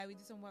We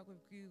did some work with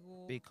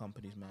Google. Big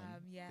companies, man.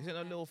 Yeah. Isn't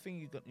a little thing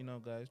you got,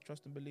 guys?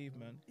 Trust and believe,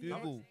 man.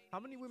 Google. How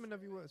many women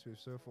have you worked with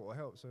so far or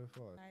helped so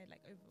far?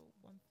 Like over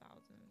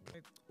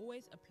 1,000.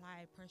 Always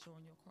apply pressure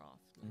on your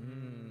craft.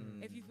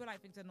 Mm. If you feel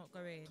like things are not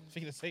going,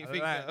 Think the same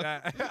thing.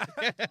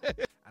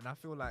 And I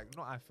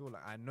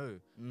know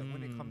that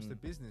when it comes to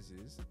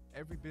businesses,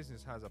 every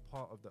business has a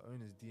part of the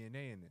owner's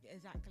DNA in it.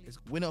 exactly. It's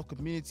winner of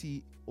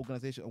Community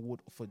Organisation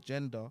Award for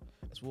Gender,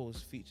 as well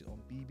as featured on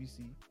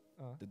BBC,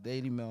 the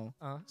Daily Mail,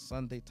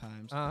 Sunday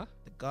Times, the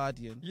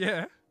Guardian.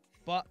 Yeah.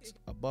 But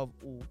above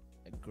all,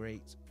 a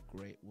great,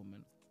 great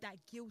woman. That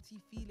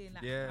guilty feeling.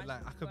 Like, Yeah, I like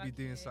should I be could be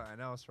doing working.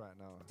 something else right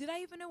now. Did I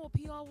even know what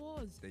PR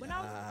was? When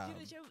I was Damn. doing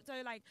the show, so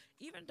like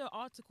even the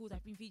articles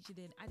I've been featured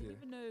in, I didn't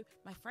even know.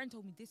 My friend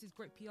told me this is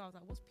great PR. I was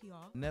like, what's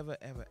PR? Never,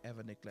 ever,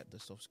 ever neglect the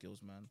soft skills,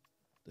 man.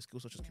 The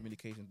skills such as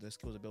communication, the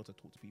skills able to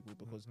talk to people,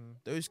 because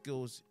those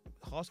skills,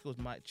 hard skills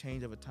might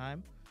change over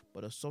time,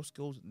 but the soft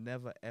skills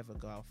never, ever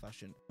go out of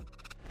fashion.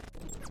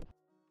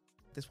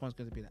 This one's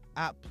going to be an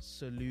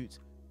absolute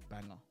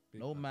banger.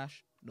 Big No man.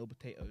 mash, no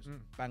potatoes.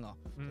 Banger.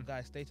 So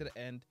guys, stay to the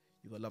end.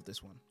 You're going to love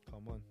this one.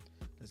 Come on.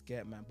 Let's get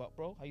it, man. But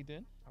bro, how you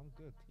doing? I'm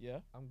good. Yeah?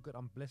 I'm good.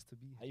 I'm blessed to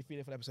be How here. you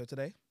feeling for the episode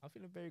today? I'm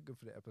feeling very good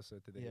for the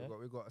episode today. Yeah.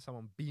 We've got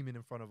someone beaming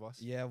in front of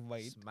us. Yeah,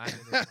 wait. Smiling in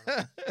front of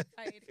us.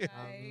 Excited,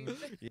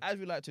 guys. As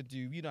we like to do,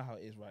 you know how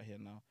it is right here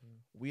now.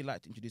 We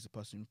like to introduce a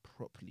person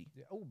properly.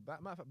 Yeah. Oh,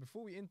 matter of fact,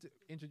 before we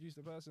introduce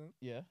the person,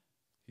 Yeah?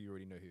 who you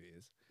already know who it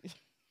is,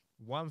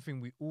 one thing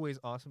we always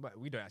ask, but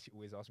we don't actually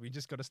always ask. We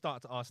just got to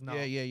start to ask now.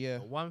 Yeah.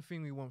 But one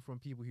thing we want from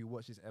people who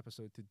watch this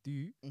episode to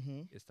do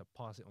Mm-hmm. is to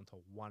pass it on to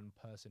one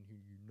person who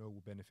you know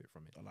will benefit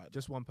from it. I like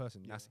Just one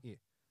person. Yeah. That's it.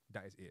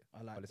 That is it. I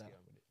like But let's that. get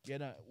on with it. Yeah,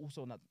 no,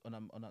 also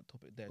on that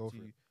topic there, Go for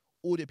to it.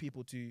 all the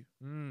people to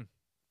Mm.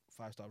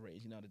 5-star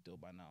ratings, you know the deal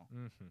by now.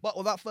 Mm-hmm. But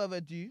without further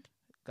ado,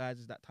 guys,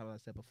 it's that time I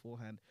said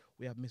beforehand.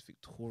 We have Miss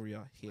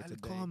Victoria here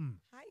today. Welcome.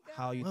 Hi, guys.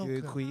 How you doing,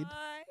 Welcome. Queen?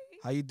 Hi.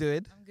 How you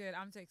doing? I'm good.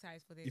 I'm so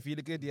excited for this. You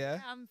feeling good, yeah?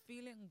 I'm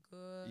feeling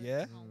good.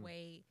 Yeah? Can't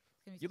wait.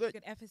 It's gonna be You're such a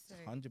good. good episode.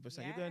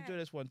 100%. You're going to enjoy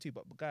this one too.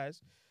 But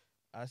guys,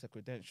 as the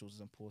credentials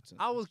is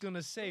important. I was going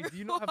to say, do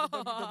you not have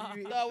the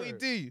WWE No, we intro?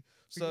 do.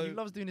 So he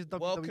loves doing his WWE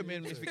welcome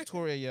in Miss intro.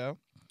 Victoria, yeah?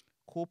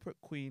 Corporate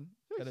queen,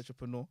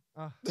 entrepreneur.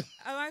 Am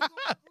I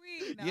called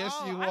queen? Yes,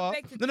 Oh, you I are.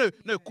 beg to No,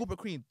 differ. corporate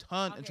queen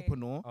turned Okay.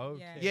 entrepreneur.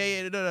 Okay.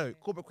 Yeah, no. Okay.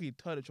 Corporate queen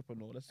turned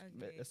entrepreneur. Let's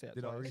Okay. say that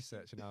Did our twice.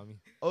 research, you know what I mean?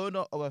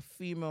 Owner of a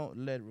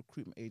female-led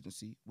recruitment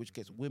agency which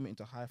gets women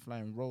into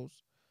high-flying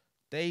roles.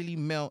 Daily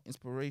Mail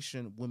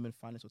Inspiration Women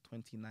Finance of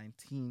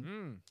 2019.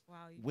 Mm.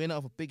 Wow. Winner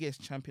of a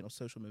biggest champion of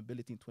social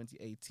mobility in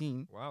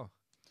 2018. Wow.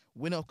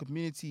 Winner of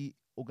Community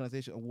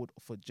Organisation Award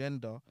for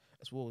Gender,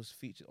 as well as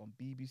featured on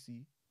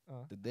BBC,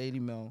 the Daily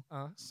Mail,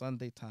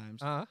 Sunday Times,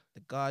 the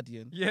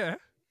Guardian. Yeah.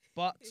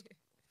 But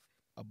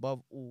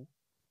above all,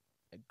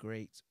 a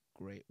great,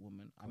 great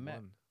woman. I Come met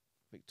on.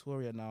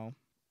 Victoria now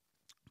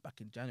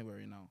back in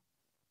January now.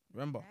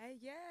 Remember?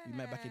 Yeah. We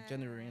met back in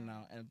January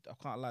now, and I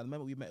can't lie. The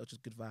moment we met, it was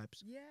just good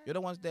vibes. Yeah. You're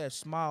the ones there,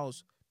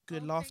 smiles,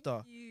 good Oh,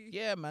 laughter. thank you.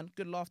 Yeah, man,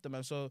 good laughter,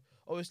 man. So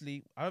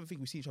obviously, I don't think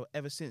we've seen each other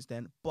ever since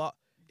then, but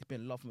it's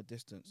been love from a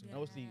distance. And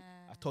obviously,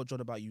 I've told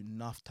John about you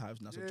enough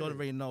times now, so Yeah. John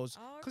already knows.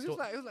 Oh, Because it was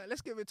like,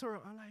 let's get Victoria.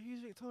 I'm like,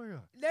 who's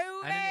Victoria?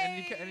 no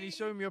way. And then he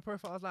showed me your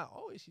profile. I was like,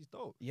 oh, she's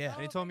dope. Yeah,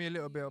 And he told me a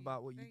little bit thank you.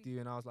 about what you Thank do,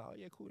 and I was like, oh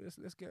yeah, cool.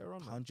 Let's get her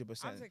on. Man. 100%.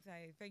 I'm so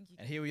excited. Thank you.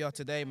 And here we are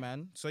today,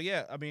 man. So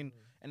yeah, I mean,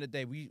 Mm. end of the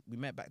day, we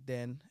met back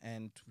then,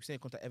 and we stayed in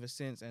contact ever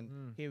since.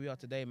 And here we are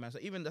today, man. So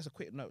even that's a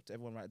quick note to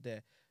everyone right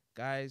there,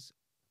 guys.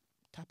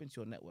 Tap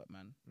into your network,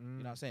 man. You know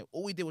what I'm saying?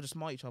 All we did was just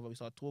smile each other. We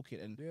started talking,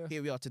 and Yeah.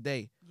 here we are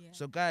today. Yeah.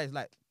 So guys,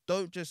 like,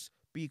 don't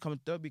be going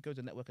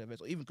to networking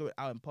events or even go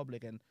out in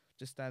public and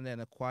just stand there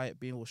in a quiet,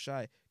 being all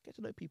shy. Get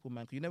to know people,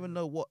 man, because you never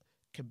know what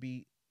can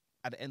be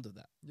at the end of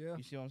that. Yeah.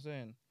 You see what I'm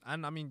saying?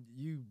 And I mean,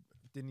 you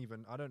didn't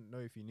even. I don't know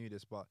if you knew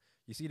this, but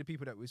you see the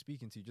people that we're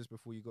speaking to just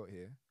before you got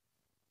here.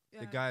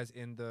 The guys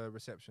in the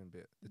reception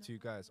bit, the two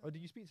guys. Oh, did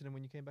you speak to them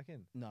when you came back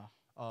in? No.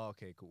 Oh,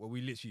 okay, cool. Well,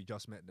 we literally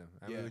just met them,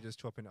 and we Yeah. were just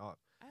chopping it up.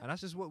 And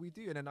that's just what we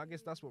do. And then I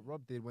guess that's what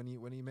Rob did when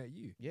he met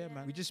you. Yeah,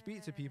 man. We just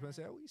speak to people and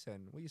say, oh, what you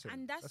saying? What you saying?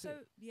 And that's so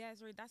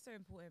it. that's so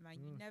important, man.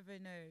 You never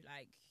know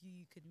like who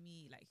you could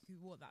meet, like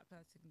what that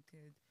person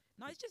could.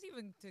 No, it's just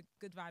even to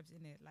good vibes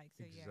in it. Like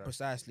so, yeah.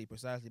 Precisely.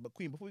 But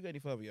Queen, before we go any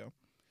further, what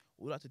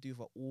we like to do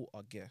for all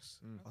our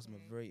guests, ask them a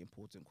Okay. very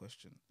important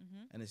question,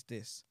 Mhm. and it's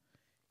this: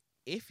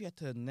 if you had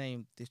to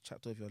name this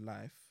chapter of your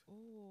life,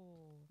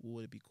 Oh. what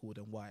would it be called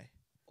and why?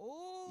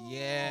 Oh,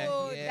 Yeah,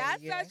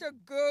 that's yeah. such a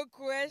good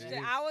question. It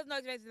is. I was not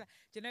expecting that.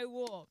 Do you know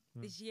what?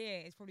 Hmm. This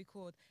year is probably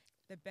called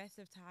the best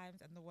of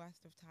times and the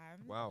worst of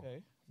times. Wow.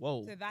 Okay.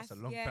 Whoa. So that's a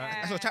long yeah.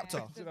 time. That's a chapter.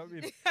 Do you know what I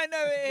mean? I know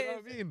You it know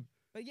is. what I mean?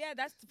 But yeah,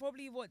 that's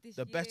probably what this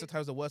The year. best of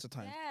times, the worst of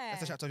times. Yeah.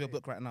 That's the chapter of your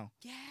book right now.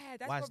 Yeah,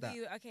 that's Why is that?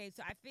 probably okay.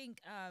 So I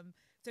think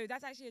so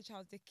that's actually a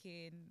Charles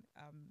Dickens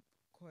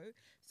quote.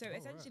 So Oh, right.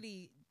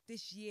 essentially,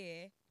 this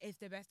year is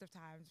the best of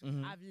times.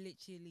 Mhm. I've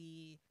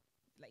literally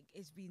like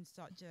it's been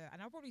such a,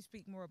 and I'll probably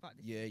speak more about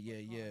this. Yeah, in the yeah,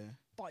 podcast, yeah.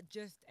 But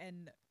just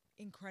an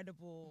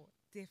incredible,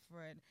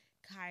 different,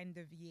 kind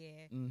of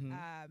year.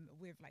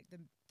 With like the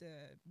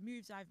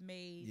moves I've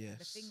made,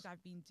 the things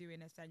I've been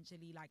doing,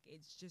 essentially, like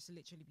it's just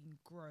literally been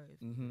growth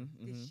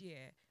this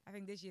year. I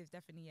think this year's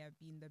definitely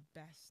been the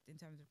best in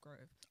terms of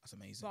growth. That's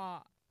amazing.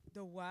 But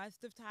the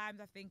worst of times,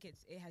 I think it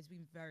has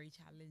been very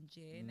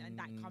challenging, and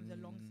that comes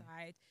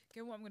alongside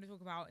again what I'm going to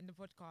talk about in the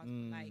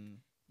podcast, like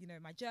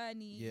my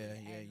journey,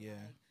 like,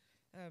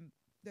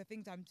 the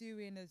things I'm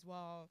doing as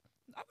well.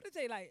 I wouldn't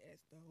say like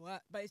it's the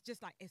worst, but it's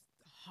just like it's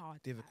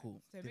hard,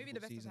 difficult. So maybe the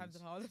best of times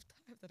and hardest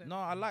times. I don't know.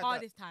 I like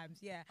hardest times.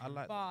 Yeah, I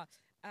like but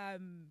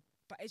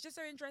but it's just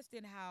so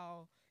interesting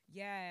how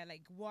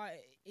like what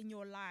in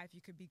your life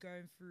you could be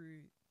going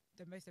through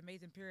the most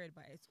amazing period,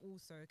 but it's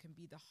also can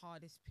be the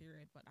hardest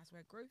period. But that's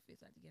where growth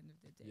is at the end of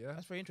the day. Yeah,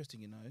 that's very interesting,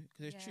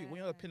 because it's true. When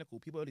you're at the pinnacle,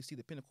 people only see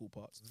the pinnacle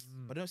parts,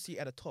 but they don't see it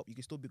at the top. You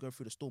can still be going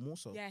through the storm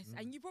also. Yes,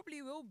 and you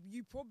probably will.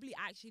 You probably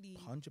actually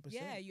 100%.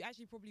 Yeah, you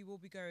actually probably will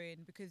be going,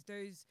 because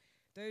those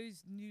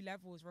new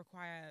levels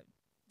require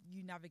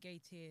you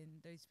navigating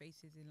those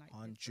spaces in like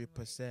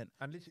 100%.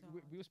 And literally,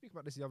 we were speaking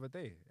about this the other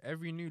day.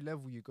 Every new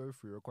level you go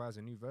through requires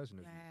a new version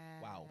of you.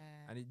 Wow.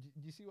 And do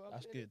you see what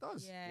that's good? It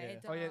does. Yeah,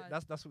 it does. Oh yeah,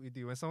 that's what we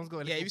do when someone's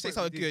got. If you say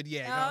something good,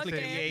 click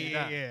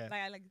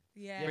it.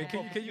 Yeah. Wait,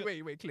 can you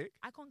wait? Click.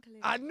 I can't click.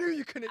 I knew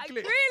you couldn't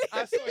click. Really?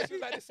 I saw it. She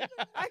was like this.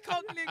 I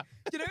can't click.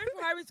 You know, in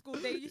primary school,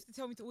 they used to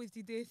tell me to always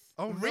do this.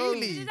 Oh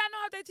really? Did I know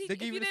how they teach? They If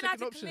give you you the didn't know how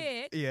to second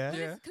option. click,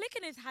 Yeah.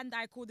 Clicking is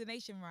hand-eye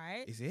coordination,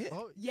 right? Is it?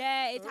 Oh,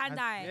 Yeah, it's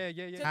hand-eye.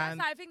 Yeah. So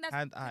that's I think that's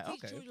hand-eye, to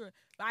teach okay. children.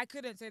 But I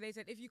couldn't, so they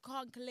said if you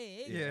can't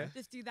click, Yeah.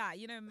 just do that.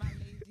 My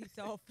lazy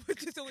self would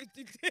just always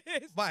do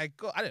this. My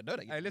God, I didn't know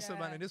that. Hey, listen,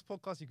 man. Yeah. In this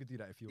podcast, you could do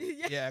that if you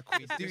want. Yeah,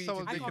 cool. If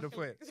someone's I making a can't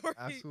point, click. Sorry.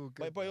 that's all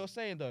good. But you're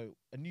saying though,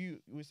 you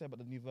always say about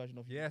the new version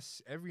of you.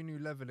 Yes, every new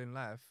level in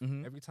life,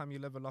 Mhm. every time you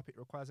level up, it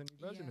requires a new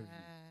version of you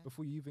Yeah.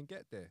 before you even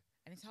get there.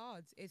 And it's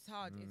hard. It's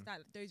hard. It's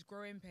that those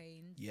growing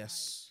pains.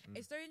 Yes. like,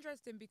 it's so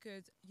interesting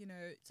because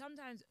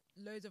sometimes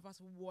loads of us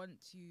want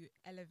to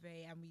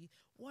elevate and we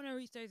want to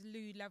reach those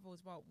new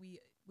levels, but we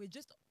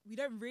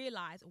don't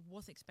realize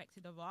what's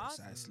expected of us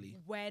Precisely.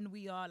 when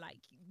we are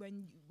like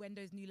when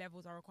those new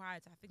levels are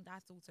required. So I think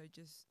that's also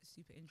just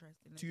super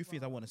interesting. Two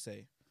things I want to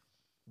say.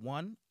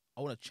 One,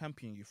 I want to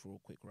champion you for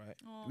real quick, right?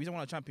 Oh. The reason I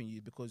want to champion you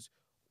is because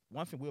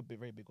one thing we're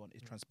very big on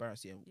is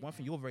transparency, and one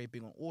thing you're very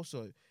big on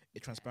also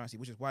is transparency,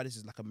 which is why this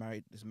is like what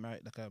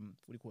do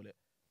you call it?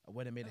 A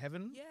wedding made in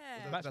heaven?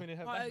 Yeah. Match made in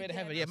heaven. Match made in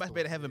heaven. yeah, Yeah, match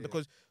made in heaven, Yeah.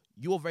 because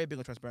you're very big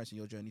on transparency in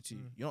your journey too.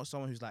 You're not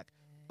someone who's like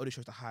only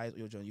shows the highs of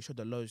your journey. You show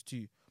the lows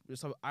too. Which is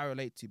something I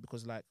relate to,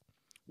 because like,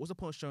 what's the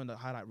point of showing the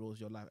highlight reels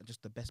of your life and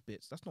just the best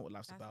bits? That's not what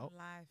life's That's about.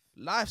 life.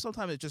 Life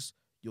sometimes it's just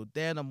you're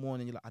there in the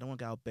morning. You're like, I don't want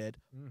to get out of bed,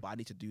 but I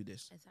need to do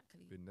this.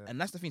 Exactly. Been there. And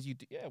that's the things you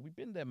do. Yeah, we've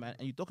been there, man.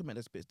 And you document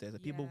those bits there. The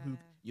people who, Yeah.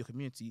 your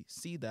community,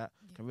 see that,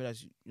 can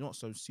realize you're not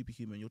so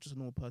superhuman. You're just a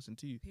normal person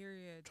too.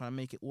 Period. Trying to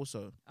make it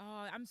also.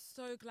 Oh, I'm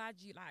so glad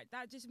you like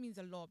that. Just means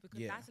a lot, because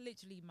Yeah. that's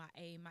literally my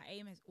aim. My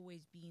aim has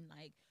always been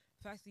like,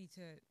 firstly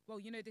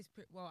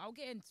I'll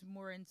get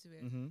more into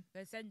it, Mm-hmm.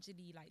 but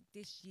essentially like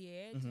this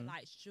year to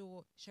like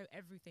show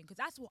everything, because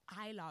that's what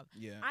I love.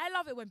 Yeah. I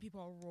love it when people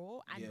are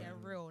raw and Yeah. they're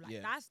real. Like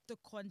Yeah. that's the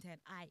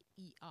content I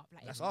eat up.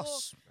 Like That's if you're-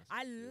 us.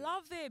 I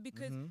love it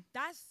because Mhm.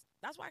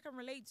 that's what I can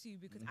relate to,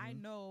 because I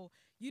know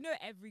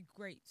every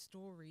great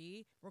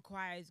story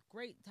requires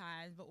great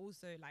times but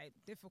also like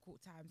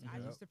difficult times. I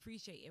Yep. just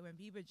appreciate it when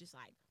people are just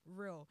like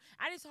real,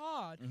 and it's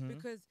hard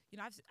because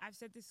I've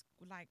said this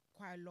like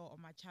quite a lot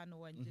on my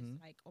channel and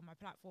just like on my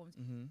platforms.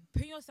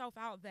 Putting yourself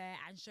out there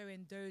and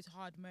showing those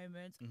hard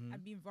moments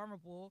and being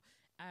vulnerable,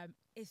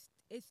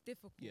 it's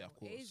difficult. Yeah, of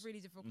It is course. really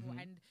difficult,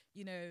 and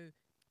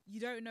you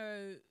don't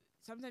know.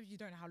 Sometimes you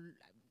don't know how.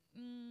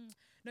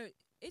 No,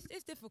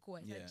 it's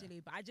difficult essentially.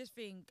 But I just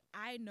think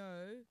I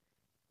know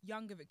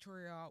younger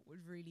Victoria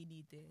would really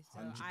need this. So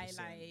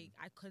 100%.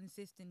 I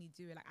consistently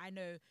do it. Like I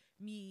know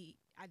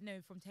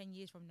from 10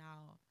 years from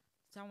now,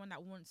 someone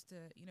that wants to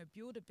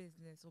build a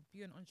business or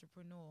be an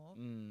entrepreneur,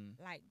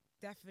 like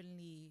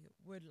definitely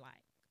would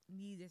like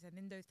need this. And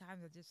in those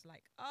times, are just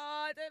like, oh,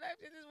 I don't know if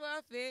this is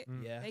worth it.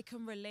 Yeah. They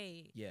can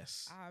relate.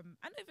 Yes. And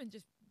not even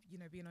just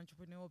be an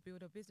entrepreneur,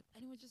 build a business.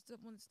 Anyone just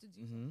that wants to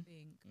do Mhm.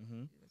 something.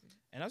 Mhm.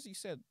 And as you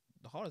said,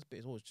 the hardest bit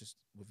is always just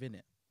within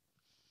it.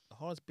 The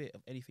hardest bit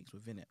of anything is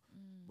within it.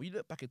 When you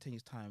look back in 10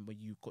 years' time, when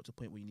you got to the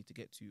point where you need to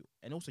get to,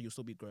 and also you'll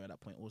still be growing at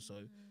that point also,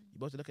 you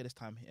both look at this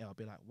time here, I'll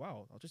be like,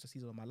 wow, that was just a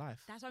season of my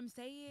life. That's what I'm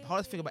saying. The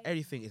hardest thing about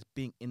everything is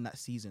being in that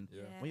season.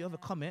 Yeah. When you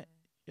overcome it,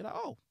 you're like,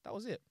 oh, that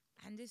was it.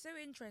 And it's so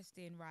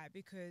interesting, right?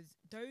 Because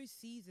those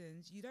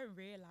seasons, you don't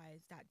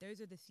realize that those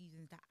are the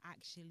seasons that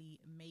actually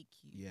make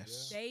you.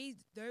 Yes.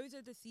 Those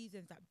are the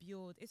seasons that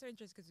build. It's so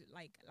interesting because,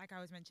 like I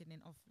was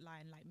mentioning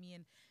offline, like me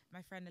and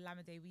my friend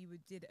Alamade, we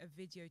did a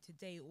video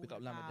today all Big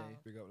up about.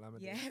 Lamade. Big up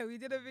Lamade. Yeah, we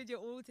did a video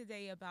all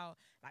today about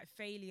like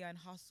failure and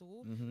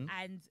hustle,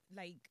 and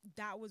like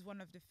that was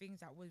one of the things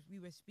that we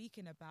were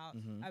speaking about.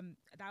 That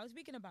I was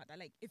speaking about that,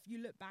 like if you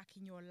look back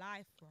in your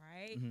life,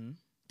 right,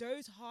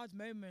 those hard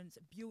moments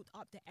build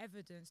up the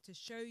evidence to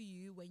show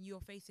you when you're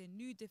facing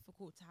new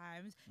difficult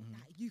times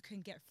that you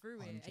can get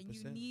through it. 100%. And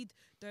you need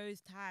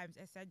those times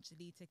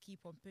essentially to keep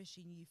on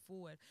pushing you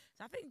forward.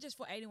 So I think just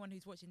for anyone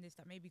who's watching this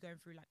that may be going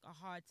through like a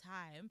hard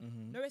time,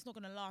 no, it's not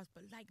gonna last,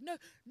 but like no,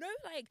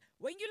 like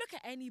when you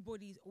look at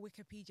anybody's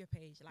Wikipedia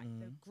page, like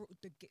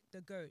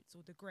the goats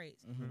or the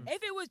greats,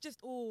 if it was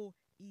just all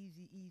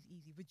easy,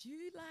 would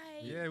you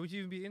like? Yeah, would you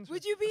even be interested?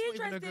 Would you be That's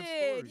not even a good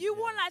interested? story. You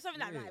want like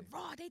something like,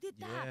 bro, they did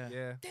that.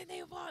 Yeah. Then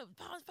they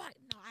bounce back.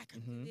 No, I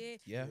can do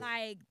it. Yeah.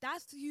 Like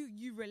that's who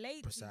you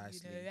relate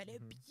Precisely. to, you know, and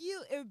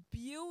it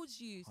builds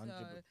you. So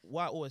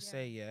what I always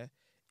say,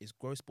 is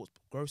growth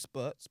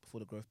spurts before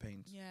the growth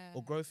pains. yeah,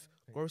 Or growth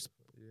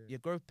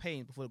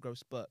pain before the growth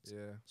spurts.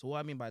 Yeah. So what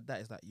I mean by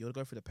that is that you'll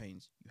go through the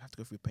pains. You have to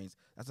go through pains.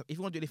 If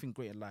you want to do anything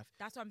great in life,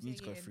 that's what I'm you saying. need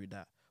to go through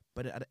that.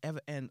 But at the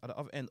other end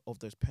of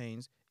those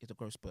pains is the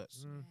growth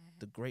spurts,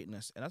 the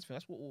greatness, and that's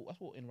what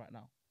we're in right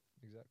now.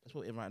 Exactly. That's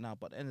what we're in right now.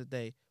 But at the end of the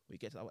day, when you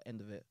get to the other end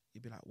of it,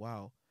 you'll be like,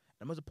 wow. And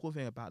the most important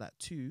thing about that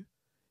too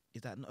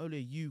is that not only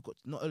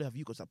have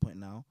you got to that point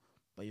now,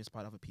 but you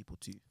inspire other people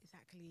too.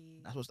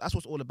 Exactly. That's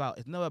what's all about.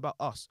 It's never about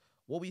us.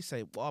 What we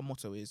say, what our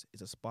motto is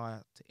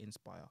aspire to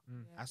inspire.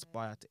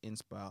 Aspire to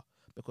inspire.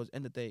 Because at the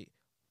end of the day,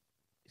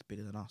 it's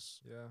bigger than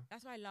us. Yeah.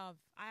 That's what I love.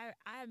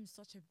 I am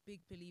such a big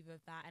believer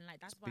of that, and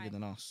like that's It's why bigger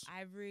than us.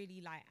 I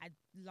really like. I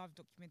love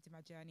documenting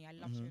my journey. I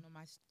love showing on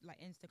my like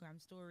Instagram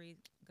stories.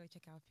 Go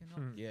check out if you're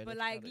not. Yeah, But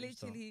like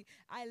literally,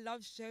 I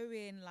love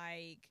showing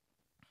like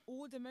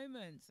all the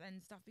moments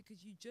and stuff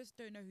because you just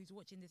don't know who's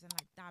watching this and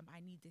like, damn,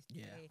 I need this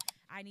today.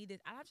 I need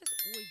it. And I've just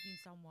always been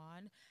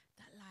someone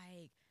that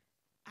like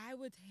I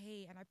would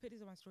hate, and I put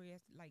this on my story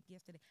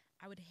yesterday.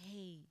 I would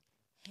hate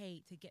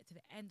to get to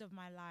the end of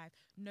my life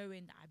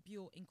knowing that I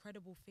built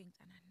incredible things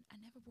and I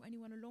never brought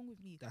anyone along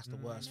with me. That's the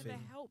worst I thing.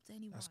 never helped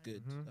anyone. That's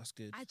good. That's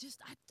good.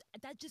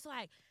 That just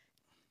like,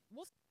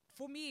 what's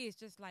for me is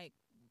just like,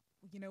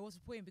 you know, what's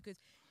the point? Because,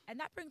 and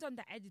that brings on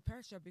the added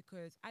pressure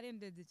because at the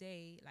end of the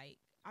day, like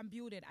I'm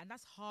building and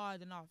that's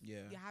hard enough.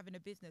 Yeah. You're having a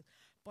business,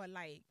 but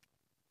like,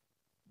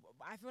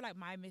 I feel like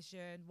my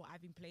mission, what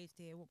I've been placed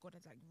here, what God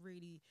has like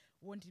really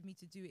wanted me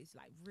to do is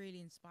like really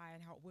inspire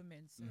and help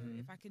women. So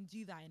if I can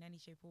do that in any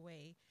shape or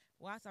way,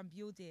 whilst I'm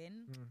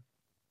building,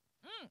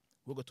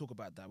 we're gonna talk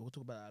about that. We're gonna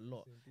talk about that a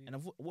lot. And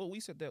what we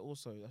said there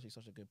also is actually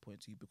such a good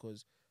point too,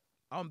 because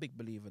I'm a big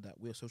believer that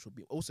we're social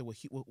beings. Also,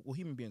 we're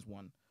human beings,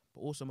 one,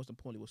 but also most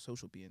importantly, we're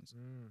social beings.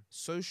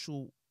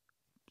 Social,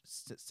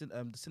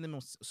 the synonym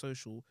of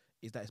social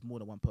is that it's more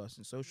than one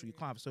person. Social, you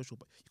can't have social,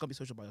 but you can't be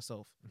social by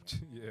yourself.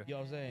 Yeah. You know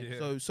what I'm saying? Yeah.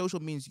 So social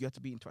means you have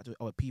to be interacting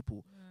with other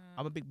people.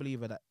 I'm a big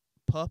believer that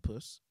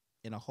purpose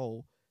in a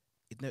whole,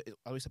 I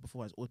always said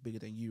before, it's always bigger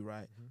than you,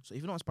 right? So if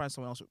you're not inspiring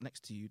someone else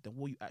next to you, then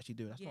what are you actually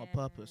doing? That's not a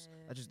purpose.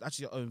 That's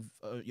your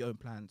own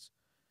plans.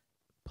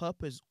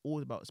 Purpose is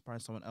always about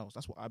inspiring someone else.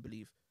 That's what I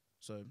believe.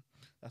 So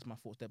that's my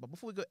thoughts there. But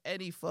before we go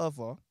any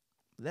further,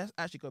 let's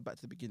actually go back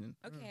to the beginning.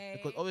 Okay.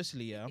 Because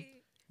obviously,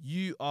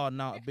 you are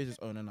now a business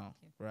owner now,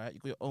 right? You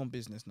got your own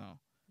business now.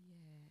 Yeah.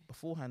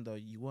 Beforehand though,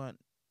 you weren't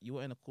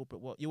in a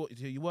corporate world. You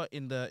weren't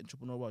in the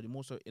entrepreneur world. You're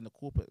more so in the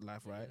corporate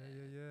life, right?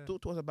 Yeah.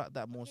 Talk to us about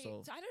that more Okay,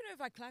 so. so I don't know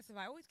if I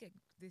classify. I always get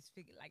this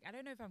figure. Like I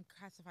don't know if I'm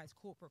classified as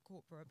corporate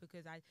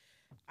because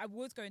I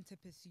was going to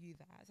pursue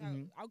that. So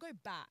I'll go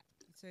back.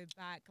 So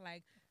back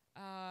like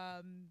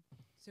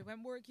so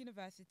went Warwick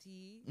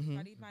University,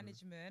 studied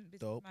management,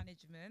 business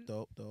management.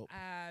 Dope.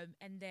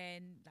 And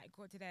then like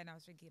got to there and I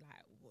was thinking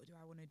like, what do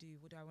I want to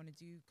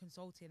do?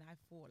 Consulting. I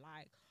thought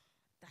like,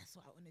 that's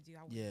what I want to do.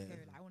 I want to go.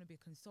 Like, I want to be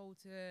a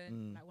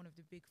consultant, like one of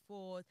the big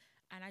fours.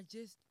 And I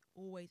just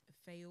always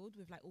failed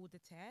with like all the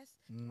tests.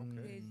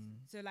 Okay.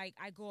 So like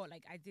I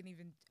didn't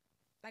even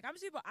like I'm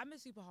a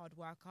super hard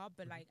worker,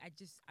 but like I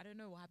don't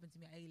know what happened to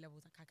me at A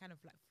levels. Like I kind of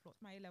like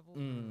flopped my A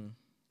levels,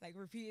 like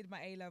repeated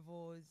my A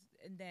levels,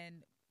 and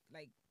then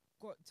like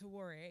got to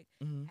Warwick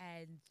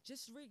and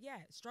just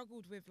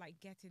struggled with like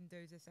getting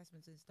those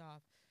assessments and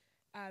stuff.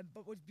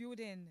 But was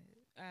building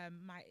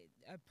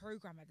a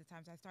program at the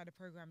time. So I started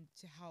a program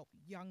to help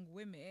young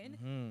women,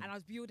 and I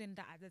was building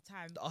that at the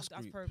time. The Us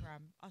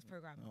program.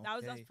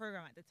 That was Us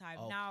program at the time.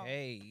 Now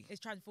it's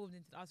transformed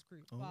into the Us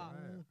group.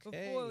 But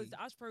before it was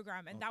the Us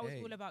program, and that was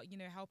all about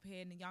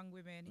helping young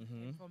women who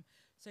came from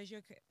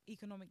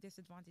socio-economic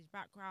disadvantaged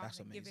backgrounds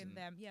and giving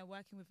them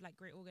working with like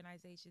great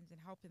organizations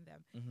and helping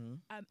them.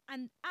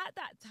 And at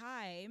that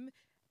time,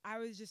 I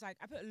was just like,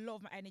 I put a lot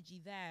of my energy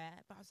there,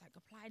 but I was like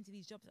applying to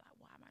these jobs. Like,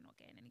 why am I not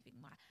getting anything?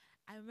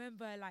 I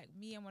remember like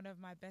me and one of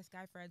my best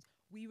guy friends,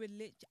 we would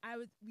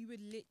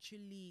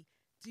literally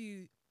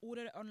do all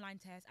the online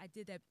tests. I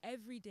did them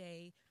every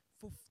day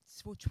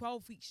for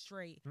 12 weeks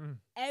straight,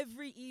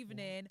 every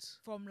evening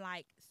from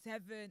like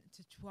 7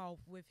 to 12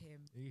 with him.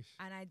 Eesh.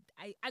 And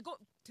I got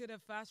to the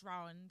first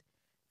round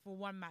for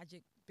one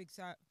magic big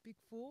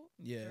four.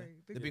 Yeah, Sorry,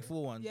 the big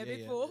four ones. Yeah, Yeah,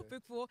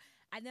 big four.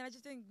 And then I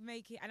just didn't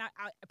make it. And I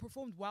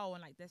performed well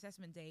on like the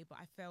assessment day, but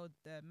I failed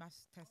the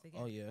maths test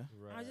again. Oh yeah.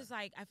 And I was just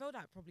like, I failed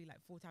that probably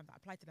like 4 times. I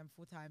applied to them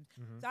 4 times.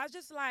 Mhm. So I was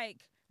just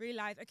like,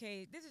 realized,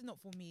 okay, this is not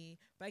for me.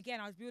 But again,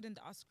 I was building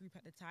the US group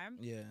at the time.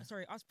 Yeah.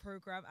 Sorry, US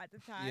program at the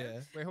time.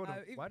 Yeah. Wait, hold on.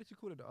 if- Why did you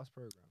call it the US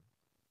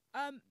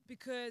program?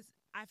 Because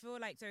I feel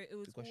like it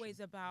was Good question. always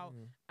about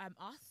Mm.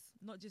 us,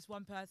 not just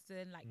one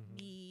person, like Mhm.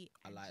 me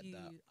I and like you,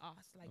 that.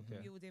 us, like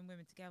Okay. building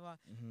women together.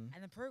 Mm-hmm.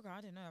 And the program,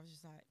 I don't know, I was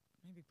just like,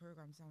 maybe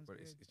program sounds But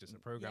good. it's just a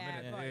program,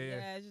 yeah, innit? but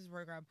it's just a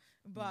program.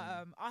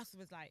 But Mm. us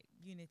was like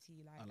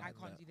unity, like I like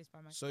can't that. do this by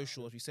myself.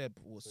 Social, as we said,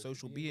 was Social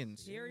social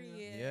beings. beings.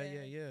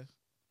 Period. Yeah.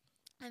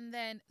 And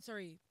then, so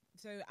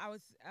I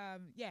was,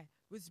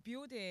 was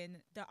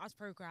building the US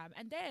program.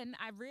 And then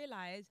I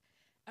realized,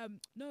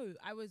 no,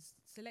 I was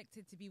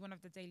selected to be one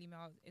of the Daily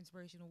Mail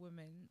Inspirational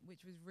Women,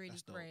 which was really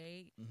That's dope.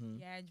 great. Mm-hmm.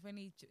 Yeah,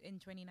 in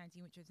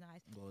 2019, which was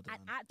nice. Well And done.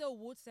 at the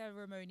award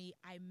ceremony,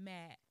 I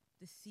met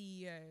the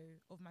CEO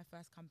of my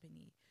first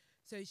company.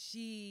 So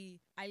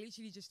I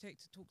literally just took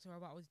to talk to her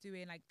about what I was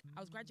doing. Like, I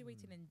was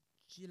graduating in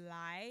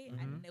July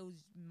and it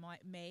was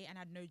May and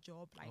I had no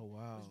job. Like, Oh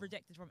I wow. was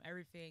rejected from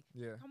everything.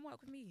 Yeah. Come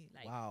work with me.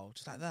 Like, Wow,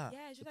 just like that.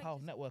 Yeah, she The was power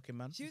like, of networking,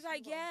 man. she was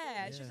like,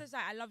 yeah. She was Yeah. just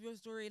like, I love your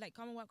story. Like,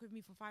 come and work with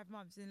me for 5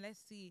 months and let's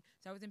see.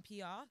 So I was in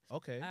PR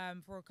Okay.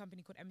 for a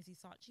company called MSC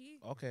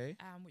Saatchi, Okay.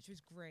 which was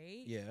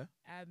great. Yeah.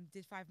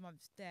 Did 5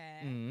 months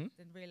there. Mm.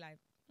 Then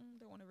realized,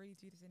 don't want to really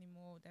do this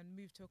anymore. Then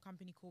moved to a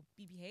company called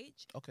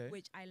BBH, Okay.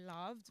 which I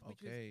loved.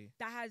 Which was Okay.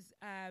 that has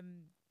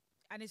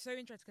and it's so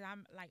interesting because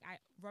I'm like, I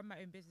run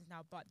my own business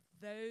now, but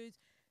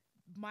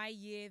my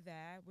year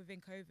there within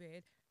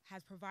COVID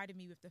has provided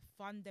me with the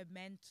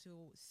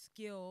fundamental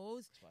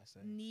skills That's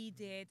what I say.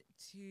 needed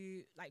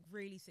to like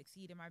really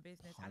succeed in my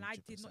business. And I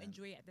did not 100%.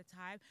 enjoy it at the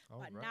time. Oh,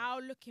 But right. now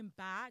looking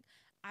back,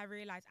 I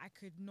realized I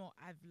could not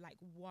have like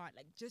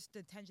just the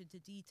attention to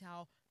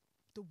detail,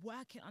 the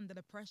working under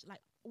the pressure,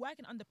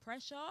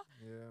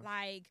 Yeah.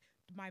 like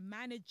my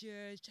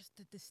managers, just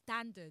the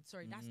standard.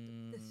 Sorry, that's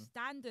the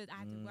standard I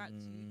had to work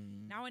to.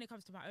 Now when it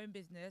comes to my own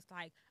business,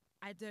 like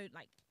I don't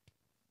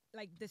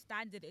like the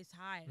standard is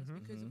high. And it's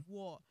because of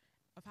what?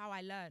 Of how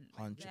I learned.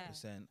 Like,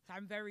 100%. So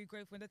I'm very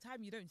grateful. In the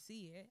time you don't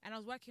see it. And I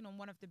was working on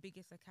one of the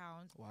biggest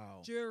accounts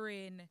Wow.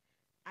 during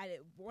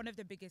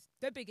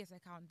the biggest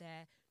account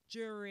there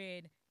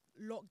during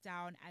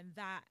lockdown, and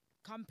that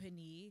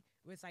company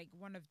was like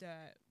one of the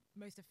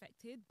most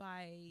affected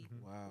by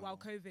Wow.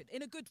 COVID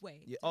in a good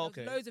way. Yeah, So there was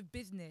okay. loads of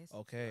business.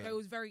 Okay. So it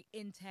was very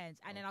intense.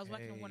 And then I was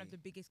working on one of Okay.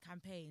 the biggest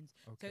campaigns.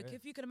 Okay. So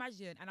if you can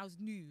imagine, and I was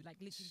new, like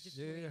literally just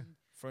Yeah, yeah. joined,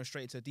 Thrown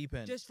straight into the deep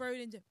end. just thrown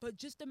into, but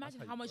just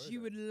imagine how how you much grow you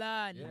though. would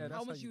learn, Yeah, like, that's how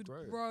how much you you would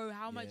grow. grow,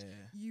 how much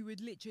Yeah. you would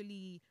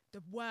literally,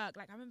 the work.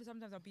 Like I remember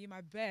sometimes I'd be in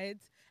my bed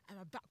and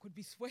my back would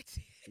be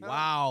sweaty.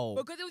 Wow.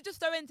 Because it was just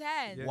so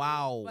intense. Yeah.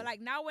 Wow. But like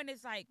now when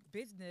it's like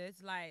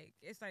business, like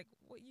it's like,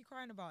 what are you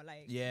crying about?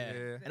 Like, yeah.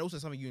 Yeah. And also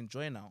something you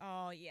enjoy now.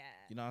 oh yeah.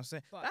 You know what I'm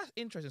saying? But- That's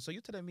interesting. So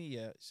you're telling me,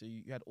 yeah, so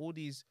you had all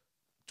these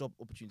job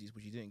opportunities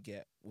which you didn't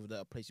get with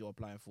the place you're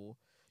applying for.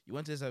 You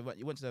went to this event,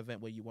 you went to the event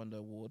where you won the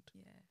award.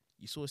 Yeah.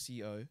 You saw a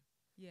CEO.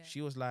 Yeah.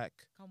 She was like,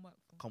 Come work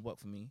for me. come work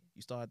for me.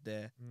 You started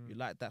there. Mm. You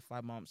liked that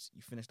 5 months.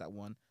 You finished that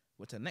one.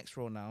 Went to the next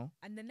role now.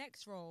 And the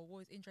next role, what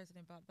was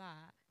interesting about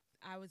that,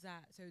 I was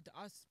at the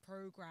US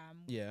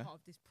program, was Yeah. part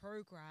of this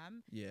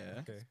program, Yeah.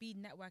 Okay. speed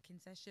networking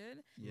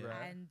session, Yeah.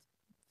 Right. and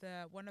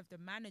one of the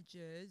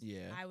managers,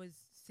 Yeah. I was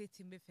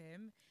sitting with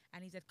him,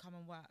 and he said, "Come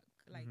and work.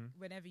 Like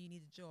whenever you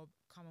need a job,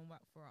 come and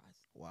work for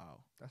us."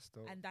 Wow. That's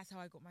dope. And that's how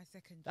I got my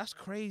second job. That's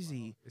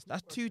crazy. It's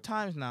That's networking. 2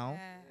 times now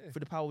Yeah.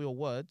 through the power of your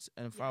words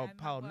and through Yeah, the and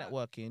my power of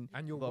work. networking.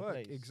 And your got a work,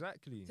 place.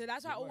 exactly. So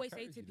that's why I Your work always say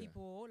carries to you there.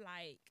 people,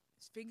 like,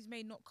 things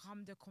may not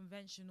come the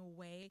conventional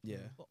way,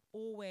 Yeah. but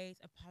always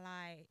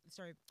apply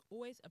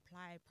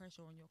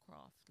pressure on your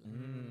craft. Like,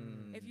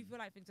 Mm. If you feel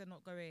like things are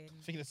not going,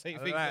 Think the same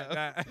I thing. like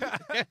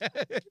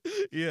that.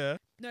 Yeah.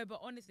 no, but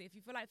honestly, if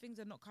you feel like things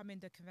are not coming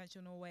the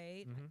conventional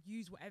way, like, Mhm.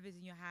 use whatever's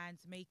in your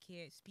hands, make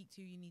it, speak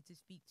to who you need to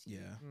speak to.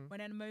 Yeah.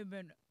 When a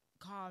moment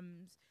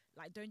comes,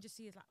 like, don't just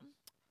see it as like,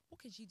 what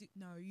can she do?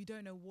 No, you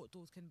don't know what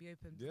doors can be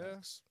opened. Yeah.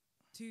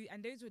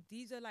 And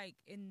these are like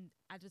in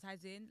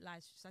advertising,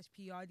 like /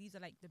 PR. These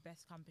are like the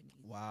best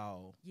companies.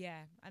 Wow.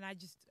 Yeah, and I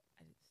just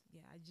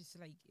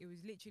like, it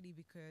was literally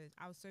because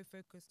I was so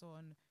focused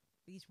on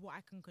at least what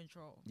I can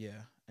control.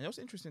 Yeah. And it was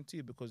interesting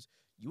too because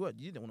you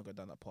didn't want to go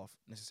down that path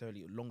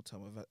necessarily long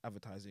term of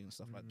advertising and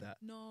stuff like that.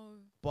 No,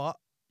 But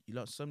you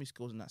learned so many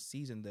skills in that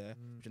season there,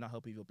 Mm. which are now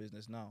helping your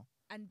business now.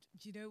 and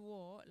do you know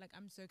what? Like,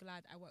 I'm so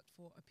glad I worked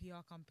for a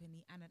PR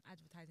company and an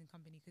advertising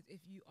company, because if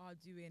you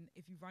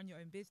run your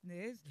own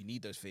business, You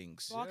need those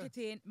things.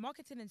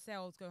 marketing and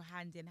sales go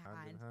hand in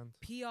Hand in hand. hand.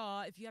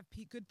 PR, if you have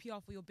good PR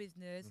for your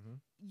business, Mhm.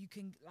 you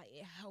can, like,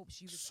 it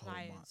helps you with So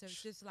clients. So it's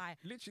much. just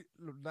like, Literally,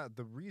 look,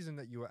 the reason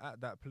that you were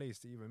at that place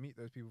to even meet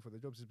those people for the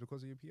jobs is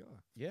because of your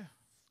PR. Yeah.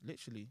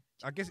 Literally.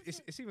 I guess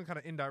it's even kind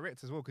of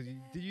indirect as well, because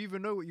did you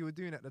even know what you were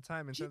doing at the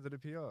time in terms of the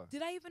PR?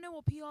 Did I even know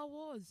what PR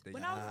was?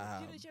 When I was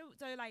doing the Damn. show,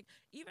 so like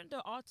even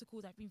the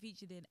articles I've been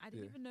featured in, I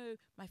didn't Yeah. even know.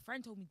 My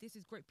friend told me this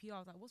is great PR. I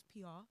was like, what's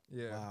PR?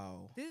 Yeah.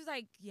 Wow. This is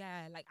like,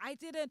 like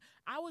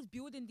I was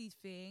building these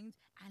things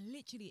and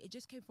literally it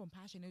just came from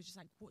passion. It was just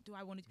like, what do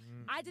I want to do?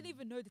 I didn't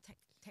even know the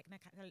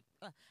technical,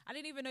 I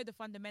didn't even know the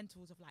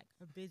fundamentals of like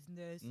a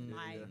business,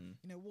 like,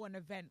 you know, what an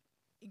event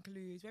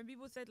includes. When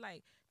people said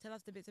like, tell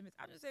us the bits and bits,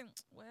 I'm just saying,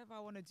 whatever I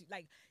want to do,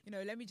 like, you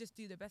know, let me just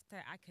do the best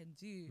that I can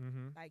do.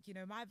 Like, you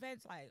know, my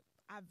events, like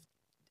I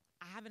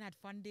haven't had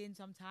funding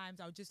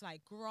sometimes. I'll just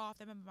like graft.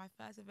 I remember my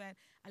first event,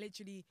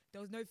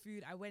 there was no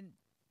food. I went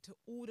to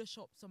all the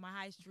shops on my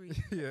high street.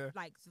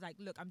 Like,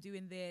 look, I'm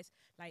doing this.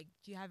 Like,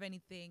 do you have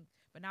anything?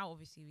 But now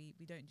obviously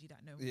we don't do that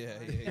no more. Yeah,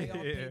 right? yeah, They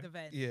are paid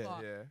events. Yeah.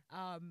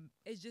 But,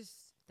 it's just,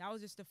 that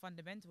was just the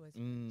fundamental.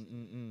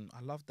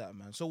 I love that,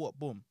 man. So what?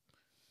 Boom.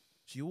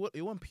 So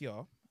you want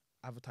PR,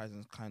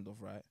 advertising kind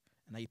of, right?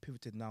 And now you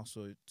pivoted now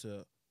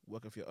to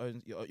work with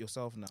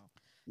yourself now.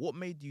 What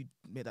made you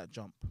make that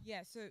jump?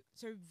 Yeah, so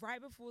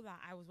right before that,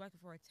 I was working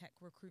for a tech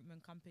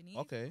recruitment company.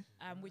 Okay.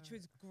 Which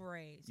was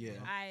great. So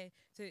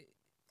Yeah.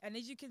 and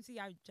as you can see,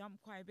 I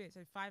jumped quite a bit.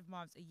 So 5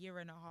 months, a year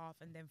and a half,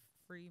 and then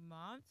 3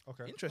 months.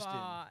 Okay. Interesting.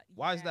 But,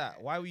 Why is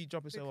that? Why were you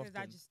jumping so Because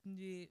often? I just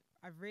knew.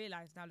 I've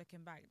realized now,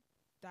 looking back,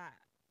 that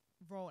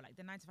role, like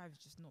the 9 to 5, is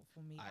just not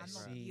for me. I'm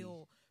not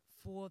built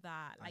for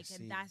that. Like,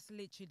 and that's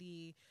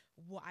literally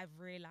what I've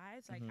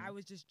realized. Like, I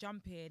was just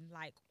jumping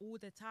like all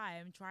the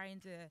time, trying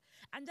to,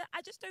 and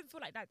I just don't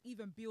feel like that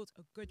even builds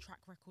a good track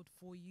record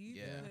for you.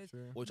 Yeah, because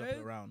true. Or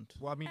jumping around.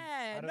 Well, I mean,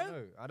 Yeah, I don't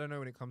know. I don't know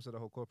when it comes to the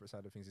whole corporate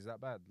side of things. Is that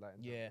bad? Like,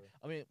 in Yeah, terms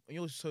I mean, when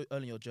you're so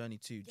early in your journey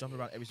too, jumping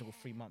around every single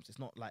 3 months, it's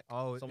not like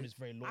someone is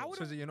very loyal. of-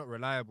 shows that you're not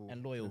reliable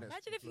And loyal. to the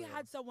next Imagine if you employer.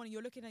 had someone,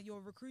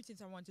 you're recruiting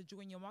someone to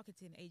join your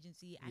marketing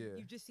agency, and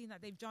you've just seen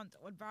that they've jumped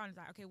on Brown. It's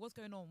like, okay, what's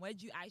going on? What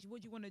do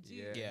you want to do?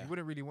 Yeah. You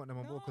wouldn't really want them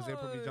on board because they'll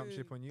probably jump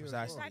ship on you. as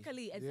well. Precisely.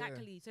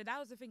 Exactly. So that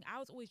was the thing. I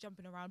was always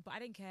jumping around, but I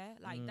didn't care.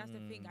 Like, that's the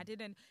thing. I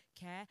didn't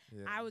care.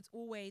 Yeah. I was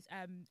always,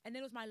 and then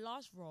it was my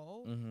last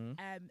role.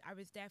 I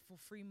was there for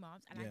 3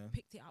 months, and I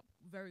picked it up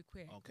very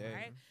quick. Okay.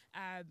 Right.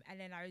 And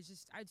then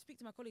I'd speak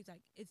to my colleagues,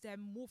 like, is there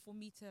more for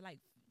me to like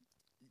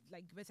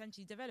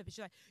essentially develop? It's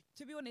like,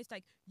 to be honest,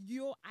 like,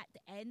 you're at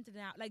the end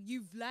now, like,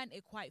 you've learned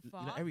it quite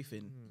far. You know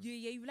everything.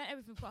 You've learned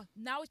everything far.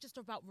 Now it's just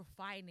about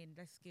refining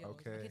the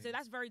skills. Okay. So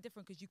that's very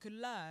different, because you can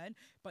learn,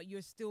 but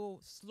you're still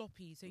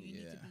sloppy, so you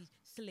need to be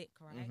slick,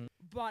 right?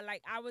 But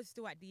like, I was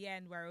still at the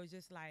end where it was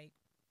just like,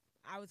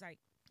 I was like,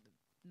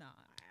 no,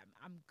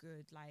 I'm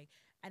good. Like,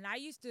 and I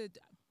used to,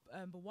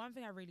 but one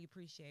thing I really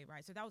appreciate,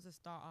 right? So that was a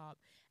startup,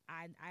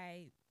 and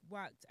I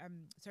worked.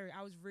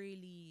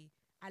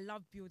 I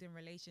love building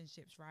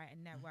relationships, right,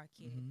 and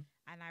networking,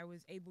 and I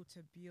was able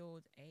to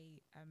build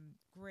a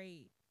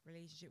great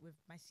relationship with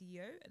my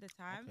CEO at the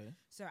time. Okay.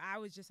 So I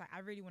was just like, I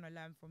really want to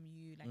learn from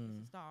you, like,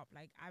 as a startup.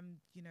 Like, I'm,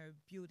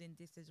 building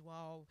this as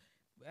well.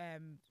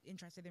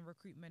 Interested in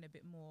recruitment a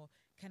bit more.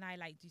 Can I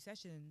like do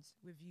sessions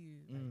with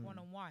you, like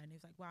one-on-one? He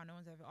was like, wow, no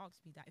one's ever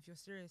asked me that. If you're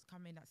serious,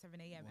 come in at 7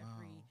 a.m.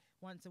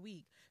 once a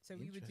week. So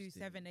we would do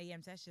 7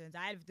 a.m. sessions.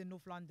 I lived in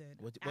North London.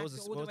 What was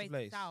all the way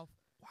place? to South.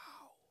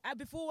 Wow.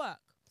 Before work.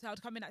 So I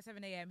would come in at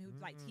 7 a.m. He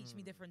would like teach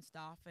me different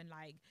stuff, and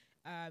like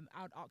I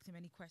would ask him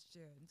any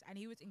questions, and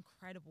he was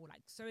incredible,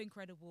 like so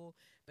incredible.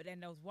 But then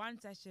there was one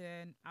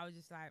session I was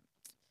just like,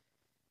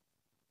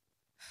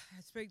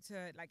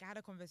 I had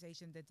a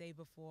conversation the day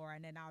before,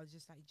 and then I was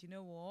just like, do you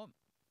know what?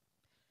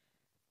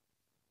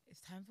 It's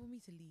time for me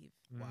to leave.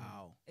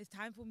 Wow. It's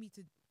time for me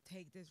to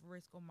take this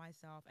risk on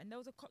myself. And there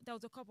was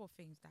a couple of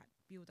things that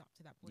build up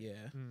to that point.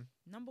 Yeah.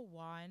 Number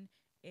one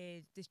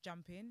is this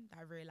jumping that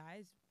I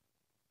realized.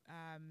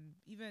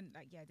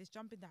 This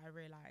jumping that I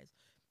realized.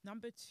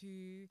 Number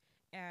two,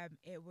 I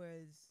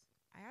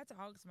had to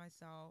ask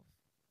myself,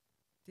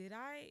 did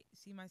I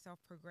see myself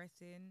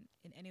progressing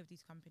in any of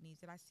these companies?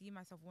 Did I see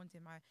myself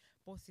wanting my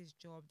boss's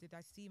job? Did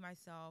I see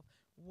myself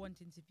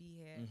wanting to be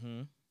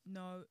here?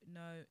 No.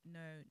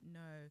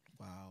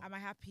 Wow. Am I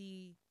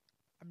happy?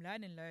 I'm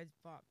learning loads,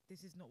 but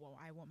this is not what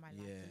I want my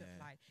life to look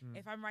like.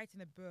 If I'm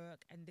writing a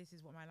book and this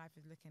is what my life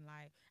is looking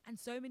like, and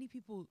so many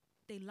people,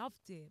 they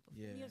loved it. But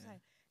for me, it was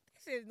like,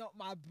 this is not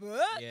my book.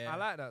 Yeah. I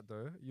like that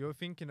though. You're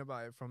thinking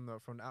about it from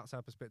the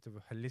outside perspective,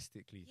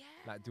 holistically.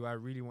 Like, do I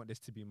really want this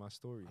to be my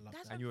story? I love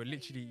That's that. And you're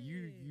literally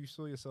you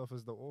saw yourself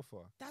as the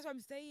author. That's what I'm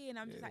saying.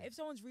 I'm just like, if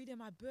someone's reading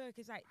my book,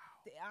 it's like,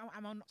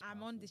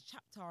 I'm on this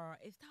chapter.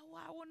 Is that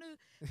what I want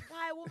to?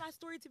 Why I want my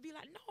story to be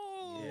like?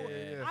 No,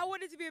 Yeah. I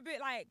want it to be a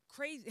bit like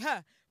crazy.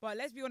 But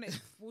let's be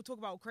honest, we'll talk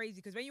about crazy,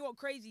 because when you want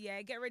crazy,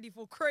 get ready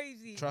for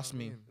crazy. Trust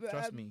me.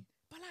 Trust me.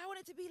 But like, I want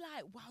it to be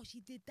like, wow,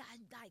 she did that,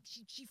 and like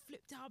she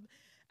flipped up.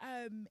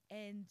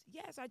 And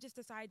yes, I just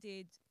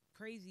decided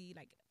crazy.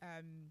 Like,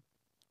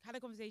 had a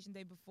conversation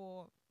day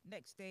before.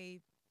 Next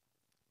day,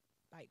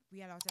 like, we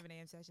had our 7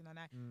 a.m. session, and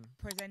I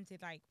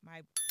presented like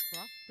my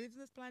rough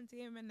business plan to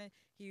him, and then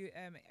he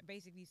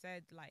basically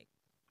said like,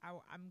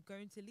 I'm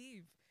going to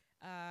leave.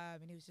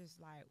 And he was just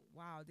like,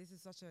 wow, this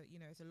is such a,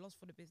 it's a loss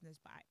for the business,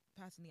 but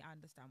personally, I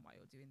understand why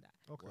you're doing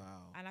that. Okay.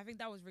 Wow. And I think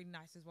that was really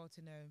nice as well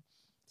to know.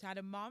 So I had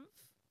a month,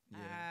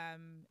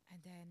 and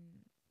then,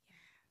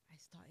 I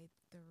started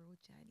the real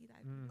journey that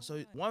I've been So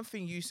on. one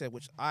thing you said,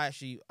 which I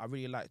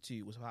really liked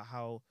too, was about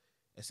how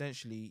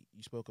essentially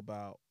you spoke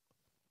about,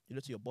 you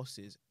looked at your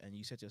bosses and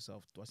you said to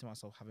yourself, do I see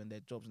myself having their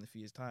jobs in a few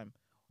years' time?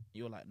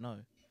 You're like,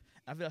 no.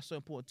 I think that's so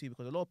important too,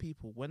 because a lot of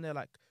people, when they're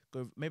like,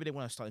 maybe they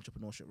want to start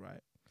entrepreneurship,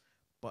 right?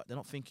 But they're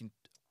not thinking,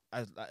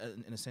 as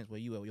in a sense where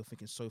you're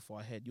thinking so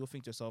far ahead. You'll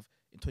think to yourself,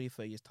 in 20,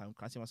 30 years' time,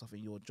 can I see myself in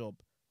your job?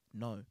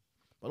 No.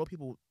 But a lot of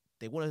people,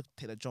 they want to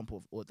take that jump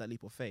or that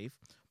leap of faith,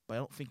 but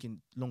they're not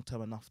thinking long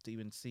term enough to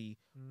even see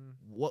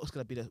what's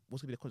gonna be the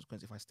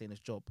consequence if I stay in this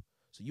job.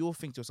 So you'll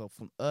think to yourself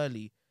from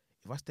early,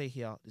 if I stay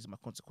here, this is my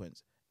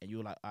consequence. And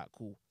you're like, alright,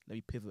 cool, let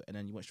me pivot, and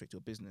then you went straight to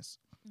a business.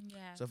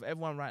 Yeah. So for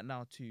everyone right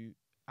now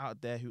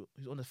out there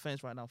who's on the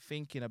fence right now,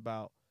 thinking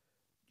about,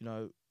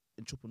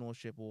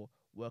 entrepreneurship or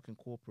working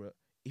corporate,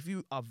 if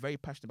you are very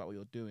passionate about what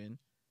you're doing,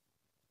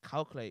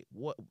 calculate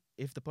what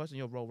if the person in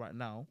your role right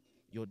now,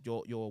 your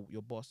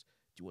boss,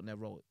 do you want their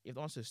role? If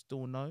the answer is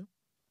still no,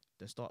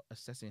 then start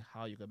assessing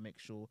how you can make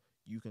sure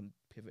you can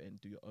pivot and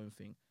do your own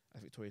thing,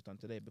 as Victoria's done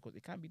today, because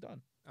it can be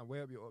done. And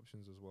weigh up your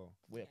options as well.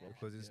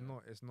 Because it's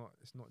not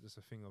just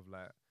a thing of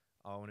like,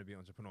 I want to be an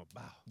entrepreneur.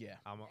 Bow. Yeah.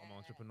 I'm an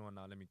entrepreneur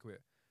now. Let me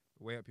quit.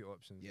 Weigh up your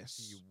options. Yes.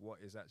 See what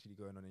is actually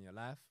going on in your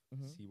life.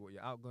 Mhm. See what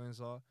your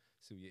outgoings are.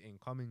 See what your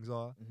incomings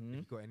are. Mhm. If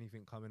you got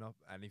anything coming up,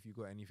 and if you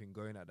got anything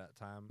going at that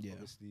time. Yeah.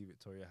 Obviously,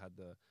 Victoria had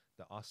the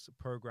US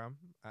program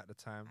at the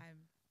time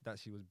that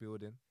she was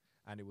building,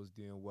 and it was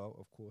doing well,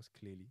 of course,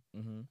 clearly,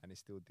 and it's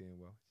still doing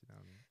well. Do you know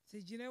what I mean? So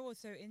do you know what's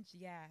so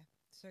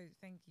So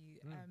thank you.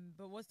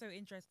 But what's so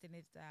interesting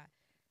is that,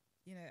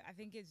 I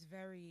think it's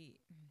very,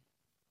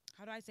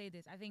 how do I say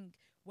this? I think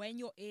when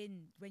you're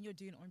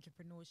doing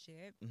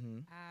entrepreneurship,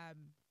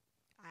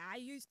 I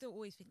used to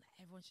always think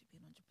that everyone should be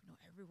an entrepreneur.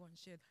 Everyone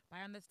should. But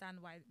I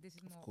understand why this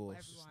is not for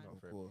everyone. Not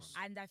for everyone.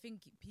 And I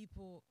think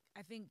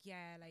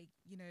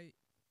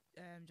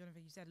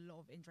Jonathan, you said a lot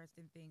of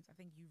interesting things. I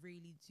think you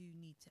really do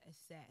need to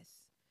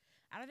assess.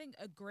 And I think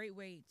a great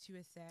way to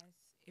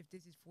assess if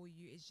this is for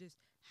you is just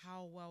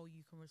how well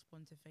you can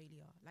respond to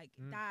failure. Like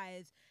that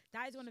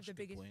is one of the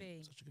biggest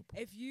things. Such a good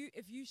point.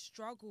 If you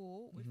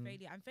struggle with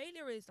failure, and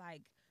failure is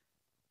like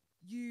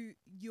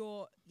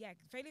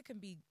failure can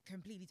be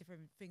completely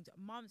different things.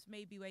 Months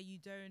maybe where you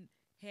don't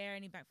hear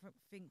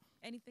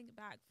anything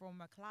back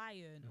from a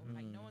client, or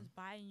like no one's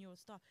buying your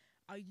stuff.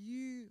 Are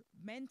you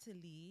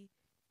mentally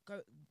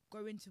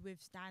going to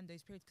withstand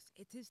those periods? Because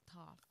it is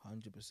tough.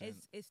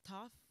 100%. It's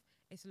tough.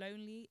 It's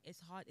lonely. It's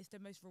hard. It's the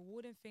most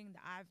rewarding thing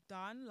that I've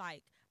done.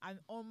 Like, I'm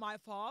on my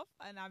path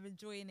and I'm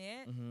enjoying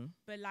it.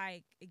 But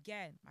like,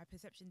 again, my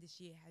perception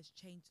this year has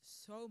changed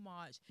so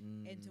much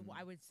into what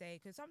I would say.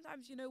 Because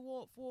sometimes, you know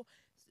what, for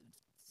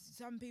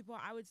some people,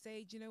 I would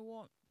say, do you know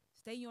what?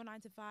 Stay in your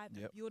 9 to 5,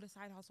 build a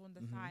side hustle on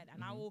the side,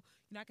 and I will,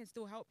 I can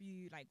still help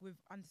you like with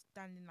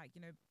understanding like,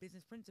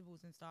 business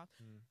principles and stuff.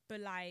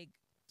 But like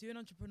doing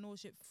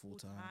entrepreneurship full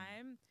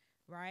time,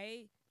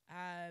 right?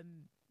 I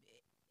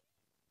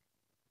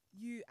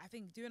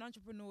think doing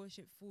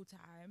entrepreneurship full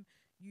time,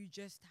 you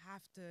just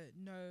have to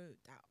know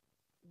that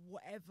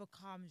whatever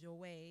comes your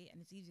way,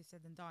 and it's easier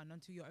said than done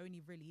until you're only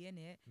really in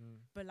it.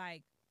 But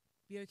like,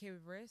 be okay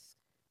with risk,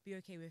 be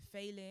okay with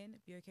failing,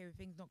 be okay with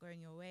things not going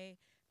your way,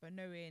 but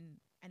knowing,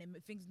 and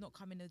things not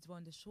coming as well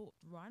in the short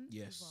run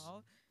as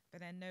well.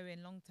 But then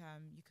knowing long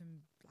term, you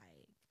can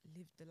like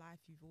live the life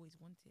you've always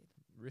wanted.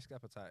 Risk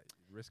appetite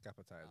is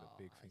a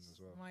big thing as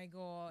well. Oh my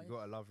God. You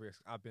gotta love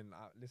risk.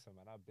 Listen,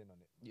 man, I've been on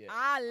it. Yeah.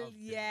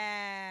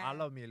 I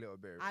love me a little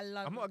bit.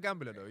 I'm not a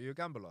gambler though. You a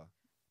gambler?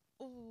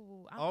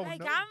 Oh, am I a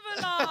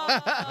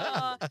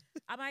gambler?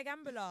 Am I a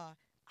gambler?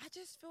 I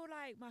just feel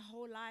like my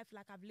whole life,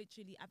 like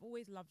I've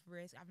always loved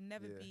risk. I've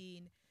never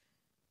been.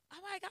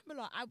 Am I a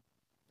gambler?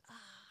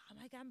 Am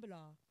I a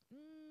gambler?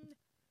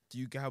 Do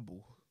you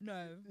gamble?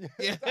 No.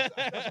 Yeah. That's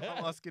what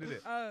I'm asking, isn't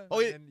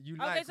it? You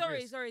like okay, sorry.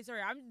 risk. Sorry.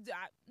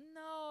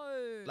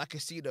 No. Like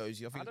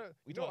casinos,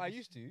 I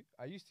used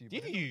to.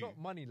 Did but you? Not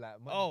money.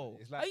 Oh.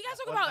 It's like You guys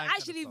talk about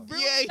actually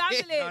real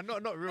gambling? No,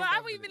 not real. No, I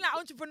thought you mean like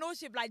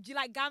entrepreneurship. Like, do you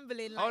like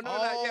gambling? Like,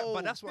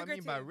 but that's what I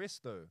mean by figurative.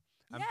 risk, though.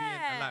 And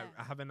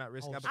having that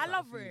risk Oh, appetite. I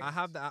love risk. I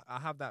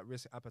have that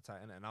risk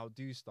appetite in it, and I'll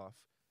do stuff,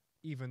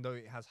 even though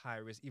it has high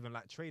risk. Even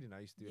like trading, I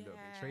used to do a little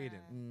bit of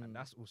trading, and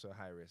that's also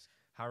high risk,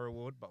 high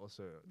reward, but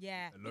also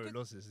low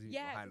losses,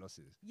 high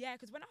losses. Yeah,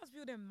 because when I was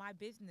building my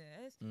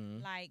business,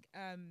 like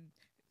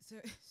so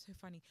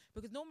funny,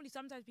 because normally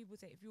sometimes people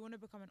say if you want to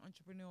become an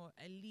entrepreneur,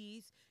 at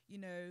least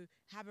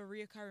have a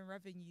reoccurring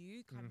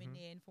revenue coming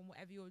in from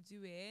whatever you're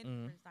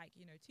doing. It's like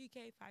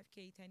 2K,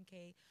 5K,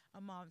 10K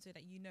a month, so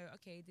that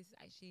okay, this is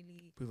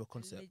actually proof of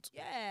concept.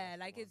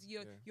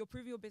 You're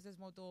proving your business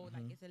model,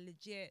 like it's a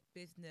legit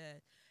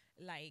business.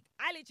 Like,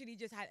 I literally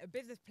just had a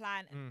business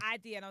plan, an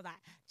idea, and I was like,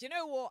 do you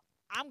know what?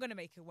 I'm gonna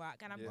make it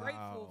work, and I'm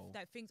grateful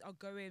that things are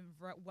going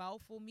well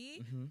for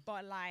me.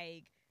 But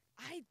like,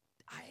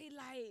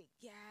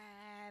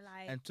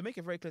 And to make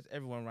it very clear to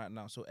everyone right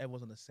now, so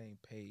everyone's on the same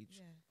page.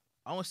 Yeah.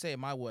 I won't say it in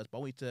my words, but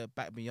I want you to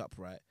back me up,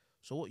 right?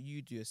 So what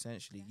you do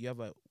essentially, you have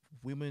a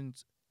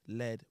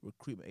women's-led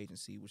recruitment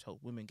agency which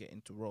helps women get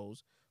into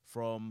roles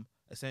from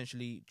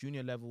essentially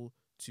junior level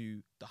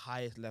to the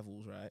highest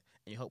levels, right?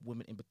 And you help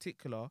women in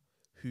particular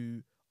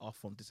who are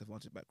from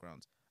disadvantaged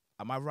backgrounds.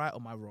 Am I right or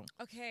am I wrong?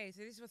 Okay,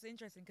 so this was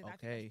interesting because I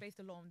think that's based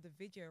a lot on the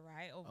video,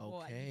 right? Of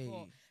what you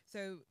got.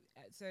 So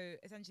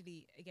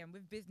essentially, again,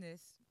 with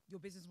business, your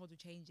business model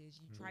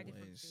changes. You try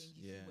different things.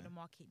 You see what the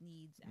market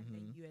needs, and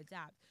then you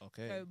adapt.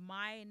 Okay. So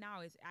mine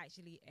now is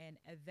actually an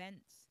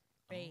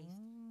events-based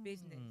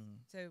business.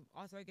 So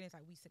our slogan is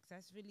like we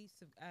successfully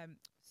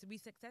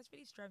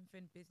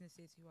strengthen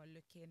businesses who are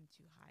looking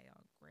to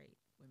hire great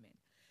women.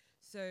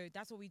 So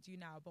that's what we do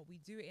now, but we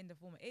do it in the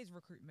form, it is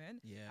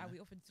recruitment. And we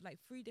offer like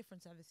 3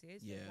 different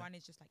services. So one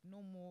is just like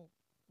normal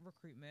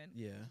recruitment,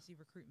 agency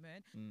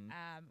recruitment,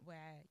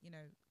 where, you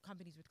know,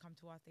 companies would come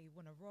to us, they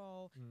want a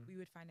role, we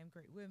would find them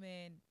great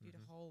women, do the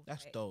whole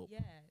That's dope.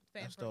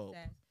 That's process. Dope.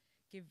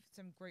 Give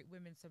some great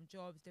women some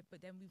jobs,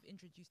 but then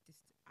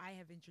I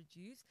have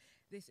introduced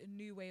this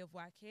new way of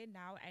working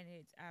now, and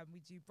it's we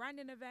do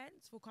branding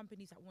events for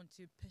companies that want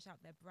to push out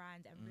their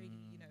brand and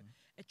really, you know,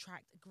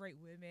 attract great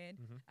women.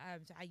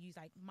 So I use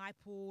like my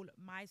pool,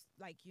 my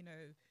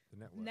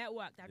the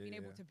network that I've been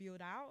able to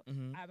build out,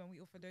 and we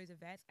offer those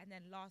events. And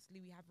then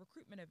lastly, we have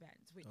recruitment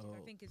events, which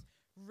I think is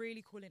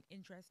really cool and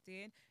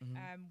interesting,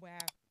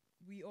 where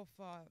we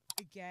offer,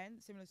 again,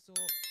 similar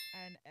sort,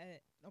 and an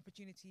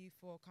opportunity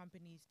for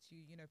companies to,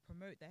 you know,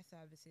 promote their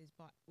services,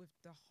 but with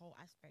the whole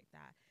aspect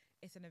that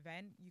it's an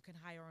event, you can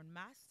hire en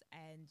masse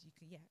and you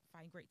can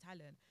find great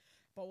talent.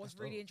 But what's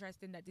really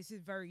interesting, that this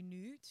is very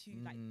new to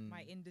like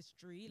my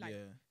industry. Like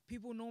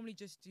people normally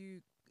just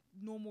do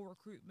normal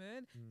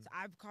recruitment. So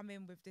I've come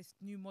in with this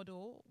new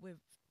model with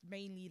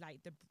mainly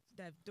like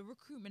the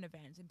recruitment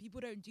events, and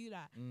people don't do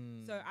that.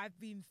 So I've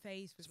been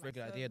faced with it's a very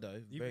good idea though.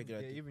 Very good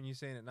idea. Even you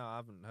saying it now, I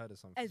haven't heard of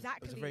something.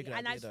 Exactly. It's a very good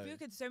and idea, I've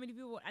spoken to so many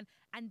people,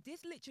 and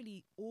this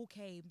literally all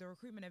the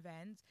recruitment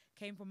events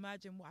came from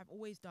merging what I've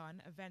always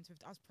done, events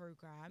with us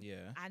program,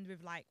 and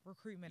with like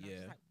recruitment. I was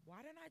just like,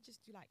 why don't I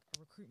just do like a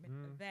recruitment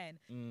event?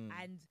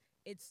 And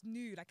it's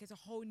new, like it's a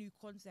whole new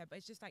concept, but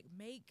it's just like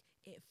make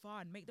it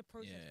fun, make the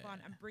process fun,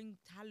 and bring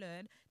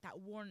talent that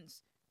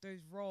wants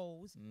those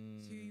roles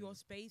to your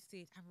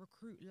spaces and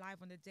recruit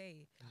live on the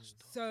day.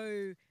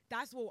 So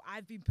that's what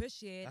I've been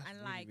pushing. That's and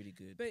really, like really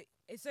good. But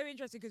it's so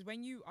interesting because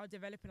when you are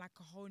developing like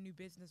a whole new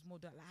business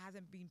model that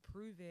hasn't been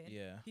proven,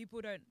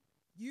 people don't,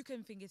 you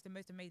can think it's the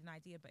most amazing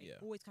idea, but it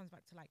always comes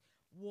back to like,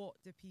 what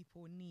do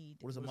people need?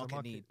 What does the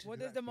market need? What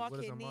does the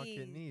market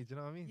need? Do you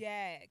know what I mean?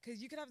 Yeah,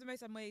 because you can have the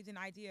most amazing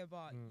idea,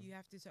 but you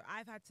have to. So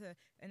I've had to,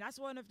 and that's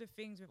one of the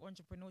things with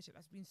entrepreneurship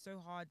that's been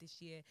so hard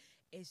this year.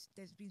 Is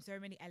there's been so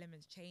many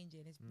elements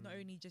changing. It's not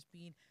only just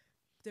been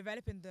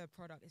developing the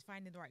product, it's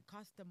finding the right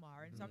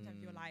customer, and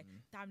sometimes you're like,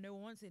 damn, no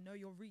one wants it. No,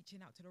 you're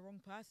reaching out to the wrong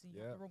person.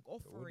 You have the wrong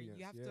offering.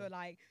 You have to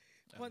like.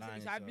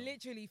 Constantly. So I've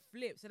literally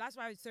flipped. So that's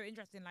why it's so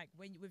interesting. Like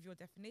when with your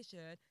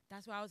definition,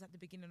 that's why I was at the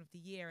beginning of the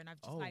year, and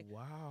I've just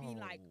been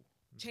like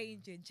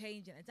changing,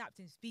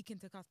 adapting, speaking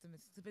to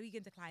customers,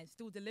 speaking to clients,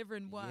 still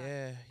delivering work,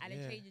 and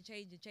then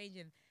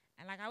changing.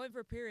 And like I went for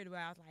a period where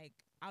I was like,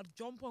 I'll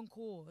jump on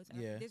calls.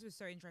 And this was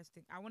so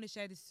interesting. I want to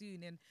share this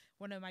soon in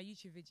one of my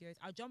YouTube videos.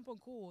 I'll jump on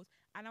calls,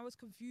 and I was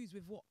confused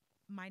with what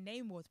my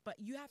name was. But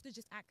you have to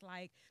just act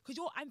like, because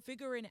I'm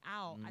figuring it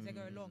out as I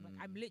go along. Like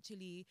I'm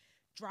literally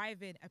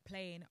driving a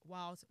plane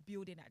whilst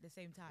building at the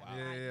same time. Wow.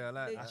 I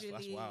like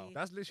that's wow.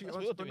 That's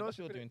literally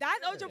entrepreneurship.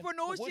 That's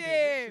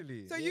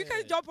entrepreneurship. So you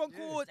can jump on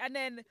calls and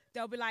then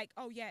they'll be like,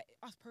 oh yeah,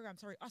 us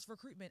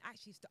recruitment.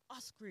 Actually, it's the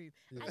us group.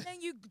 And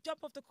then you jump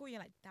off the call and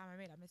you're like, damn, I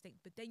made that mistake.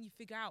 But then you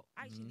figure out,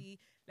 actually,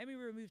 let me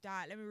remove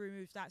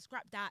that,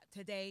 scrap that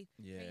today,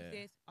 change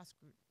this, us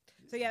group.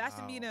 So yeah,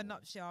 that's me in a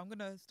nutshell. I'm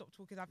gonna stop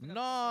talking.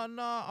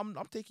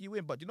 I'm taking you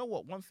in. But you know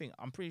what? One thing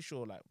I'm pretty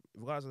sure, like,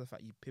 regardless of the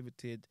fact you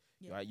pivoted,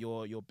 right,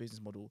 your business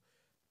model,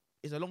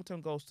 is a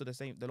long-term goal still the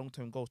same? The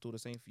long-term goal still the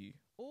same for you?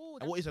 Oh,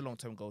 and what is a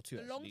long-term goal too?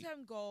 The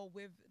long-term goal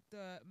with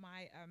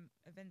my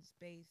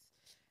events-based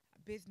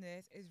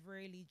business is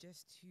really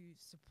just to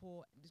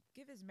support, just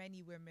give as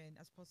many women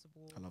as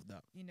possible. I love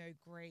that. You know,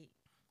 great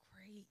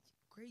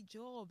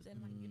jobs,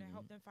 and like, you know,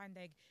 help them find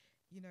their,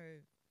 you know,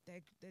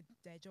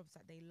 their jobs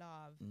that they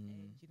love,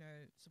 and, you know,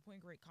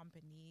 supporting great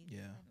companies.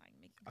 And like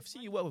making. I've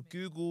seen you work with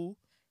Google.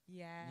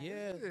 Yeah,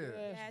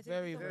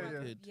 very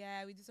good.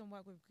 Yeah, we did some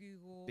work with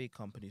Google. Big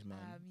companies, man.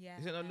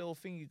 Isn't a little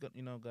thing you got,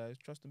 you know, guys?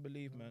 Trust and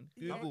believe, man.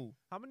 Google.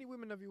 How many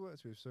women have you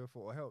worked with so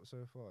far, or helped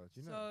so far?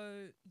 Do you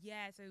know?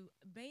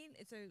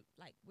 So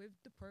like with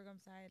the program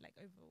side, like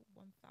over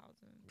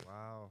 1,000.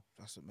 Wow,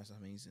 that's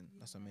amazing.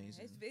 That's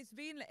amazing.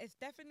 It's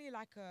definitely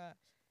like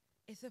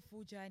it's a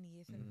full journey.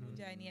 It's a full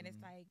journey, and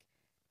it's like,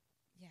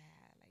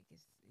 like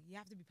you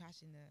have to be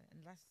passionate,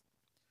 and that's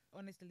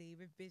honestly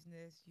with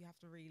business, you have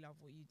to really love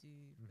what you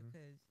do,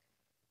 because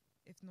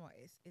If not,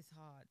 it's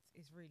hhard.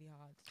 It's really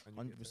hard.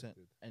 100%.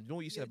 And you know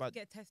what you said about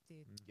get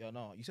tested. Yeah,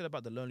 no, you said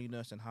about the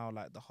loneliness and how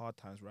like the hard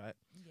times, right?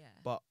 Yeah.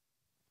 But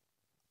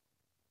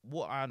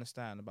what I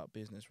understand about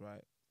business,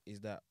 right,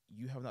 is that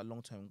you have that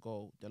long-term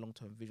goal, the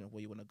long-term vision of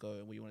where you want to go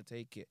and where you want to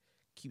take it,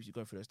 keeps you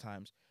going through those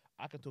times.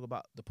 I can talk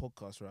about the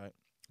podcast, right,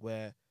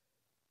 where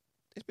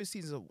there's been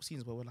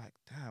seasons where we're like,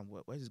 damn,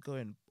 where's this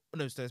going?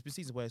 No, so there's been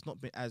seasons where it's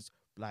not been as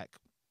like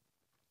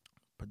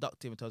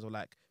productive in terms of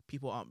like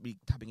people aren't really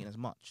tapping in as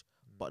much.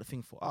 But the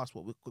thing for us,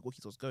 what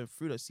keeps us going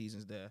through those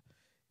seasons there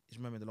is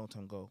remembering the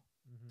long-term goal.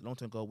 The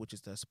long-term goal, which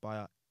is to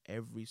inspire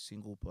every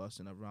single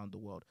person around the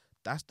world.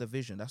 That's the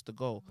vision. That's the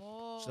goal.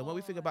 So when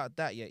we think about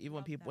that, yeah,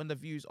 even when the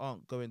views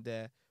aren't going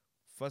there,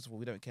 first of all,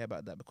 we don't care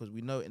about that because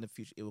we know in the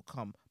future it will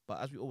come.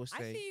 But as we always say,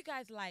 I see you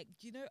guys like,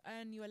 do you know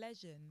Earn Your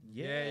Legend?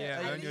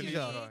 Yeah, Earn Your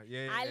Leisure.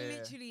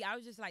 I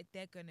was just like,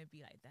 they're gonna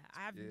be like that.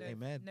 I have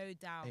no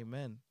doubt.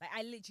 Amen. Like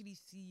I literally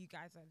see you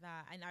guys like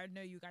that, and I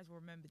know you guys will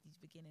remember these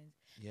beginnings.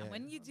 Yeah. And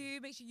when you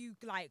do, make sure you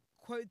like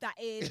quote that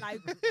in,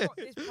 like got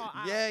this part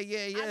out.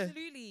 Yeah.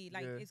 Absolutely,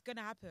 like it's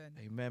gonna happen.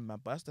 Amen, man.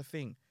 But that's the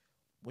thing.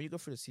 When you go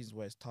through the seasons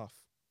where it's tough,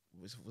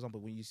 for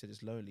example, when you said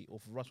it's lonely, or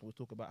for us, we'll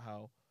talk about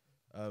how,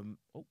 for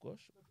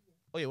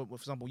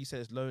example, you said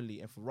it's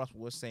lonely, and for us,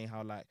 we're saying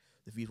how like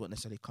the views weren't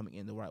necessarily coming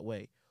in the right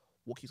way.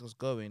 What keeps us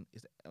going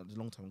is the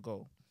long-term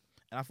goal,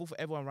 and I feel for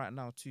everyone right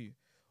now too.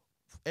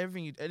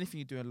 Anything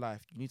you do in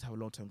life, you need to have a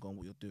long-term goal in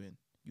what you're doing.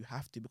 You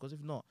have to, because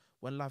if not,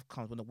 when life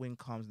comes, when the wind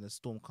comes and the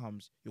storm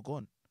comes, you're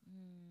gone.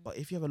 But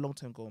if you have a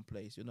long-term goal in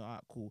place, you know,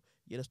 alright, cool.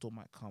 Yeah, the storm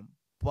might come,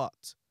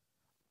 but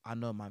I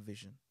know my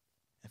vision.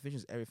 And vision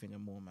is everything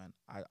and more, man.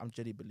 I'm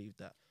genuinely believe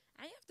that.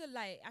 And you have to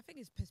I think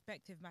it's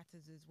perspective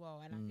matters as well.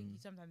 And I think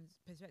sometimes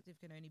perspective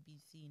can only be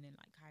seen in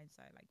like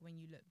hindsight, like when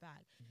you look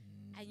back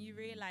and you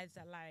realize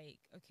that like,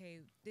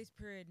 okay, this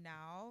period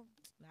now,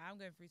 like I'm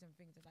going through some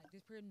things that's like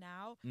this period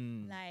now,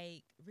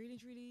 like really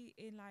truly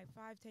in like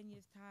 5-10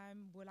 years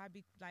time, will I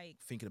be like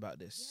thinking about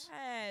this?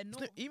 Yeah,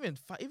 no. Even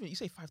you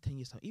say 5-10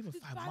 years time, even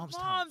 5 months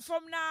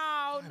from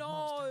now, 5 no.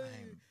 months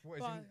time. What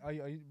is are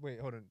you, wait,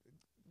 hold on.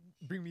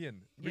 Bring me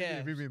in. Bring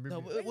me in.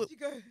 Where did you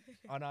go?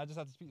 Oh no, I just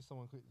had to speak to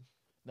someone quickly.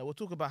 Now we'll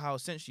talk about how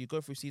essentially you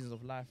go through seasons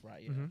of life,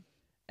 right? Yeah.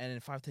 And in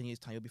 5-10 years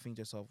time, you'll be thinking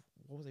to yourself,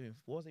 what was I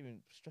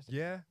even stressing?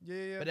 Yeah.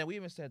 But then we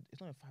even said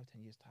it's not in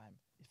 5-10 years time.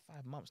 It's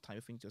 5 months time.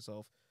 You think to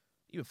yourself,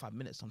 even 5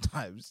 minutes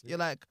sometimes. You're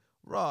like,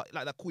 raw,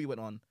 like that call you went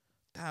on.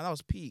 Damn, that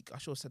was peak. I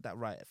should have said that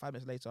right. 5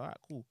 minutes later, all right,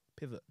 cool,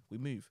 pivot, we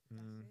move.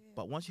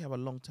 But once you have a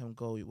long-term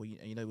goal, and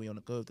you know where you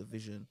want to go with the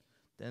vision,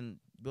 then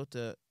you'll be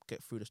able to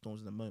get through the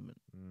storms in the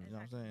moment. You know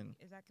what I'm saying?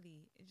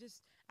 Exactly.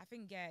 I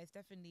think, it's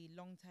definitely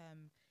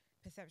long-term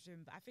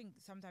perception, but I think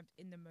sometimes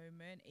in the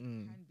moment it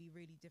can be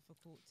really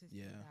difficult to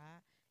see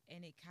that,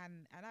 and it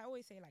can, and I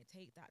always say like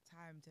take that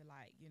time to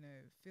like, you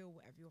know, feel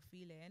whatever you're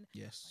feeling.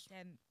 Yes. But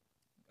then,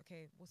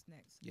 okay, what's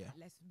next? Yeah.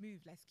 Let's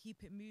move. Let's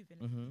keep it moving.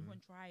 Let's keep on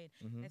trying.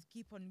 Let's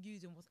keep on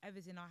using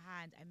whatever's in our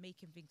hand and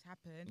making things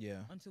happen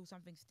until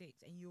something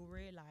sticks, and you'll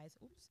realize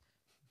that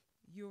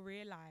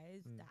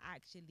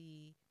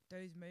actually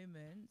those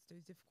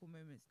difficult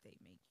moments, they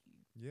make you.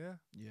 Yeah.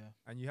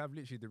 And you have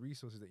literally the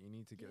resources that you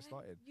need to get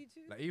started. You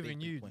do. Like even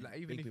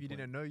if you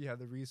didn't know you had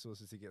the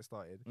resources to get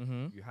started,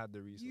 you had the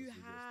resources to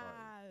get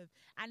started.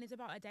 And it's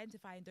about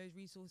identifying those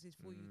resources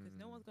for you, because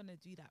no one's gonna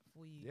do that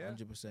for you.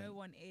 100%. No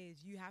one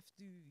is. You have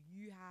to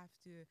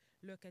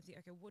look and see,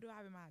 okay, what do I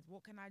have in my hands?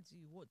 What can I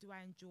do? What do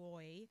I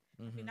enjoy?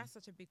 I think that's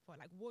such a big part.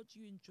 Like, what do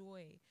you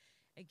enjoy?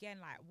 Again,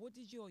 like, what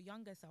did your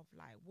younger self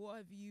like? What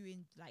have you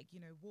in, like, you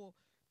know,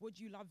 what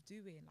do you love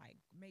doing? Like,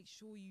 make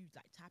sure you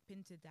like tap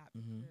into that,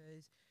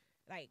 because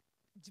like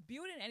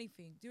doing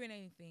anything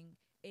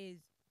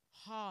is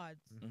hard.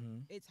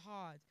 It's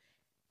hard.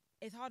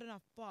 It's hard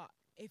enough, but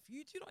if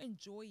you do not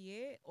enjoy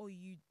it, or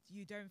you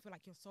don't feel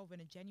like you're solving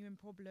a genuine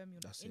problem,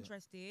 you're not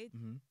interested,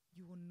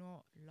 you will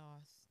not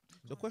last.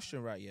 The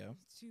question, right? Yeah.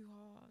 It's too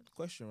hard.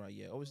 Question, right?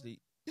 Yeah.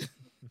 Obviously.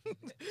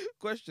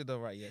 Question though,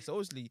 right? Yeah. So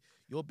obviously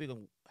you're big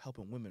on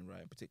helping women,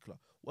 right? In particular,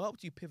 what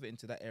helped you pivot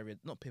into that area?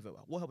 Not pivot.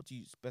 What helped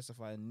you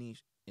specify a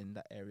niche in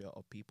that area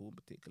of people in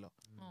particular?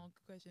 Oh,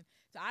 good question.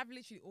 So I've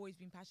literally always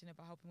been passionate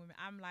about helping women.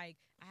 I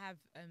have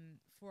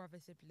 4 other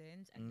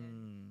siblings, and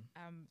then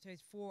so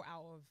it's 4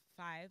 out of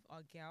 5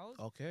 are girls.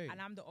 Okay. And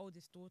I'm the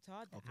oldest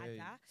daughter,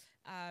 Ada.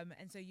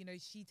 And so, you know,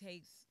 she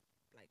takes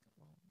like,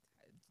 well,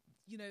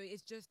 you know,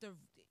 it's just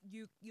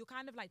you're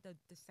kind of like the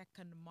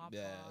second mother.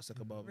 Yeah,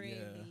 second mother.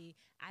 Really.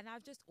 Yeah. And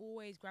I've just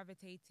always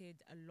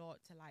gravitated a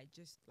lot to like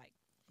just like,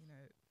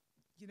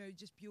 you know,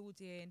 just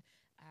building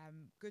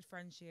good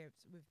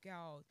friendships with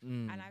girls.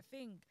 And I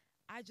think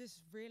I just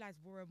realized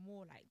more and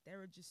more like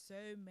there are just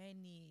so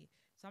many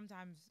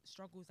sometimes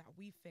struggles that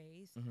we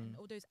face, and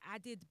all those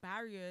added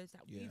barriers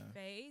that we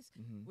face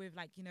with,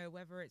 like, you know,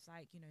 whether it's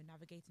like, you know,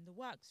 navigating the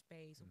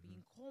workspace or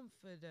being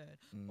confident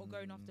or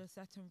going after a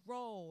certain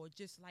role, or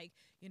just like,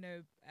 you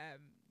know,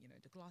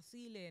 the glass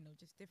ceiling, or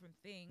just different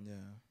things.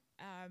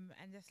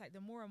 And just like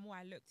the more and more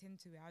I looked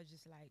into it, I was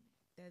just like,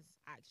 there's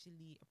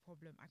actually a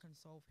problem I can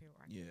solve here, or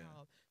I can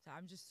help. So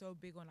I'm just so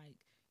big on like,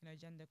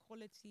 gender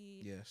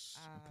equality. Yes,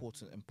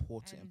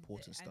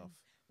 important stuff.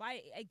 But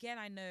again,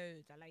 I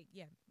know that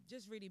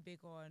just really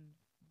big on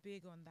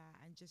that,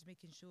 and just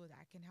making sure that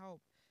I can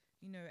help,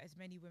 as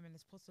many women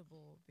as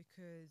possible,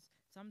 because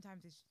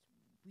sometimes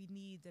we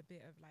need a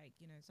bit of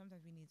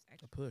sometimes we need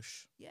extra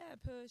push. Yeah,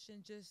 push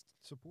and just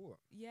support.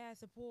 Yeah,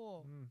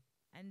 support.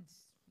 And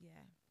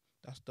yeah.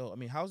 That's dope. I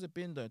mean, how's it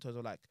been though in terms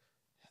of like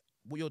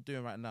what you're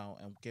doing right now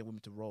and getting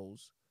women to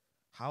roles?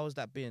 How has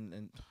that been,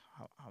 and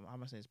how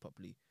am I saying this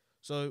properly?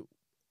 So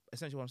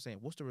essentially what I'm saying,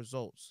 what's the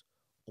results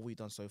of what you've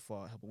done so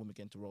far helping women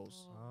get into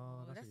roles?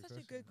 That's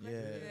such a good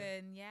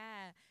question.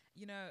 Yeah.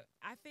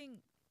 I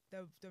think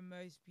the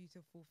most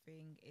beautiful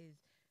thing is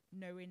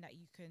knowing that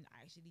you can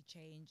actually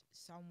change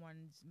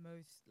someone's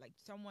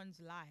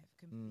life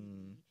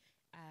completely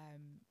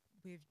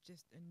with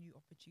just a new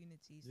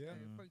opportunity. So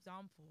for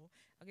example,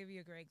 I'll give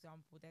you a great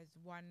example. There's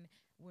one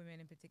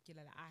woman in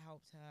particular that I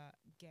helped her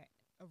get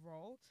a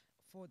role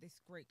for this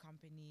great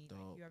company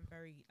who I'm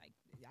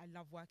I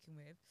love working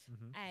with.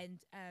 And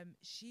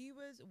she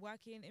was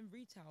working in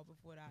retail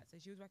before that. So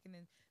she was working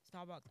in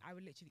Starbucks. I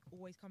would literally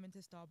always come into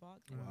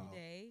Starbucks every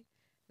day.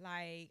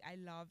 I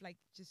love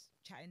just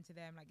chatting to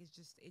them.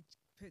 It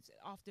puts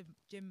after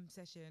gym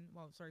session,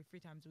 3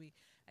 times a week,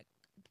 I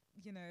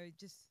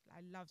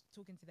love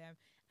talking to them,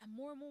 and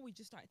more we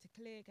just started to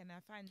click, and I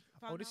found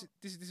this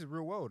is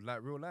real world,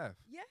 real life.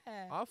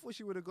 Yeah, I thought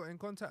she would have got in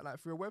contact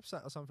through a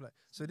website or something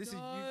So this is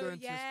you going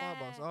to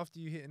Starbucks after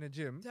you hitting a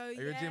gym.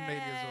 You're a gym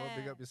lady as well.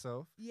 Big up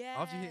yourself. Yeah.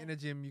 After you hitting a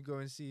gym, you go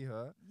and see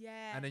her.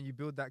 Yeah. And then you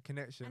build that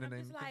connection, and I'm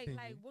then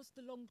just what's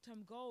the long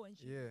term goal? And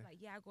she was like,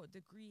 I got a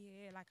degree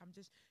here. I'm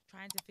just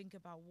trying to think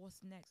about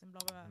what's next and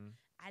blah blah. Blah.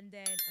 And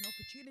then an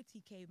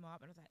opportunity came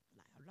up, and I was like,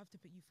 I'd love to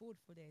put you forward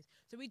for this.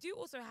 So we do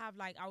also have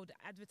I would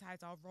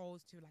advertise our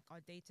roles to our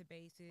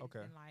databases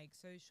and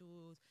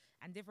socials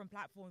and different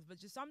platforms. But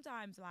just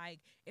sometimes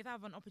if I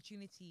have an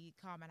opportunity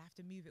come and I have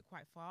to move it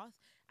quite fast,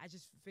 I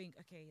just think,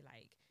 okay,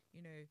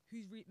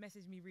 who's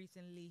messaged me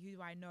recently? Who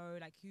do I know?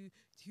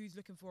 Who's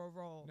looking for a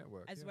role?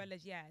 Network, as well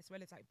as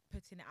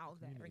putting it out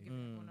there and giving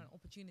everyone an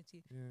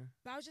opportunity. Yeah.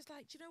 But I was just do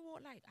you know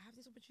what? I have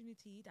this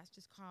opportunity that's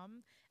just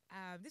come.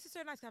 This is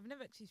so nice. I've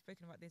never actually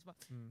spoken about this, but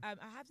I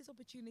have this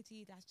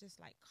opportunity that's just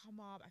come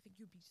up. I think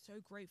you'd be so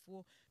great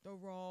for the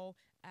role.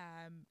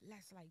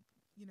 Let's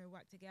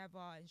work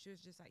together. And she was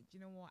just you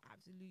know what?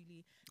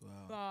 Absolutely.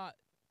 Wow. But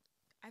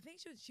I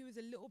think she was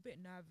a little bit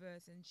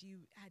nervous, and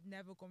she had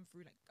never gone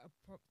through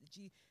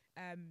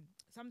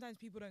sometimes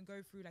people don't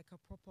go through a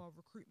proper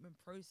recruitment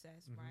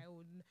process, right?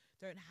 Or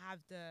don't have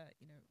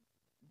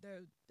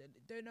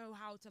don't know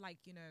how to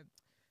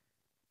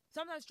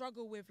sometimes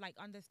struggle with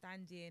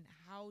understanding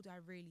how do I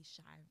really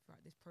shine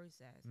throughout this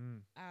process.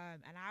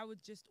 And I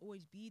would just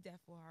always be there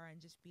for her and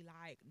just be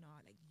no,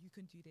 you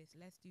can do this,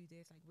 let's do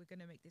this, we're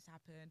gonna make this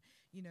happen.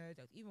 There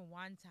was even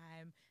one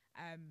time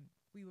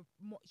we was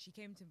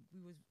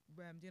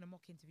doing a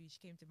mock interview. She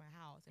came to my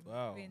house and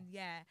wow.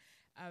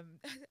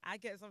 I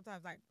get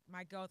sometimes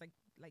my girls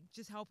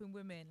just helping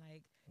women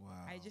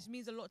wow. It just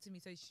means a lot to me.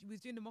 So she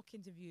was doing the mock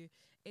interview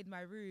in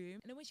my room,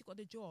 and then when she got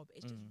the job,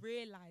 it's just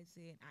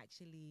realizing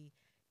actually,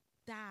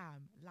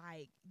 damn,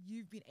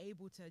 you've been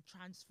able to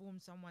transform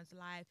someone's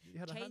life. You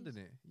had a hand in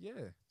it.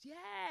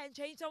 And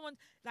change someone.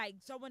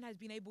 Someone has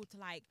been able to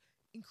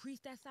increase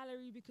their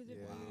salary because of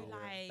you.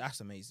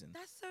 That's amazing.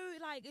 That's so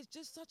it's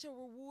just such a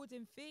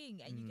rewarding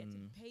thing, and you get to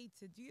be paid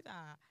to do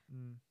that,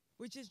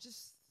 which is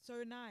just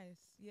so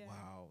nice. Yeah.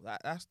 Wow.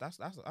 That's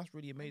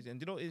really amazing.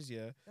 And you know what it is,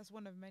 that's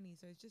one of many.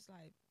 So it's just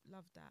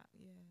love that.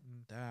 Yeah.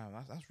 Damn,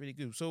 that's really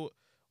good. So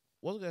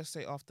what I was gonna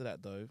say after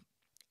that though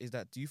is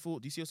that do you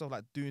see yourself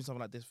doing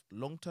something like this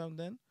long term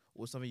then,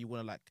 or something you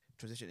want to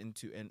transition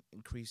into and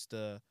increase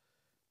the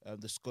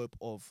scope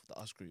of the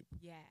US Group?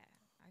 Yeah,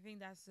 I think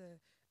that's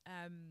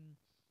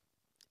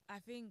I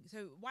think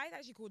so. Why it's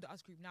actually called the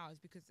US Group now is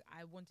because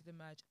I wanted to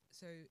merge.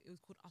 So it was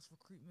called US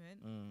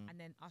Recruitment and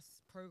then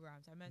US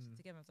Programs. I merged it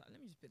together. I was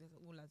let me just put this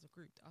all as a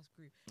group, the US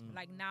Group.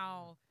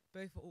 Now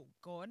both are all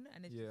gone,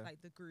 and it's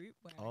just the group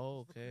where I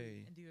just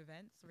recruit and do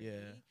events.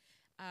 Really.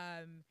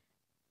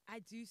 I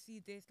do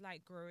see this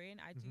growing.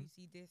 I do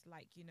see this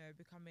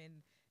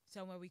becoming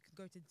somewhere we could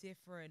go to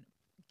different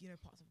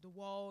parts of the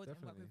world.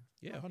 Definitely.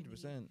 And work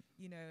with 100%.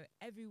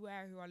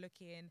 Everywhere who are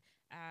looking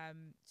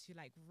to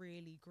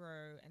really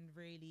grow and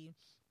really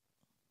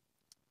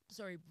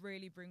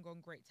bring on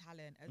great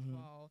talent as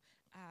well.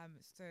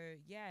 So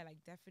yeah,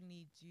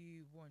 definitely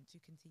do want to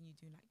continue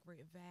doing great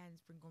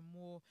events, bring on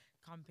more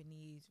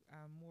companies,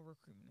 more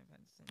recruitment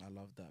events. I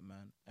love that,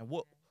 man. And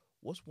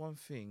what's one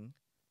thing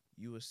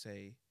you would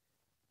say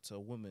to a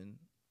woman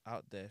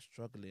out there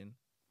struggling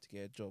to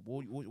get a job?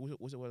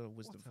 What's a word of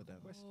wisdom for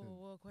them?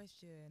 What a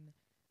question.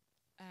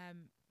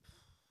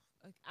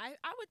 I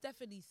would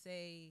definitely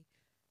say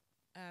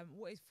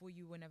what is for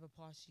you will never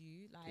pass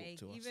you. Like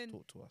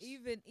talk to us.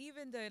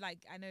 Even though like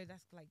I know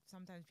that's like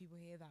sometimes people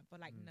hear that, but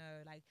like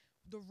no, like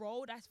the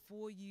role that's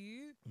for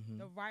you,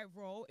 the right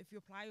role, if you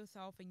apply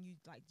yourself and you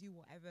like do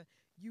whatever,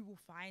 you will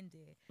find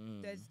it.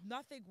 There's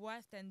nothing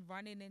worse than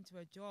running into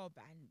a job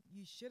and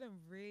you shouldn't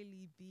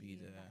really be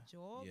in that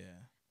job.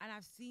 Yeah. And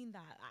I've seen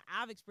that.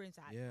 I've experienced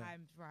that at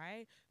times,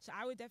 right? So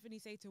I would definitely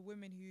say to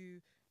women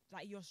who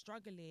like you're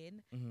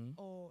struggling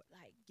or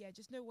like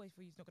just know what is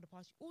for you is not going to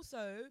pass you.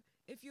 Also,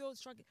 if you're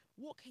struggling,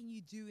 what can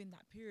you do in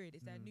that period?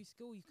 Is there a new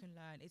skill you can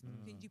learn? You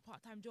can do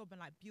part-time job and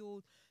like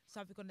build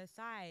something on the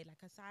side,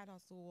 like a side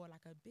hustle or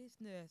like a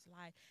business.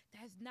 Like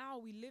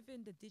we live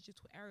in the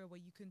digital era where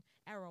you can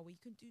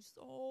do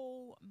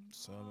so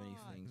many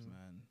things,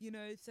 man. You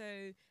know, so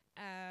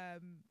I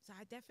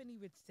definitely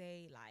would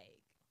say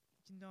like,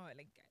 you know,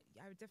 like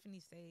I would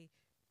definitely say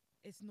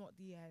it's not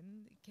the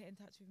end. Get in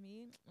touch with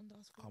me on the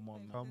Us Group.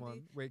 Come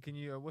on. Wait, can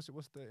you? What's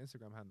the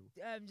Instagram handle?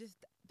 Just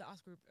the Us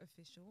Group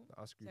official.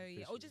 The Us Group. So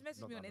official. or just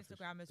message me on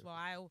Instagram as well.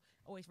 I'll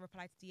always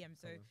reply to DM.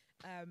 So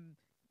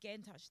get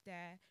in touch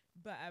there.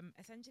 But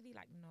essentially,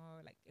 like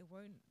no, like it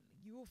won't.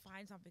 You will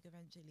find something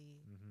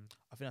eventually.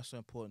 I think that's so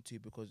important too,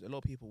 because a lot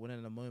of people, when they're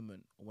in a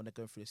moment or when they're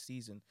going through the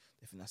season,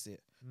 they think that's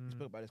it. We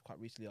spoke about this quite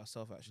recently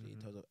ourselves actually in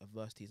terms of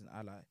adversities and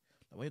ally.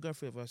 Like when you're going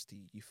through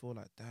adversity, you feel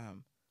like,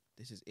 damn,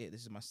 this is it.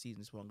 This is my season.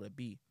 This is what I'm gonna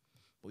be.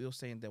 But we are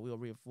saying that we are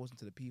reinforcing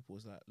to the people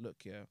is like,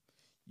 look, you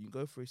can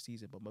go through a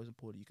season, but most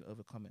importantly, you can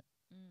overcome it.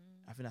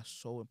 I think that's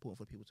so important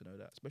for people to know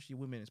that, especially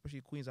women,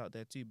 especially queens out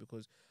there too,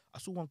 because I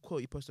saw one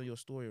quote you posted on your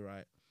story,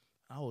 right?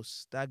 I was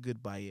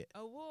staggered by it.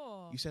 Oh,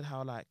 what? You said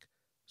how like,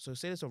 so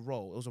say there's a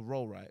role, it was a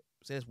role, right?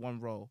 Say there's one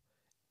role.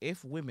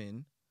 If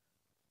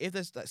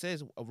there's like, say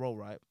there's a role,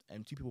 right,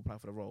 and two people apply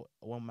for the role,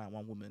 one man,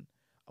 one woman,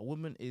 a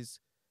woman is,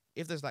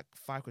 if there's like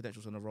 5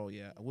 credentials on a role,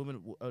 a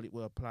woman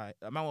will apply.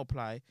 A man will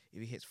apply if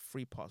he hits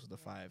 3 parts of the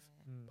 5.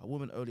 But a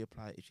woman only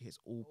apply if she hits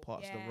all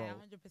parts of the role.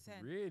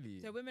 100%. Really?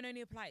 So men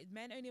only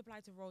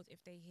apply to roles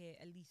if they hit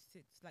at least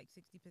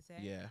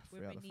 60%. Yeah,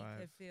 women need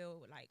to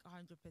feel like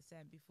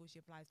 100% before she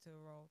applies to a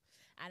role.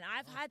 And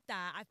I've had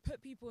that. I've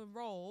put people in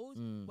roles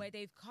where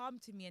they've come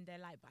to me and they're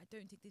like, but I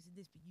don't take this and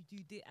this, but you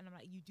do this, and I'm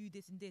like, you do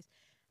this and this.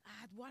 I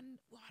had one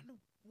woman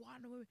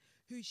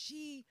who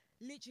she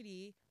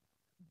literally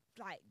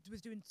like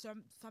was doing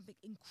something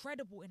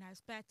incredible in her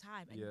spare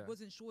time and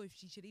wasn't sure if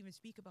she should even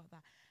speak about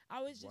that.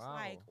 I was just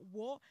like,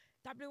 what?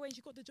 WA, and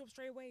she got the job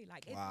straight away.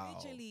 Like it's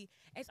literally,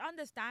 it's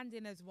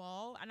understanding as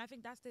well. And I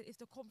think it's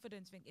the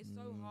confidence thing. It's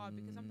so hard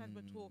because sometimes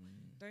we're taught,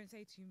 don't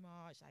say too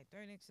much, like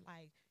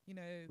you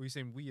know. Were you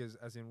saying we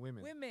as in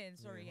women? Women,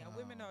 sorry.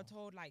 Women are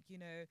told like, you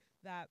know,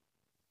 that,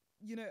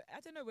 you know, I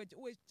don't know, we're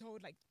always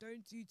told like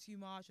don't do too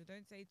much or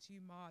don't say too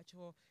much,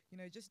 or, you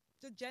know, just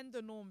the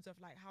gender norms of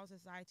like how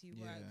society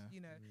works,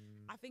 you know.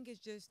 I think it's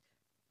just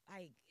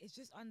like, it's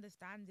just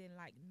understanding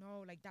like,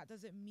 no, like that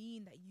doesn't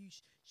mean that you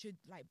should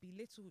like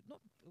belittle,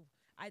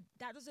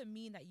 that doesn't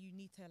mean that you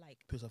need to like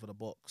put yourself in a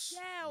box.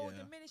 Or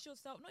diminish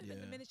yourself, not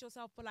even diminish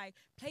yourself, but like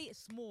play it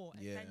small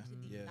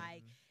essentially.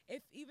 Like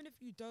even if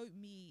you don't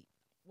meet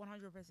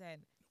 100%,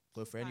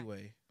 go for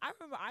anyway. I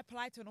remember I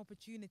applied to an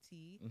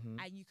opportunity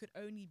and you could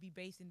only be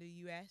based in the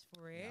US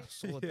for it.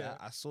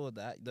 I saw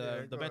that.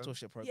 The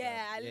mentorship program.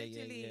 Yeah, I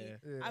literally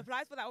I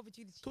applied for that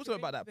opportunity. Talk to me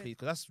about that, please,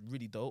 because that's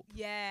really dope.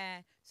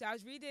 Yeah. So I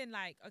was reading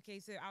I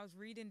was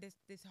reading this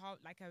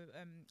like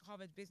a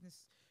Harvard Business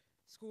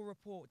School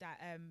report that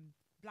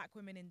Black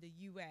women in the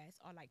US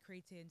are like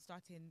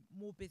starting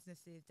more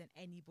businesses than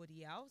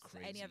anybody else,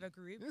 any other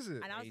group. Is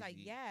it? And I was like,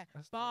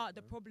 That's but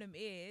the problem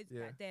is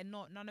that they're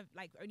not,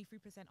 only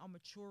 3% are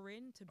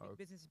maturing to big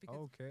businesses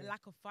because the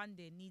lack of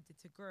funding needed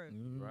to grow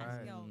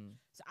at scale.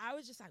 So I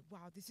was just like,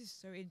 wow, this is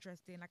so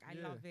interesting. Like, I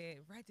love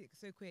it. Read it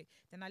so quick.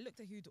 Then I looked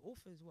at who the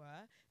authors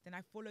were. Then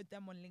I followed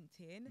them on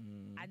LinkedIn.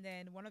 And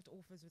then one of the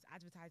authors was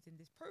advertising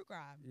this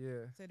program.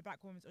 So the Black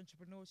Women's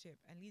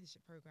Entrepreneurship and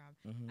Leadership Program.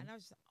 And I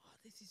was just like, oh,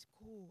 this is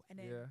cool. And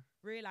then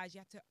realized you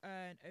had to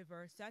earn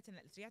over a certain,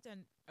 so you had to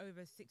earn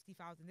over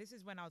 60,000. This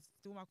is when I was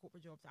still my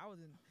corporate jobs. I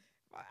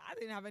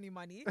didn't have any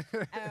money.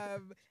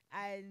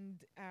 And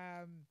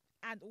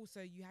also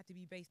you had to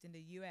be based in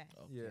the US.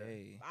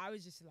 Okay. I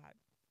was just like,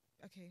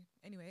 okay,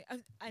 anyway.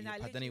 And I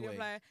literally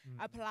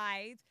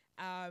applied.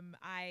 I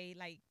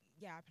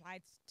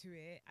applied to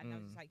it, and I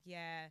was just like,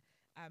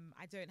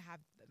 I don't have,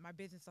 my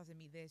business doesn't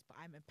meet this, but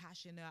I'm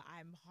passionate,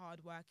 I'm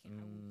hardworking,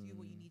 I will do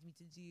what you need me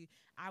to do.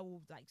 I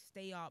will like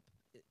stay up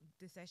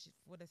the sessions,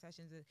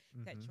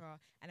 etc.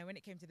 And then when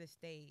it came to the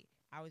state,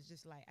 I was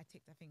just like, I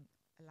ticked, I think,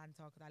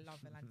 Atlanta, because I love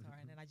Atlanta.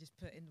 And then I just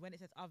put in, when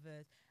it says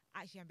others,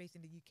 actually I'm based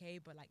in the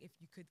UK, but like if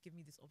you could give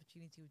me this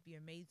opportunity, it would be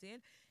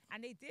amazing.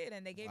 And they did,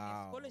 and they gave me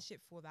a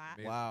scholarship for that.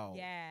 Wow.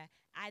 Yeah.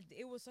 And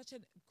it was such a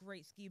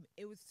great scheme.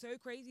 It was so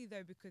crazy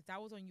though, because that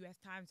was on US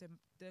time, so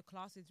the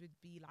classes would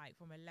be like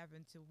from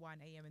 11 to 1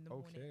 a.m. in the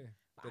morning.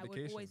 But I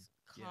would always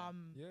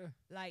come,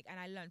 like, and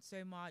I learned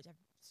so much. I've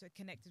so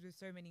connected with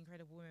so many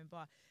incredible women.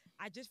 But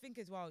I just think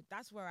as well,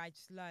 that's where I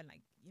just learned,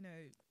 like, you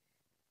know,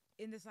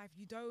 in this life,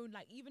 you don't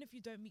like, even if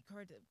you don't meet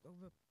code,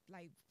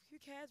 like who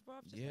cares, bro?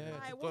 Just Yeah,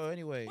 reply. just go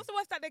anyway. What's the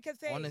worst that they can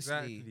say?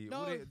 Honestly.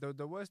 Exactly. No.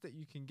 The worst that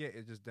you can get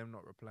is just them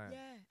not replying.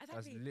 Yeah,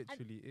 That's exactly.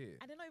 literally it.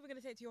 And they're not even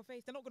gonna say it to your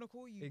face. They're not gonna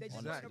call you. They're just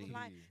Exactly.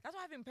 gonna reply. That's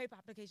why having paper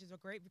applications are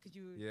great, because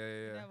you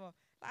Yeah. never.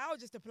 Like, I'll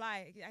just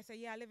apply. I say,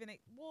 yeah, I live in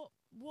it. What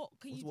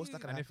can you What's do?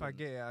 that gonna And if I happen?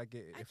 get it, I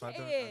get it. I If I get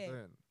don't, it. I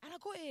don't. And I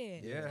got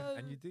it. Yeah, So,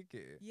 and you did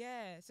get it.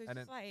 yeah. So it's And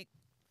just then like,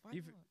 why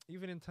Even not?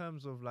 even in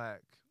terms of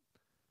like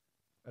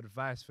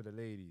advice for the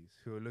ladies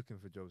who are looking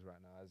for jobs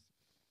right now, as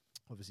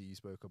obviously you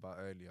spoke about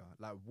earlier,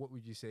 like what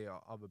would you say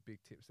are other big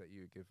tips that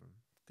you would give them?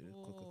 Good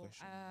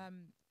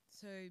question.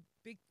 So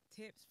big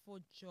tips for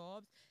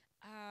jobs.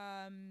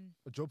 A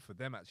job for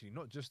them, actually,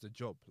 not just a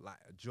job, like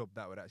a job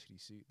that would actually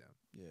suit them.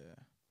 Yeah.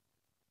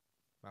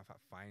 Matter of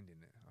fact,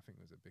 finding it, I think,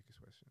 was the biggest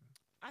question.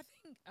 I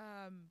think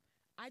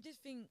I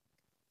just think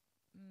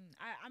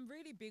I'm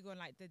really big on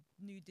like the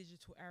new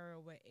digital era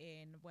we're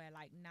in, where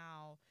like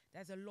now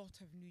there's a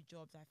lot of new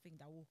jobs I think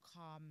that will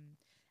come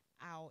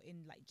out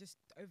in like just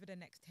over the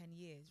next 10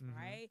 years,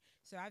 right?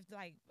 So I've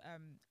like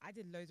I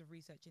did loads of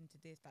research into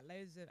this, that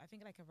loads of, I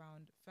think like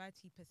around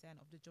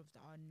 30% of the jobs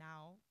that are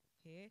now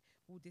here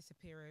will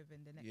disappear over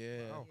in the next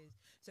 10 years.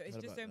 So it's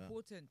just so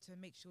important to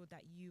make sure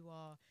that you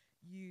are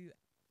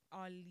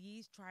at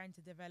least trying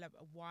to develop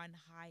one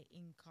high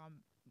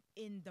income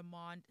in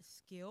demand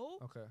skill.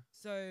 Okay.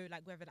 So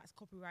like whether that's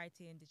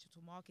copywriting,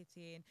 digital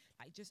marketing,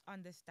 like just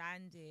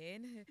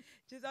understanding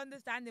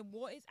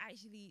what is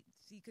actually,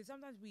 see, because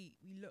sometimes we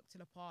look to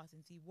the past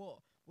and see what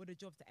were the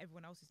jobs that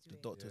everyone else is The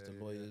doing. doctors, the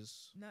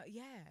lawyers. No,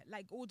 yeah,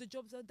 like all the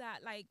jobs are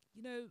that, like,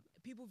 you know,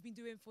 people have been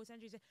doing for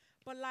centuries,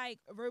 but like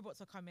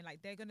robots are coming,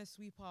 like they're gonna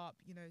sweep up,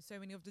 you know, so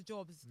many of the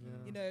jobs.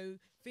 You know,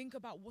 think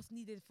about what's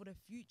needed for the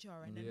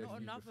future, and then not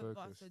enough of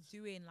us are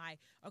doing like,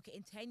 okay,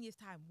 in 10 years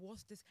time,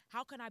 what's this?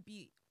 How can I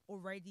be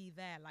already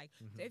there? Like,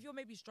 so if you're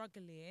maybe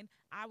struggling,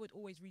 I would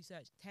always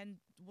research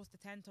what's the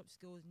 10 top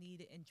skills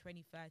needed in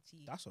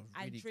 2030. That's a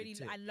really good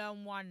tip. And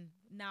learn one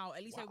now.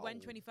 At least so when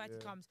 2030 Yeah.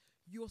 comes,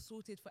 you're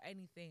sorted for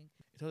anything.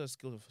 In terms of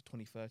skills for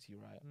 2030,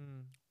 right?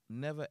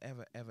 Never,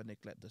 ever, ever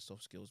neglect the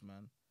soft skills,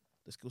 man.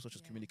 The skills such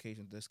as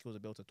communication, the skills to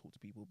be able to talk to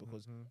people,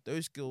 because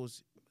those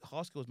skills,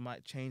 hard skills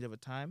might change over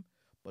time,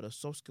 but the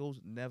soft skills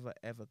never,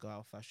 ever go out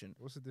of fashion.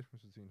 What's the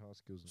difference between hard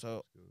skills and So,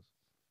 soft skills?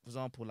 For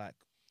example, like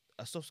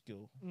a soft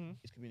skill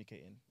is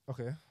communicating.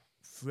 Okay.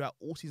 Throughout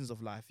all seasons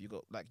of life, you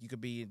got like, you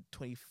could be in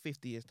 20,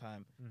 50 years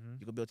time.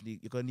 You could be able to.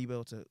 You're going to be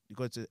able to. You're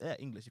going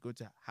to English. You're going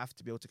to have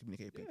to be able to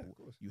communicate with people. Of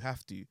course. You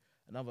have to.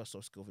 Another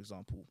soft skill, for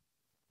example,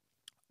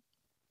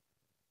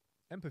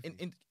 Empathy.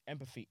 in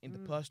empathy,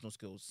 interpersonal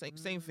skills.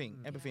 Same thing.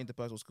 Empathy,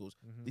 interpersonal skills.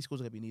 These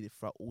skills are going to be needed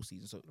throughout all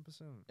seasons. So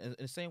 100%. in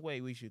the same way,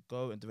 we should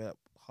go and develop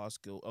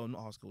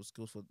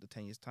skills for the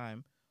 10 years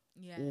time.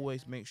 Yeah.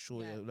 Always make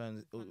sure you're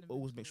learning. Fundamental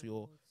Always make sure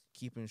you're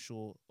skills.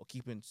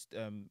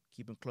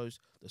 keeping close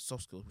the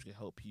soft skills, which can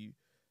help you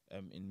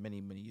in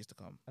many years to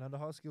come. And are the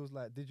hard skills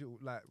like digital,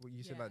 like what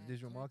you said, like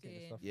digital marketing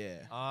and stuff?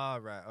 Yeah. Ah,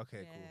 right.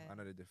 Okay, cool. Yeah. I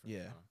know the difference.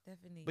 Yeah. now.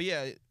 Definitely. But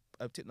yeah,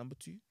 tip number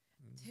 2.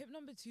 Tip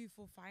number 2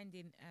 for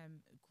finding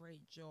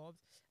great jobs,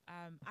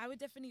 I would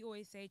definitely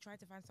always say try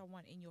to find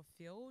someone in your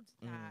field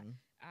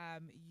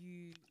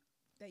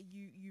that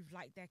you've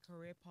liked their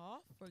career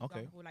path. For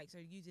example, like, so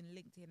using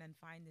LinkedIn and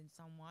finding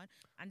someone,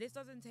 and this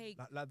doesn't take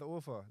Like the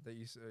author that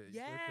you spoke about.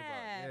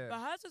 Yeah. but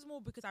hers was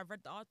more because I read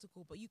the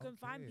article. But you can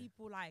find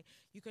people, like,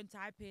 you can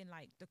type in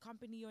like the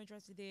company you're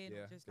interested in,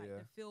 or just like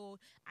the field,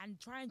 and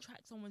try and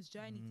track someone's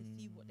journey to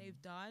see what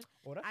they've done.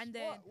 Oh, that's and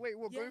smart. then Wait,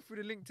 what? Going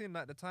through the LinkedIn,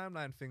 like the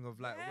timeline thing of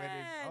like where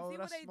they. Oh, see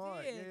that's what they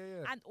smart. did.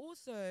 Yeah. And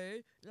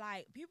also,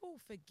 like, people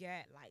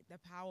forget like the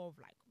power of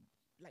like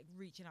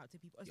reaching out to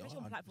people, especially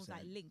on platforms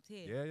like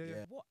LinkedIn.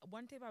 Yeah.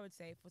 One tip I would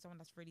say for someone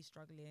that's really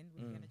struggling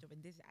with getting a job,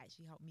 and this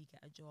actually helped me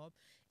get a job,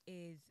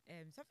 is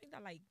something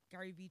that like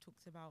Gary Vee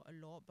talks about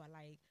a lot, but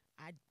like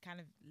I kind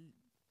of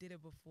did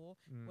it before.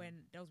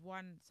 When there was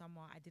one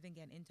summer I didn't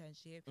get an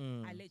internship,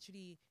 I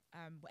literally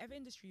whatever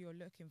industry you're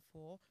looking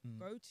for,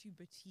 go to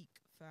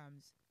boutique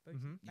firms.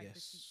 Boutique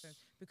firms,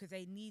 because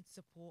they need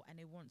support and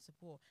they want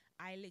support.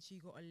 I literally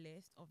got a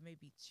list of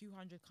maybe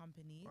 200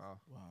 companies.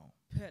 Wow.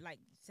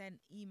 Send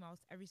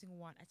emails to every single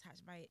one, attach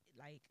my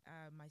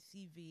my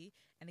CV,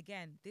 and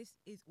again, this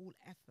is all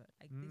effort.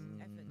 Like, this is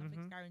effort,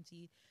 nothing's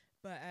guaranteed.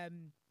 But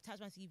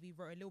attached my CV,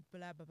 wrote a little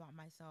blurb about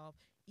myself,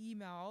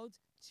 emailed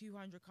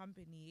 200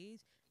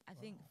 companies. I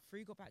think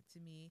 3 got back to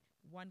me.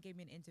 1 gave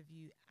me an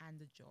interview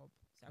and a job.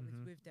 So I was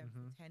with them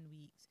for 10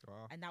 weeks.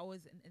 And that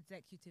was an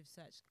executive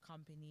search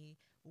company,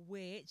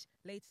 which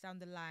later down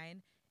the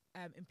line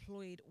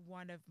employed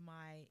one of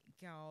my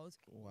girls,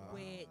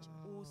 which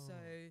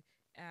also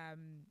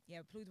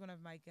employed one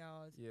of my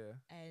girls. Yeah.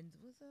 And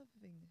what's the other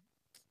thing?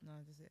 No,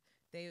 that's it.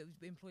 They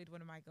employed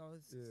one of my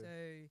girls. Yeah.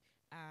 So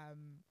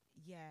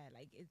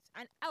like it's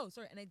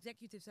an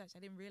executive search, I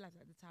didn't realize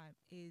at the time,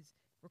 is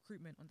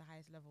recruitment on the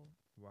highest level.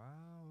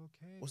 Wow.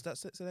 Okay. What's that?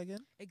 Say that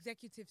again.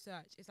 Executive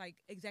search. It's like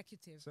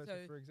executive.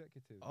 Searching for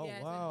executives. Oh,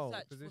 yeah, wow.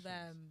 So search for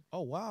them.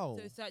 Oh wow.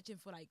 So searching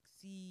for like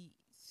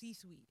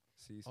C-suite.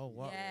 C-suite. Oh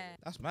wow, Yeah.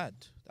 that's mad.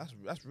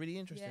 That's really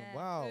interesting. Yeah.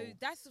 Wow.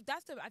 So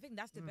that's the I think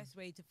that's the best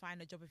way to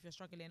find a job if you're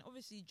struggling.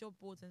 Obviously job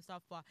boards and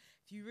stuff, but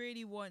if you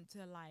really want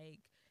to like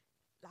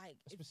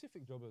A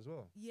specific job as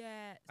well.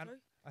 yeah. And Sorry?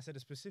 I said a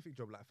specific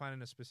job, like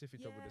finding a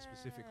specific job with a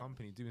specific Yeah.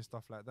 company, doing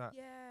stuff like that.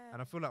 Yeah.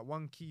 And I feel like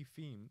one key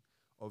theme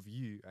of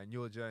you and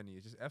your journey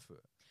is just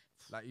effort.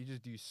 Like you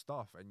just do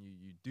stuff and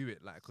you do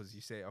it like because you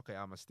say, okay,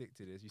 I'm gonna stick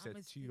to this. You said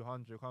I'ma stick.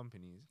 200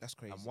 companies, That's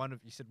crazy. and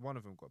you said one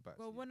of them got back.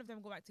 Well, to you. one of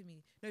them got back to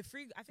me. No,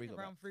 three. I Three think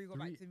got around three got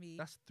back to me.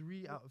 That's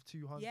 3 out of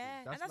 200. Yeah,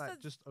 and that's that's like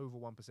the- just over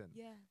 1%.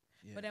 yeah.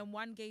 Yeah. But then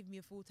one gave me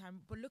a full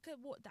time. But look at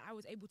what that I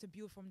was able to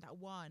build from that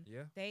one.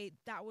 Yeah.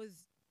 That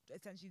was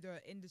essentially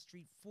the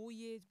industry 4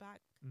 years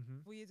back, Mm-hmm.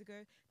 4 years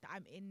ago that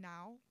I'm in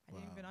now. I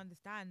didn't even Wow.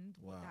 understand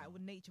what that Wow.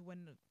 was nature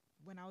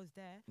when I was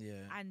there.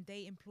 yeah. And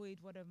they employed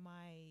one of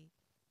my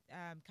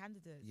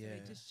candidates. So Yeah.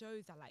 it just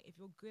shows that like if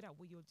you're good at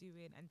what you're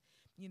doing and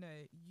you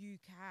know you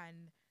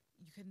can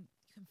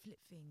flip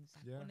things.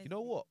 Like, Yeah. You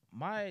know honestly. what?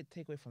 My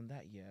takeaway from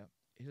that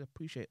is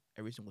appreciate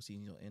every single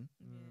season you're in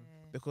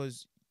Yeah.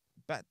 because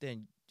back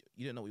then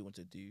you didn't know what you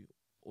wanted to do,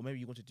 or maybe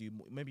you wanted to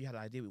do, maybe you had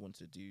an idea what you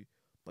wanted to do,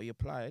 but you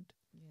applied.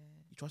 Yeah.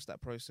 You trust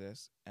that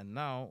process, and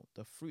now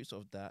the fruits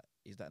of that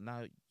is that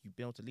now you've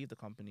been able to leave the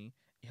company.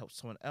 It helps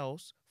someone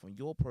else from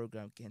your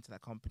program get into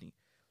that company.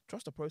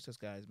 Trust the process,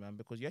 guys, man,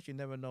 because you actually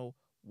never know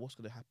what's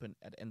going to happen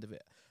at the end of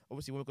it.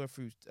 Obviously, when we're going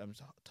through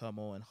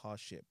turmoil and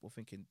hardship, we're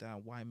thinking,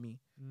 damn, why me?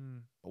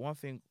 But one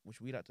thing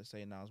which we like to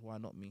say now is, why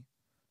not me?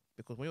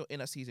 Because when you're in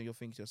that season, you're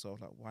thinking to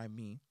yourself, like, why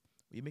me?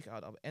 When you make it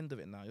out of the end of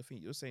it now,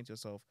 you're saying to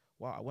yourself,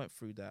 wow, I went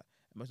through that.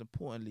 And most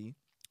importantly,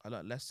 I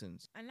learned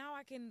lessons. And now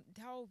I can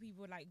tell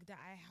people like that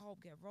I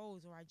help get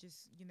roles, or I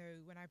just, you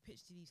know, when I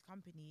pitch to these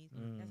companies,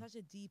 there's such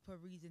a deeper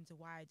reason to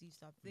why I do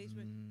stuff. This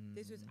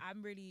was,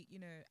 I'm really, you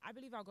know, I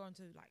believe I'll go on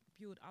to like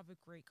build other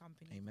great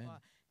companies. Amen.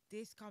 But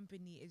this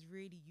company is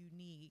really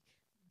unique,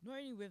 not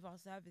only with our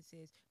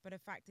services, but the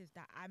fact is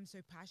that I'm so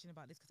passionate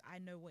about this because I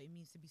know what it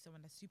means to be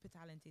someone that's super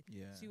talented,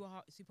 Yeah.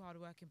 super hard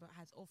working, but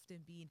has often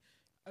been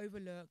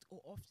overlooked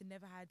or often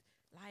never had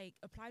like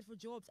applied for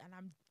jobs, and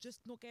I'm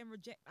just not getting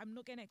I'm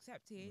not getting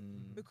accepted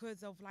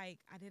because of like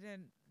I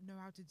didn't know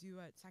how to do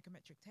a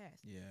psychometric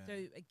test. Yeah. So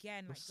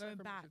again, like going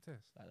back,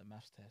 Test? Like the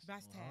maths test.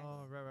 maths test.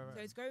 Oh, right. So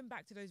it's going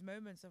back to those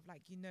moments of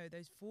like, you know,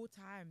 those 4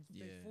 times,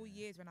 those 4 Yeah.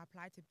 years when I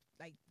applied to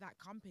like that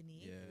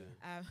company.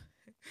 Yeah.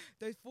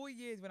 Those 4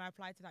 years when I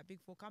applied to that big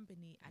 4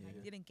 company and I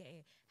Yeah. didn't get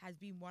it has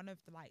been one of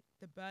the like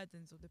the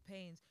burdens or the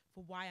pains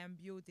for why I'm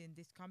building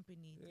this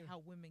company to Yeah.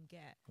 help women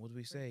get. What do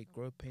we say?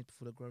 Grow pains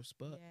before the growth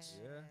spurts.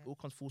 Yeah. Yeah. It all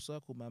comes full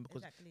circle, man, because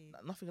Exactly.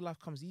 nothing in life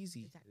comes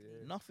easy. Exactly.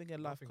 Yeah. Nothing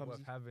in life Nothing comes worth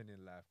easy. having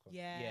in life.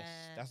 Yeah. Yes,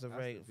 that's a That's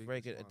very, the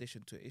very biggest good one.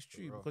 addition to it. It's For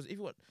true, real. because if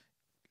you want,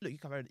 look, you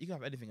can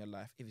have anything in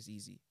life if it's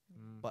easy.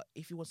 But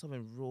if you want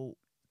something real,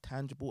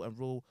 tangible, and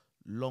real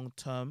long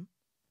term,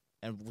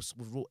 and with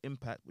real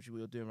impact, which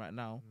we're doing right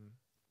now, you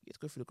have to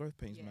go through the growth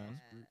pains,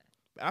 man.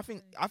 But I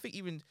think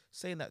even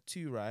saying that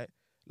too, right?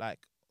 Like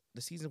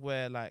the seasons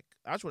where like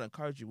I just want to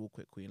encourage you real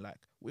quick, Queen. Like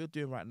what you're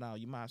doing right now,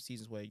 you might have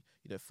seasons where you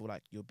don't feel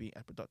like you're being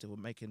as productive or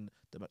making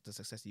the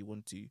success you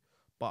want to.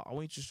 But I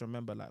want you to just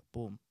remember, like,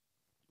 boom,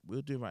 what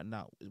you're doing right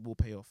now, it will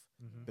pay off.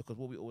 Because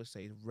what we always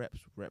say is reps.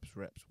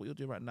 What you're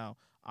doing right now,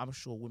 I'm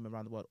sure women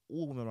around the world,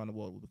 all women around the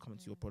world, will be coming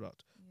to your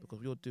product because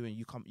what you're doing,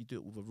 you do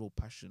it with a real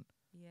passion.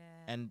 Yeah.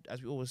 And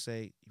as we always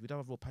say, if you don't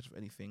have a real passion for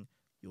anything,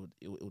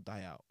 it'll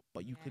die out.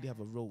 But you clearly have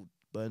a real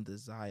burn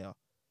desire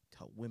to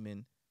help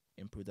women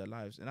improve their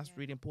lives, and that's Yeah.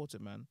 really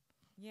important, man.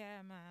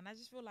 Yeah, man. I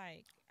just feel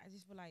like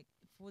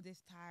for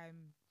this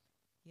time,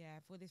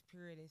 for this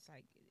period, it's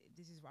like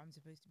this is what I'm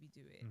supposed to be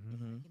doing,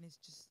 Mhm. and it's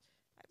just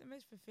like the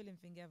most fulfilling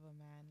thing ever,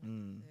 man.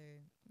 Mm.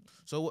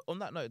 So, So on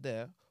that note,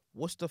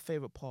 what's the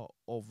favorite part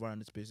of running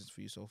this business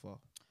for you so far?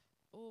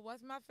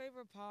 what's my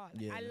favorite part?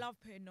 Like, Yeah. I love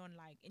putting on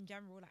like in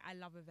general, like I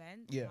love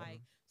events. Yeah.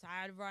 Like so,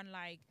 I run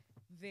like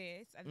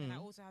this, and then I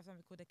Mhm. also have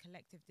something called the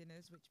collective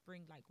dinners, which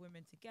bring like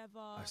women together.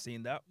 I've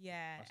seen that.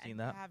 Yeah, I've seen and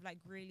that. we have like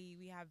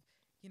we have,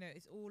 you know,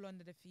 it's all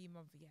under the theme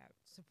of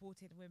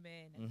supporting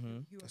women and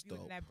Mhm. who are That's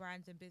building dope. their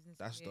brands and businesses.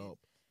 That's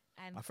dope.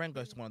 And My friend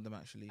goes to one of them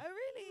actually. Oh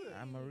really?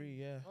 Anne Marie,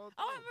 yeah. Oh,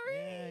 Anne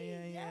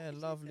Marie. Yeah. she's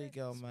Lovely good.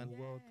 girl, man.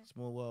 Yeah.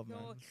 Small world,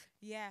 So, man.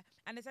 yeah,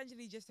 and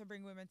essentially just to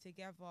bring women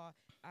together.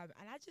 And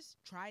I just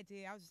tried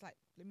it. I was just like,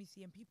 let me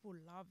see, and people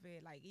love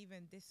it. Like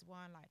even this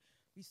one, like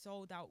we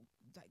sold out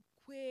like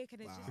quick,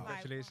 and it's just Wow.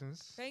 like,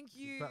 Congratulations. thank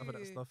you. Clap for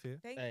that stuff here.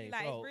 Thank Hey, you.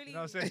 Like bro. it's really. You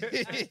know what I'm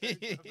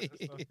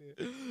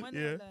saying? When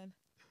Yeah. did I learn?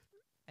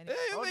 Anyway,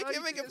 Hey, Oh, no,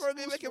 you making did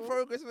progress, small, making small.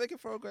 progress, making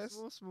progress.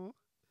 Small.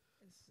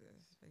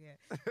 forget.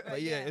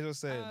 But yeah, it's what I'm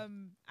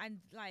saying.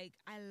 And like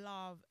I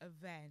love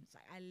events.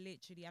 Like I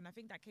literally, and I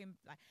think that came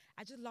like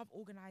I just love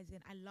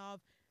organizing. I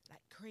love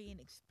like creating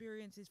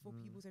experiences for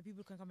people so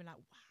people can come in like,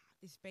 wow,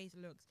 this space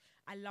looks.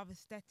 I love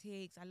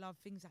aesthetics. I love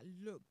things that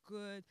look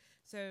good.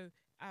 So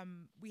I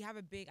have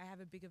a big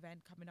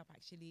event coming up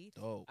actually.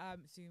 Oh.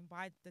 Soon.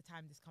 By the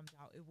time this comes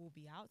out, it will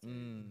be out. So,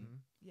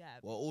 yeah.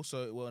 Well,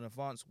 also, in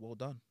advance, well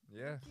done.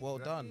 Yeah. Well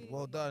done.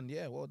 Well done.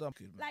 Yeah, well done.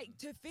 Good, like,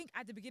 to think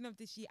at the beginning of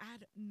this year, I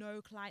had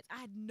no clients. I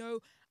had no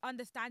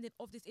understanding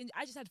of this.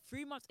 I just had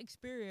 3 months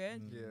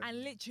experience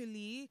and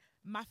literally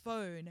my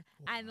phone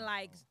and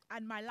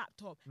my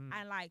laptop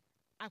and like,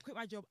 I quit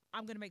my job.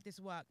 I'm going to make this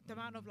work. The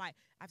amount of like,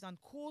 I've done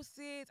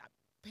courses, I've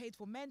paid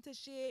for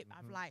mentorship.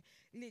 I've like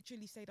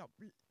literally stayed up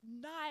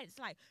nights,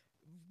 like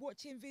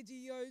watching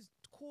videos,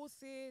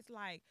 courses,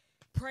 like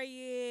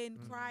praying,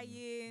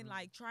 crying,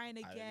 like trying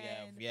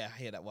again. I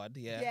hear that one.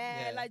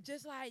 Yeah. Like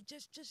just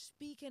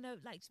speaking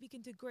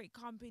to great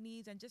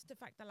companies, and just the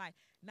fact that like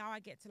now I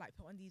get to like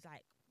put on these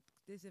like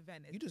this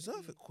event. You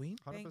deserve it, Queen.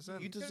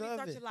 100%. You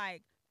deserve it.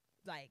 Like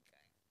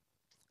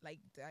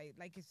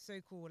it's so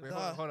cool. Wait,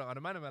 hold on. Are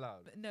the man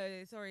allowed?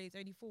 No, sorry, it's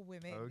only 4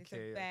 women. Okay, it's an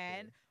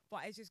event,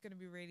 but it's just gonna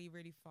be really,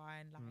 really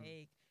fun.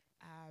 Like,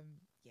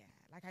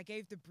 like I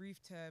gave the brief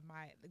to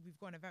we've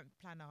got an event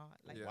planner.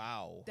 Like,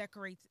 wow,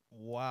 decorate.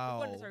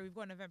 Wow. We've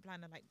got an event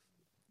planner like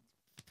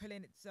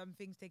pulling some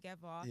things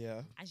together.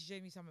 Yeah. And she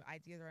showed me some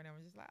ideas right now. I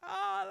was just like,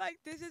 oh, like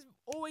this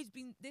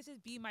has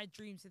been my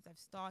dream since I've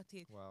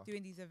started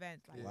doing these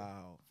events. Like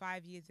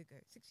 5 years ago,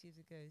 6 years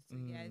ago. So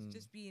yeah, it's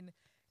just been.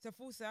 It's a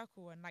full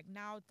circle, and like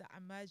now that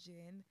I'm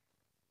merging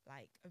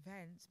like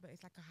events, but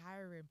it's like a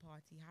hiring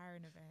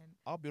event.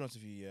 I'll be honest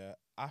with you,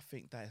 I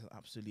think that is an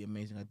absolutely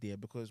amazing idea,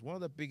 because one of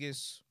the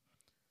biggest,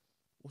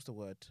 what's the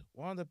word?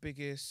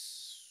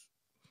 Barriers?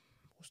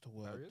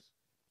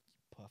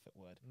 Perfect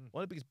word.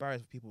 One of the biggest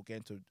barriers for people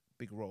getting to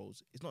big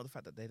roles is not the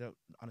fact that they don't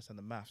understand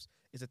the maths,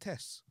 it's the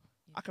tests.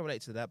 Yeah. I can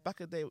relate to that.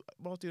 Back in the day,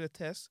 when I was doing a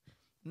test,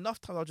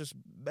 enough times I'll just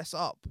mess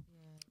up.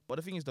 But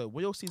the thing is, though,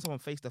 when you're seeing someone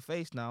face to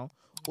face now,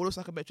 all the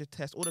psychometric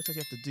tests, all the tests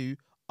you have to do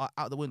are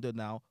out the window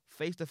now.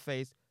 Face to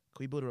face,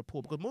 can we build a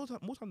rapport? Because more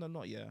time than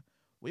not, when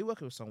you're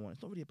working with someone,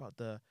 it's not really about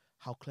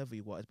how clever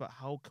you are. It's about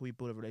how can we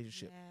build a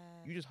relationship.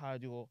 You just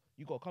hired you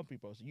got a company,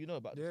 bro, so you know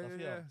about this stuff.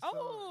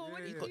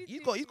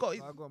 What you got.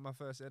 I got my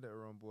first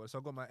editor on board, so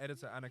I got my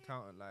editor and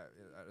accountant like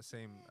at the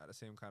same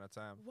kind of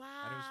time. Wow.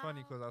 And it was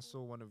funny because I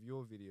saw one of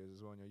your videos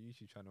as well on your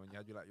YouTube channel, and you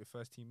had your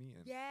first team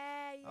meeting.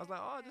 Yeah. I was like,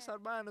 oh, I just had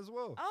mine as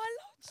well. Oh, I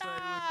love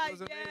that. So it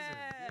was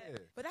amazing. Yeah.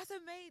 But that's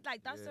amazing.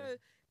 Like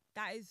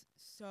that is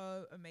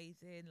so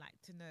amazing, like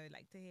to know,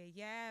 like to hear.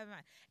 Yeah,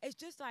 man. It's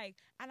just like,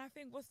 and I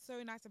think what's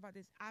so nice about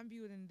this, I'm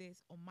building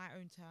this on my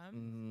own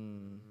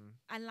terms,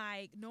 and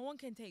like no one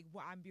can take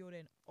what I'm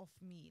building off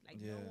me. Like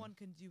no one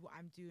can do what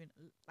I'm doing.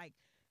 Like,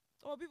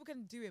 people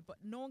can do it, but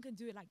no one can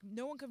do it like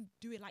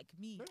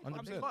me.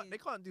 They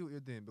can't do what you're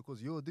doing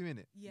because you're doing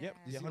it. Yeah. Yep.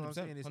 You see what I'm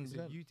saying? It's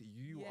 100%.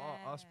 you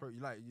are us, bro.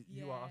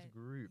 You are us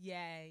group.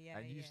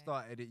 And you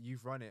started it,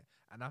 you've run it.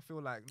 And I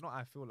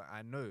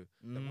know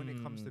that when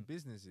it comes to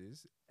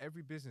businesses,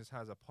 every business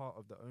has a part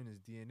of the owner's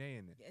DNA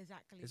in it.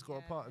 Exactly. It's got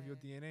a part of your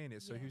DNA in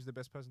it. So who's the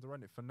best person to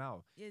run it? For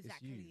now, it's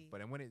you. But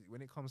then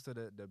when it comes to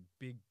the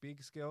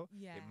big scale,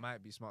 it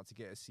might be smart to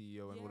get a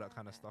CEO and all that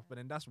kind of stuff. But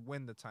then that's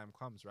when the time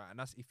comes, right? And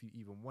that's if you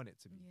even want it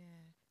to be.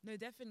 Yeah. No,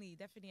 definitely.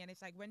 And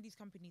it's like when these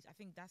companies, I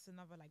think that's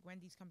another, like when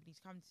these companies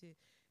come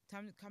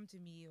to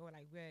me, or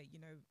like we're,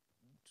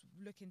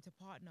 looking to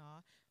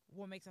partner,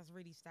 what makes us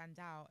really stand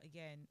out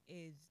again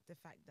is the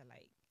fact that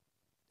like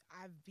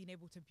I've been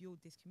able to build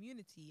this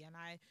community, and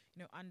I,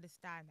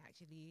 understand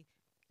actually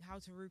how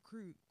to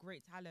recruit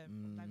great talent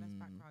from diverse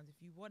backgrounds.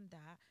 If you want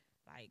that,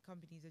 like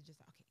companies are just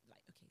like, okay,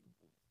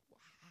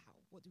 how?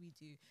 What do we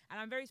do? And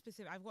I'm very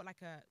specific. I've got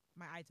like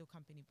my ideal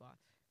company, but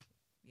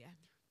yeah.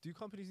 Do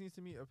companies need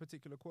to meet a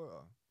particular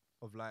quota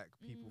of like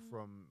people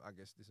from, I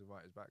guess,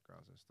 disadvantaged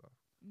backgrounds and stuff?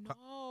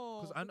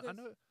 No, because I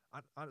know.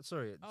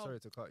 Sorry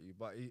to cut you,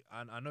 but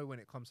I know when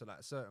it comes to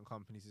like certain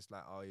companies, it's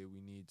like, oh yeah,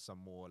 we need some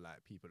more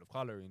like people of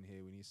color in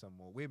here. We need some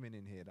more women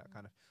in here. That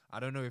kind of. I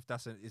don't know if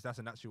that's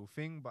an actual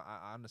thing, but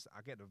I understand.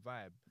 I get the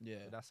vibe.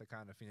 Yeah, that's the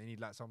kind of thing. They need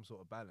like some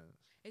sort of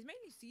balance. It's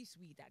mainly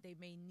C-suite that they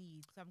may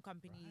need, some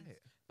companies,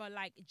 but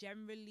like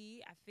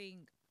generally, I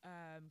think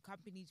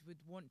companies would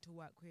want to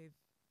work with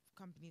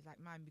companies like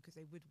mine because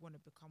they would want to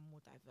become more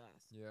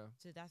diverse. Yeah.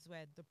 So that's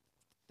where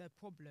the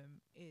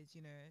problem is,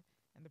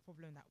 and the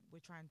problem that we're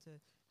trying to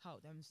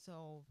help them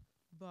solve.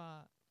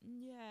 But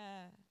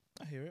yeah,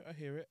 I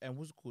hear it. And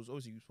what's cool is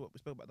obviously we spoke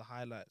about the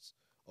highlights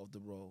of the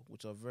role,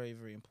 which are very,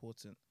 very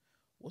important.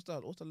 What's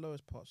the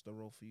lowest parts of the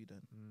role for you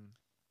then?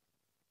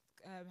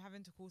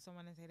 Having to call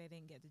someone and say they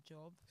didn't get the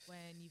job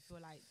when you feel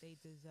like they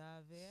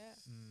deserve it,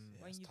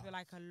 when you feel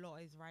like a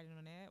lot is riding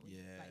on it, when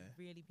you've like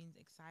really been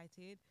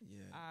excited.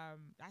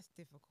 That's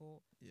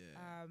difficult.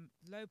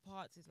 Low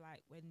parts is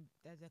like when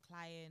there's a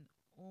client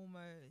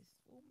almost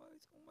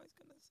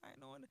gonna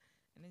sign on,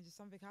 and then just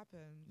something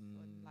happens,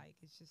 and like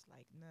it's just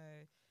like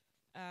no.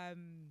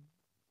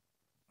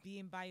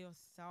 Being by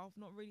yourself,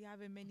 not really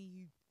having many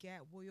who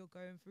get what you're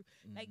going through.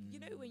 Like,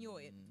 when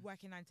you're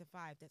working 9 to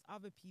 5, there's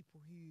other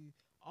people who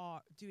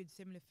are doing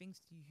similar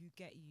things to you who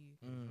get you.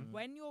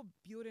 When you're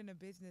building a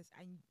business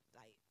and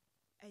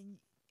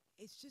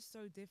it's just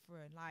so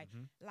different.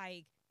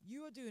 Like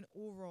you are doing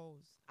all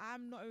roles.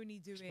 I'm not only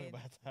doing.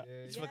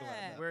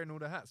 Yeah. Wearing all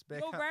the hats.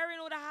 You're wearing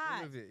all the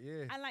hats. All of it,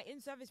 yeah. And like in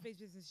service-based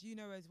business, you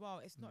know as well,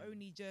 it's not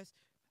only just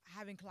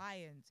having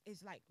clients,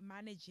 it's like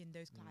managing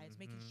those clients,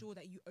 making sure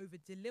that you over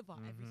deliver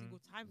every single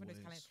time for those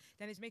clients.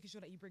 Then it's making sure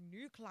that you bring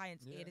new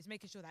clients in. It's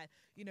making sure that,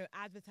 you know,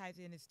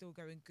 advertising is still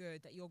going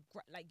good, that your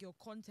your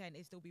content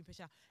is still being pushed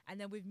out. And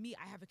then with me,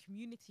 I have a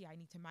community I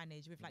need to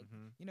manage with, like,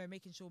 you know,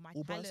 making sure my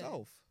all by talent.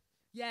 yourself.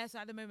 Yeah, so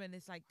at the moment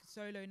it's like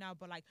solo now,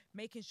 but like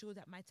making sure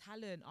that my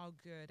talent are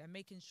good and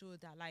making sure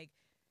that, like,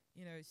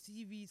 you know,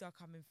 CVs are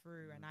coming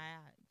through and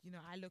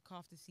I look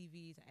after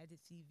CVs, I edit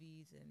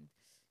CVs, and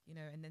you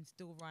know, and then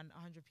still run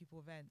 100 people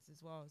events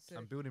as well. So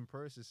and building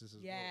processes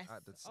as well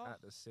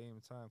at the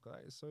same time, because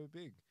it's so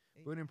big.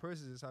 Building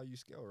processes is how you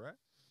scale, right?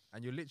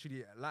 And you're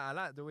literally I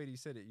like the way that you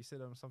said it. You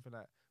said something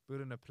like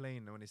building a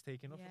plane when it's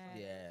taking off.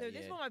 So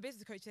this is what my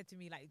business coach said to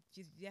me like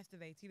just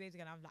yesterday, 2 days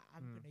ago, and I'm like,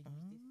 I'm gonna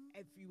use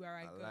this everywhere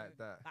I go. Like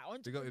that.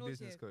 Like, we got your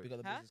business coach. We got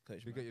the business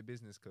coach. We got your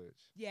business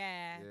coach.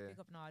 Yeah. Big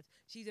up Nard.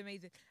 She's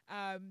amazing.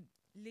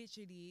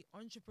 Literally,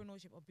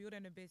 entrepreneurship or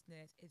building a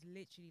business is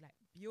literally like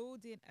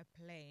building a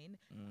plane.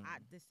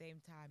 At the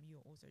same time,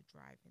 you're also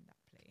driving that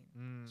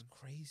plane. It's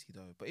crazy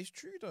though, but it's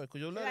true though,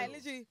 because you're Like,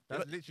 learning.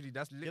 literally,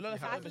 That's You literally learn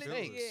how from it your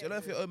mistakes. goes. You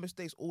learn from your own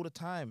mistakes all the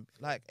time.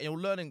 Like, and you're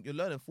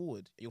learning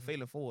forward. You're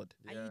failing forward.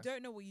 and you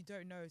don't know what you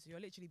don't know, so you're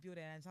literally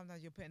building, and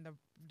sometimes you're putting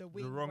the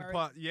wing The wrong where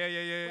part.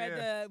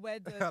 Yeah. where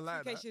the I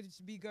like suitcase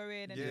should be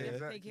going, and Yeah, you have to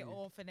exactly. take it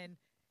off, and then,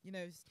 you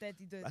know,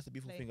 steady the. That's the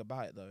beautiful plane. thing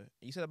about it though.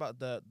 You said about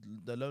the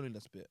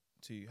loneliness bit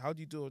too. How do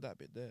you deal with that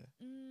bit there?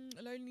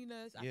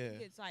 Loneliness. I Yeah.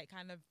 think it's like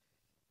kind of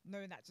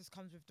knowing that just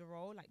comes with the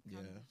role. Like Yeah.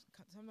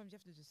 sometimes you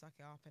have to just suck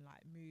it up and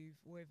like move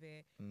with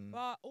it. Mm.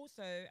 But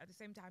also at the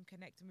same time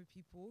connecting with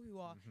people who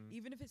are,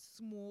 even if it's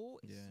small,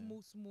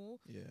 small.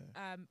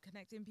 Yeah.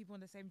 Connecting people on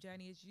the same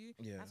journey as you.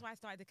 Yeah. That's why I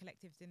started the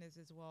collective dinners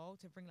as well,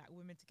 to bring like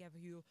women together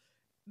who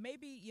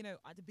maybe, you know,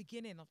 at the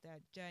beginning of their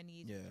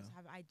journeys, they just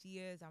have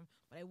ideas,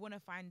 but they want to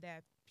find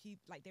their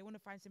people, like they want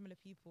to find similar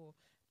people.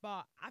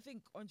 But I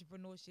think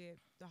entrepreneurship,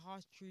 the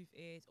harsh truth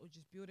is, or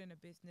just building a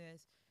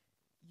business,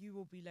 you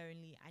will be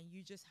lonely, and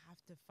you just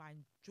have to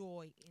find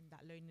joy in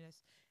that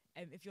loneliness.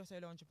 If you're a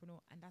solo entrepreneur,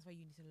 and that's why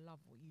you need to love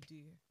what you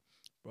do.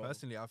 Bro.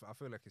 Personally, I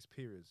feel like it's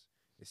periods,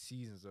 it's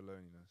seasons of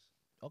loneliness.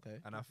 Okay.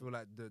 And I feel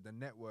like the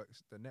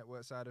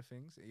network side of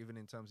things, even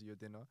in terms of your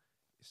dinner,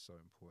 is so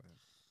important.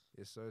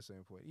 It's so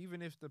important.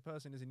 Even if the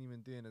person isn't even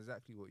doing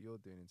exactly what you're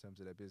doing in terms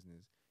of their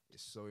business,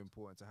 it's so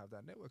important to have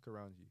that network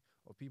around you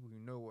of people who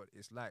know what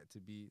it's like to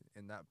be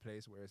in that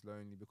place where it's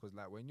lonely. Because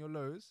like when you're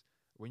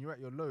at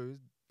your lows,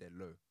 they're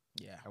low.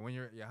 Yeah. And when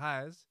you're at your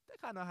highs, they're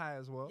kind of high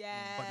as well.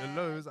 Yeah. But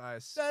the lows are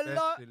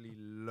especially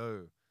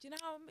low. Do you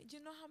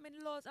know how many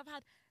lows I've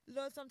had?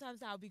 Lows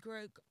sometimes I'll be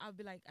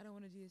like, I don't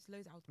want to do this.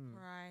 Lows I'll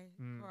cry.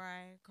 And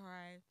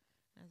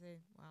I say,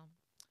 wow,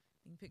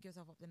 you can pick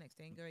yourself up the next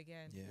day and go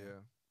again.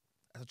 Yeah.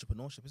 That's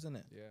entrepreneurship, isn't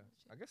it? Yeah.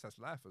 I guess that's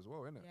life as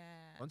well, isn't it?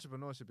 Yeah.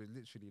 Entrepreneurship is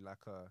literally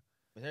like a...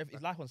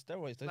 It's life on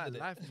steroids, like isn't it?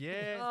 life,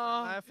 yeah.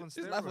 Oh. Life on steroids.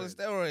 It's life on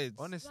steroids.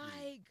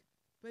 Honestly.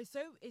 But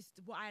it's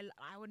what I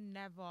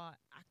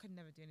could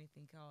never do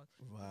anything else.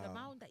 Wow. The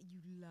amount that you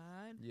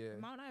learn, Yeah. the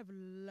amount I've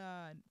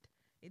learned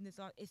in this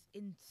art is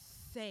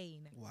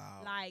insane.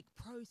 Wow. Like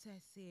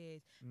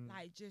processes,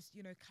 like just,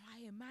 you know,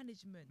 client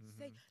management.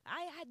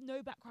 I had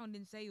no background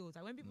in sales.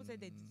 Like when people say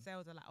they did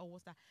sales, I'm like, oh,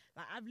 what's that?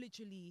 Like I've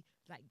literally,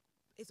 like,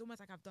 it's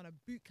almost like I've done a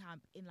boot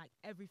camp in like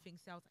everything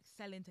sales, like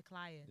selling to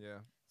clients.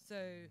 Yeah. So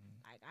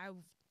like I've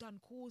done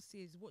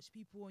courses, watched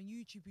people on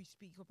YouTube who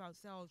speak about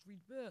sales, read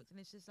books, and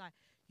it's just like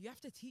you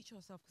have to teach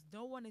yourself, because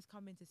no one is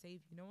coming to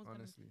save you. No one's going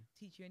to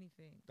teach you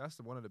anything.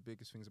 That's one of the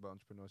biggest things about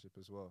entrepreneurship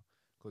as well,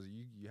 because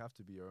you have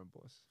to be your own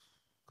boss.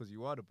 Because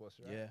you are the boss,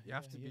 right? Yeah. You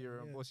have to be your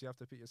own boss. You have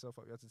to pick yourself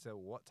up. You have to tell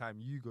what time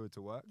you go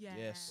to work. Yeah.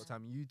 Yes. What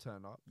time you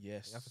turn up.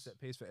 Yes. You have to set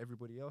pace for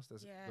everybody else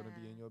that's going to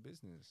be in your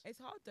business. It's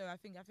hard though. I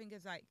think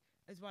it's like,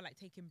 as well, like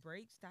taking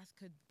breaks. That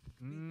could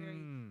be very,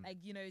 like,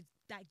 you know,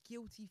 that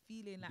guilty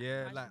feeling. Like,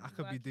 yeah, I like I should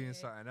be could be doing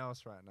working. something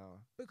else right now.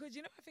 Because,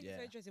 you know, I think it's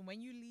so interesting.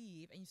 When you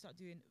leave and you start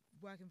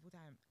working full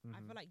time, I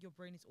feel like your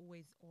brain is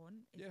always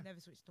on. It's never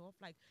switched off.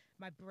 Like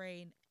my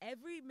brain,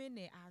 every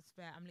minute I have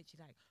spare, I'm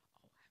literally like,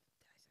 oh, did I send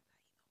that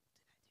email?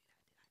 Did I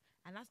do that?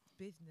 And that's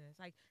business.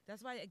 Like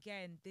that's why,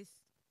 again, this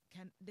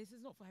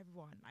is not for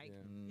everyone. Like,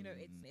 you know,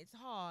 it's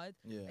hard.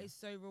 Yeah. It's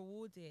so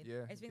rewarding.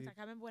 Yeah, It's things like,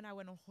 I remember when I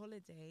went on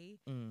holiday.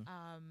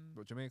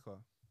 But Jamaica.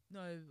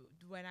 No,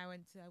 when I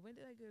went to, when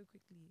did I go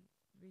quickly?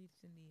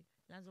 Recently,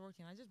 Lanzarote.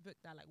 And I just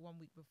booked that like 1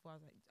 week before. I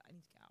was like, I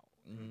need to get out,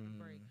 I need a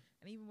break.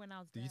 And even when I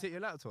was Did there, you take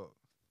your laptop?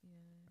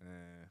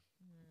 Yeah.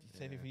 It's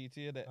safer for you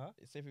too, isn't it? Huh?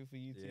 It's safer for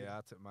you too. Yeah,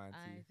 I took mine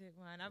too. I took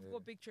mine. I've got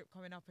a big trip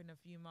coming up in a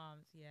few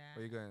months. Yeah.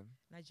 Where you going?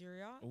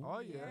 Nigeria. Ooh. Oh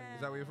yeah.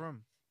 Is that where you're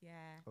from?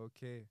 Yeah.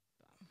 Okay.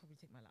 But I'll probably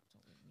take my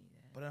laptop with me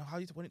there. But then how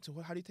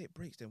do you take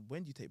breaks then?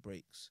 When do you take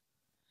breaks?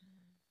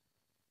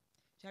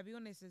 Shall I be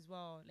honest as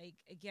well? Like,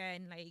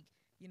 again, like,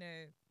 you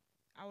know,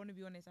 I want to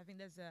be honest. I think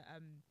there's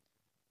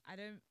I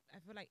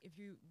feel like if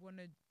you want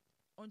to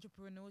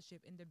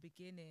entrepreneurship in the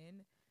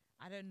beginning,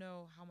 I don't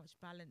know how much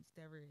balance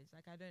there is.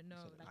 Like, I don't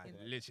know.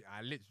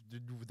 I literally,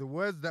 the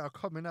words that are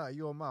coming out of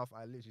your mouth,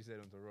 I literally said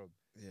them to Rob.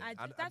 Yeah.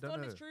 That's the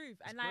honest truth.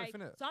 It's and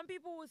growth, like, some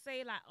people will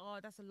say like, oh,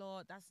 that's a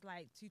lot. That's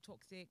like too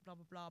toxic, blah,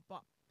 blah, blah.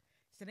 But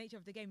it's the nature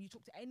of the game. You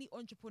talk to any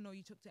entrepreneur,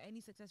 you talk to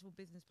any successful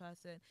business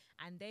person,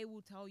 and they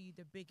will tell you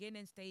the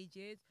beginning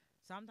stages,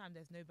 sometimes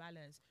there's no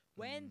balance.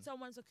 When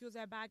someone secures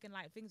their bag and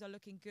like things are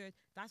looking good,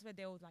 that's where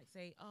they'll like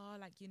say, oh,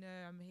 like, you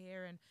know, I'm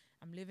here and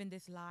I'm living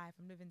this life.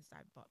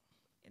 But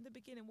in the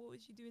beginning, what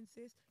was you doing,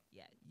 sis?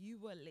 Yeah, you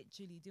were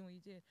literally doing what you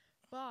did.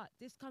 But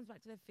this comes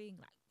back to the thing,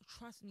 like,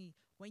 trust me,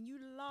 when you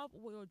love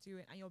what you're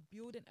doing and you're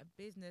building a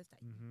business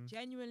that you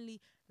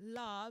genuinely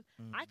love,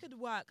 I could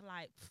work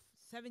like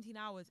 17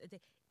 hours a day.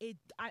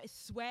 I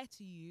swear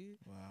to you,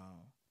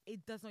 wow,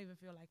 it does not even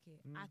feel like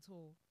it at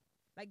all.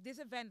 Like, this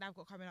event that I've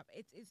got coming up,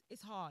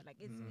 it's hard. Like,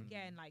 it's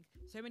again, like,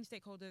 so many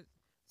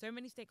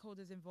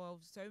stakeholders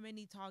involved, so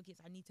many targets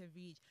I need to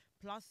reach,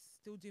 plus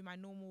still do my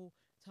normal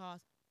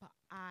tasks, but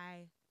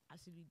I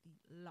absolutely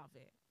love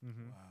it.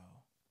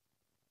 Wow.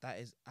 That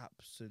is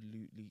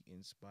absolutely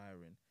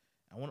inspiring.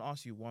 I want to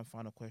ask you one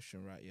final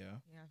question, right? Yeah.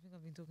 Yeah, I think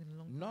I've been talking a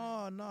long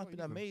time. No, it's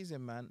been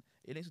amazing, man.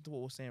 It links to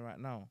what we're saying right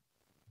now.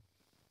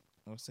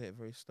 I'll say it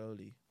very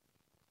slowly.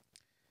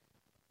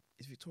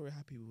 Is Victoria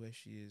happy with where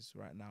she is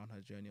right now on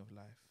her journey of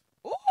life?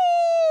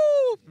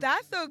 Ooh,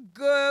 that's a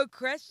good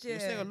question. You're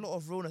saying a lot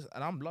of realness,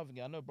 and I'm loving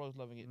it. I know bro's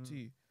loving it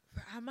too.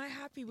 Am I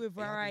happy with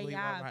where I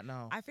am right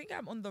now? I think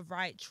I'm on the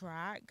right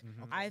track.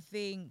 Okay. I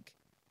think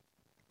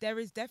there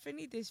is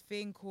definitely this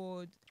thing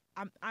called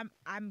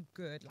I'm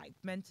good, like,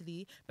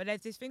 mentally, but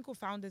there's this thing called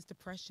founder's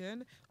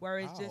depression, where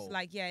it's just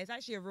like, yeah, it's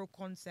actually a real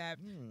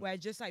concept where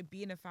just like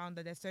being a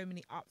founder, there's so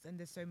many ups and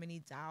there's so many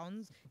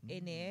downs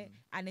in it,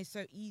 and it's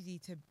so easy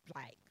to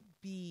like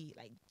be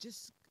like,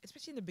 just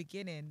especially in the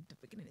beginning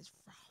is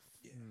rough.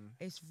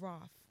 It's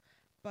rough,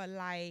 but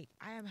like,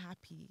 I am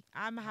happy.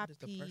 I'm happy-ish.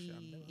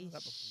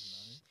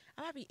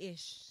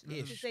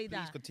 To say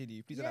that. Please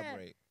continue. Please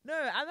elaborate. No,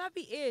 I'm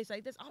happy-ish.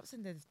 Like, there's ups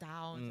and there's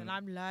downs, and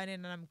I'm learning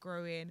and I'm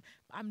growing.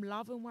 I'm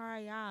loving where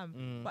I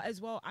am, but as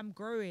well, I'm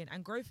growing,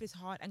 and growth is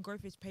hard and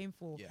growth is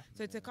painful. Yeah.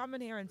 So to come in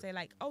here and say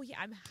like, oh yeah,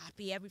 I'm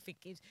happy, everything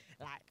is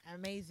like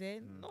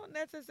amazing, not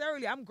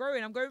necessarily. I'm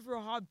growing. I'm going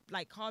through hard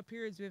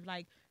periods with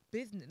like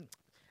business.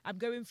 I'm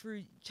going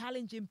through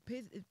challenging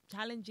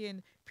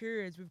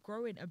periods with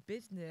growing a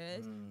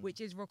business,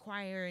 which is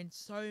requiring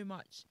so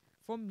much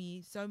from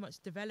me, so much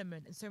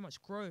development and so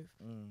much growth,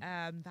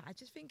 that I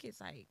just think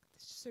it's like,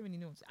 there's just so many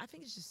nuances. I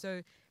think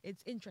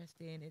it's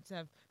interesting. It's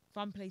a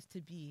fun place to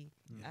be.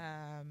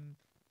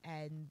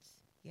 And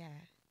yeah,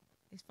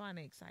 it's fun and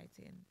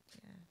exciting.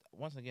 Yeah.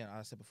 Once again,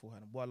 I said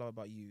beforehand, what I love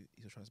about you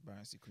is your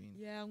transparency, Queen.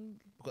 Yeah.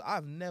 Because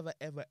I've never,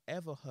 ever,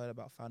 ever heard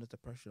about founder's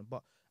depression,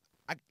 but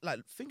I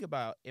like, think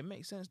about it. It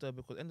makes sense though,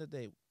 because at the end of the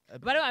day.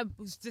 But I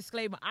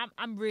disclaimer,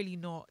 I'm really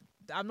not.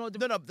 I'm not. The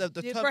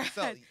term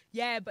itself.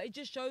 Yeah, but it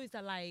just shows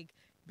that like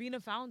being a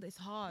founder is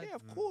hard. Yeah,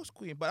 of course,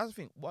 Queen. But that's the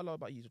thing. What I love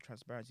about you is the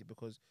transparency,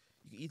 because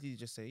you can easily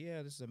just say,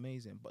 yeah, this is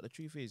amazing. But the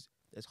truth is,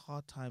 there's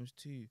hard times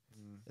too.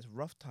 There's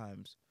rough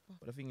times.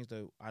 But the thing is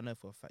though, I know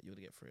for a fact you're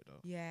gonna get through it though.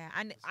 Yeah,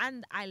 and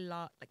I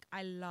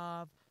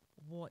love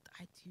what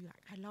I do.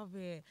 Like, I love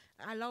it.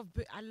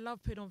 I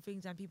love putting on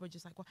things and people are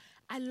just like, well,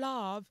 I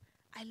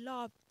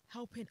love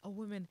helping a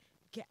woman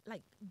get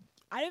like.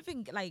 I don't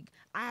think like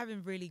I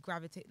haven't really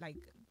gravitated like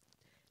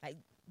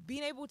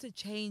being able to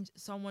change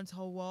someone's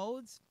whole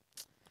world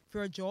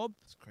for a job.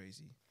 It's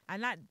crazy.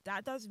 And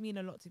that does mean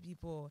a lot to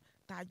people.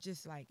 That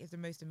just like is the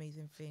most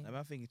amazing thing. And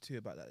my thinking too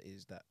about that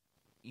is that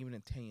even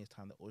in 10 years'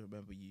 time, they always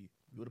remember you.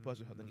 You're the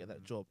person who helped them get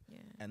that job. Yeah.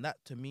 And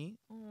that, to me,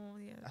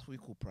 that's what we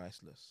call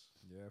priceless.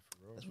 Yeah,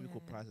 for real. That's what we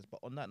call priceless.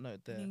 But on that note,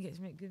 there, you get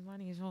to make good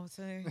money as well.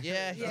 So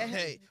yeah.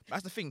 Hey,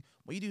 that's the thing.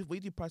 When you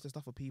do priceless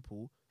stuff for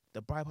people,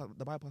 the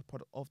bypass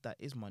product of that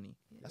is money.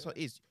 Yeah. That's what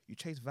it is. You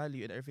chase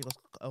value, and everything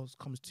else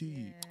comes to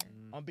you.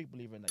 I'm a big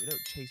believer in that. You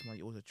don't chase money;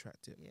 you always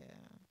attract it. Yeah,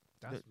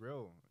 that's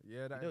real.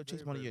 Yeah, that. You don't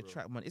chase money; you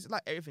attract money. It's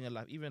like everything in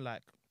life, even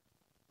like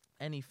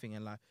anything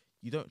in life.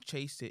 You don't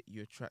chase it;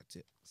 you attract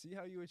it. See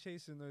how you were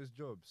chasing those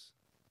jobs.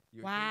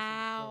 You were wow.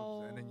 Chasing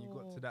jobs, and then you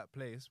got to that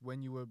place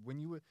when you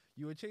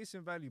were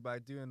chasing value by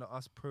doing the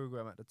US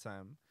program at the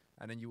time,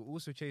 and then you were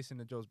also chasing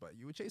the jobs, but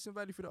you were chasing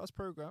value for the US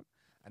program,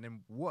 and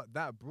then what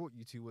that brought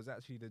you to was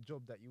actually the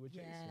job that you were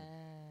chasing.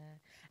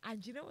 Yeah.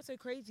 And you know what's so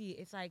crazy?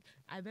 It's like,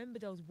 I remember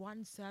there was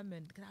one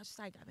sermon, because I was just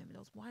like, I remember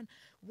there was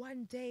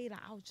one day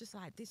that I was just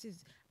like,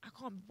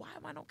 why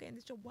am I not getting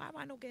this job? Why am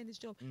I not getting this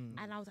job?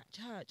 And I was at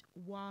church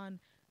one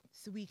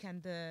week,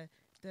 and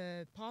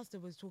the pastor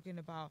was talking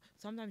about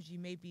sometimes you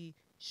may be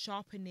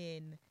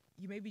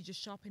just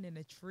sharpening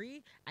a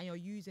tree and you're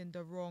using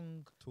the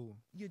wrong tool.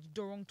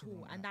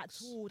 And that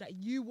tool that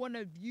you want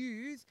to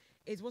use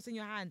is what's in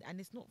your hand, and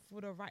it's not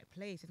for the right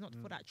place. It's not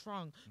for that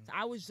trunk. So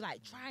I was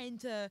like trying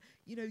to,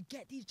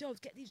 get these jobs,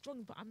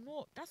 but I'm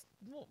not. That's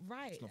not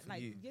right. It's not for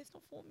you. Yeah, it's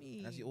not for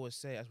me. As we always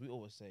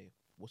say,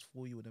 what's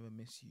for you will never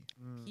miss you.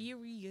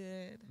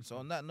 Period. So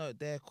on that note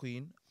there,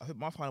 Queen, I hope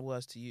my final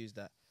words to you is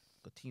that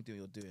continue doing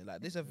what you're doing.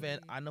 Like this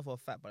event, I know for a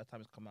fact by the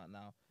time it's come out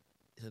now,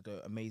 it'll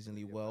go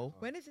amazingly well.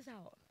 When is this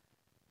out?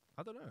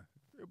 I don't know.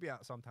 It'll be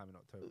out sometime in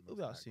October. It'll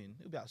be out soon.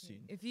 It'll be out soon.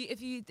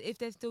 If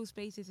there's still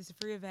spaces, it's a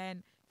free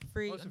event.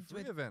 Free. Oh, it's a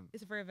free event.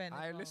 It's a free event.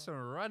 I listen,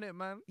 run it,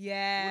 man.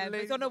 Yeah, but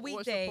it's on a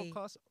weekday.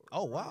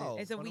 Oh wow!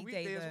 It's a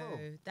weekday though.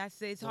 Well.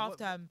 It's half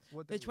term.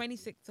 The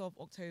 26th of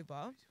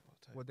October.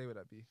 What day would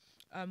that be?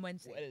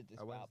 Wednesday. We'll edit this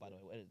bit out, by the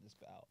way. We'll edit this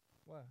bit out.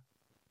 Why?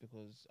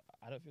 Because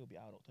I don't think it'll be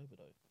out in October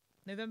though.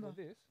 November. What,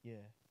 this? Yeah,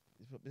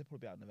 it'll probably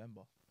be out in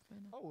November.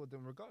 Oh, well,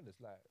 then regardless,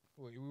 like,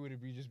 we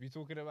would just be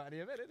talking about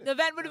the event, innit? The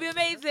event would be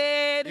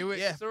amazing.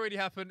 It's already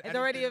happened. It's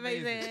already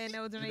amazing. It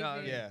was amazing. You know what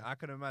I mean? Yeah, I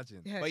can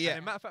imagine. But yeah, as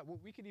a matter of fact,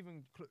 we can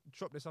even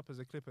chop this up as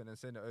a clip and then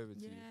send it over to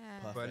you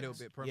for a little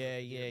bit.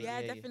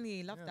 Yeah,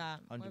 definitely. Love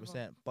that.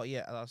 100%. But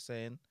yeah, as I was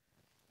saying,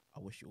 I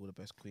wish you all the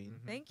best, Queen.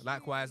 Thank you.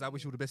 Likewise, I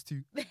wish you all the best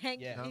too.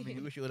 Thank you. I mean,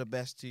 we wish you all the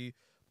best too.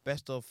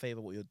 Best of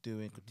favor what you're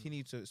doing.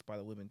 Continue to inspire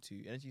the women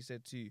too. And as you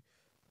said too,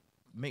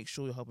 make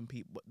sure you're helping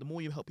people. But the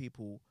more you help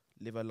people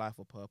live a life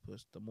of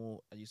purpose, the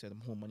more, as you said,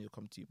 the more money will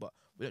come to you. But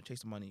we don't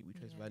chase the money, we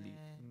chase value.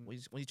 When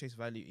you chase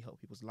value, you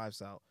help people's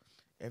lives out.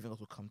 Everything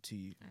else will come to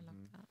you. I love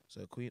that.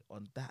 So, Queen,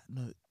 on that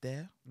note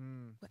there,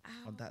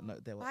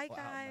 we're out. Bye, guys. Out,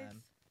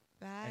 man.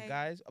 Bye. And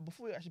guys,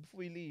 before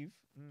we leave,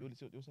 do you want to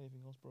say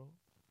anything else, bro?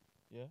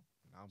 Yeah?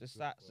 Just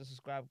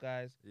subscribe,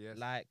 guys. Yes.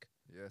 Like,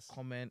 yes.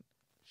 Comment,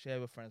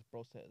 share with friends.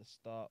 Bro said at the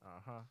start.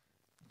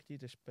 Continue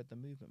to spread the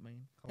movement,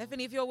 man.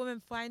 Definitely, if you're a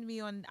woman, find me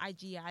on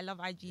IG. I love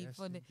IG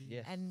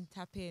and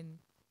tap in.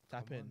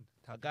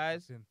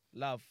 Guys,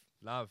 love.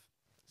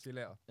 See you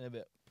later. In a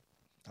bit.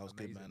 That was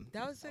good, man.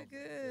 That was so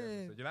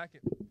good. Did you like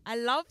it? I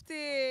loved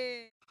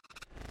it.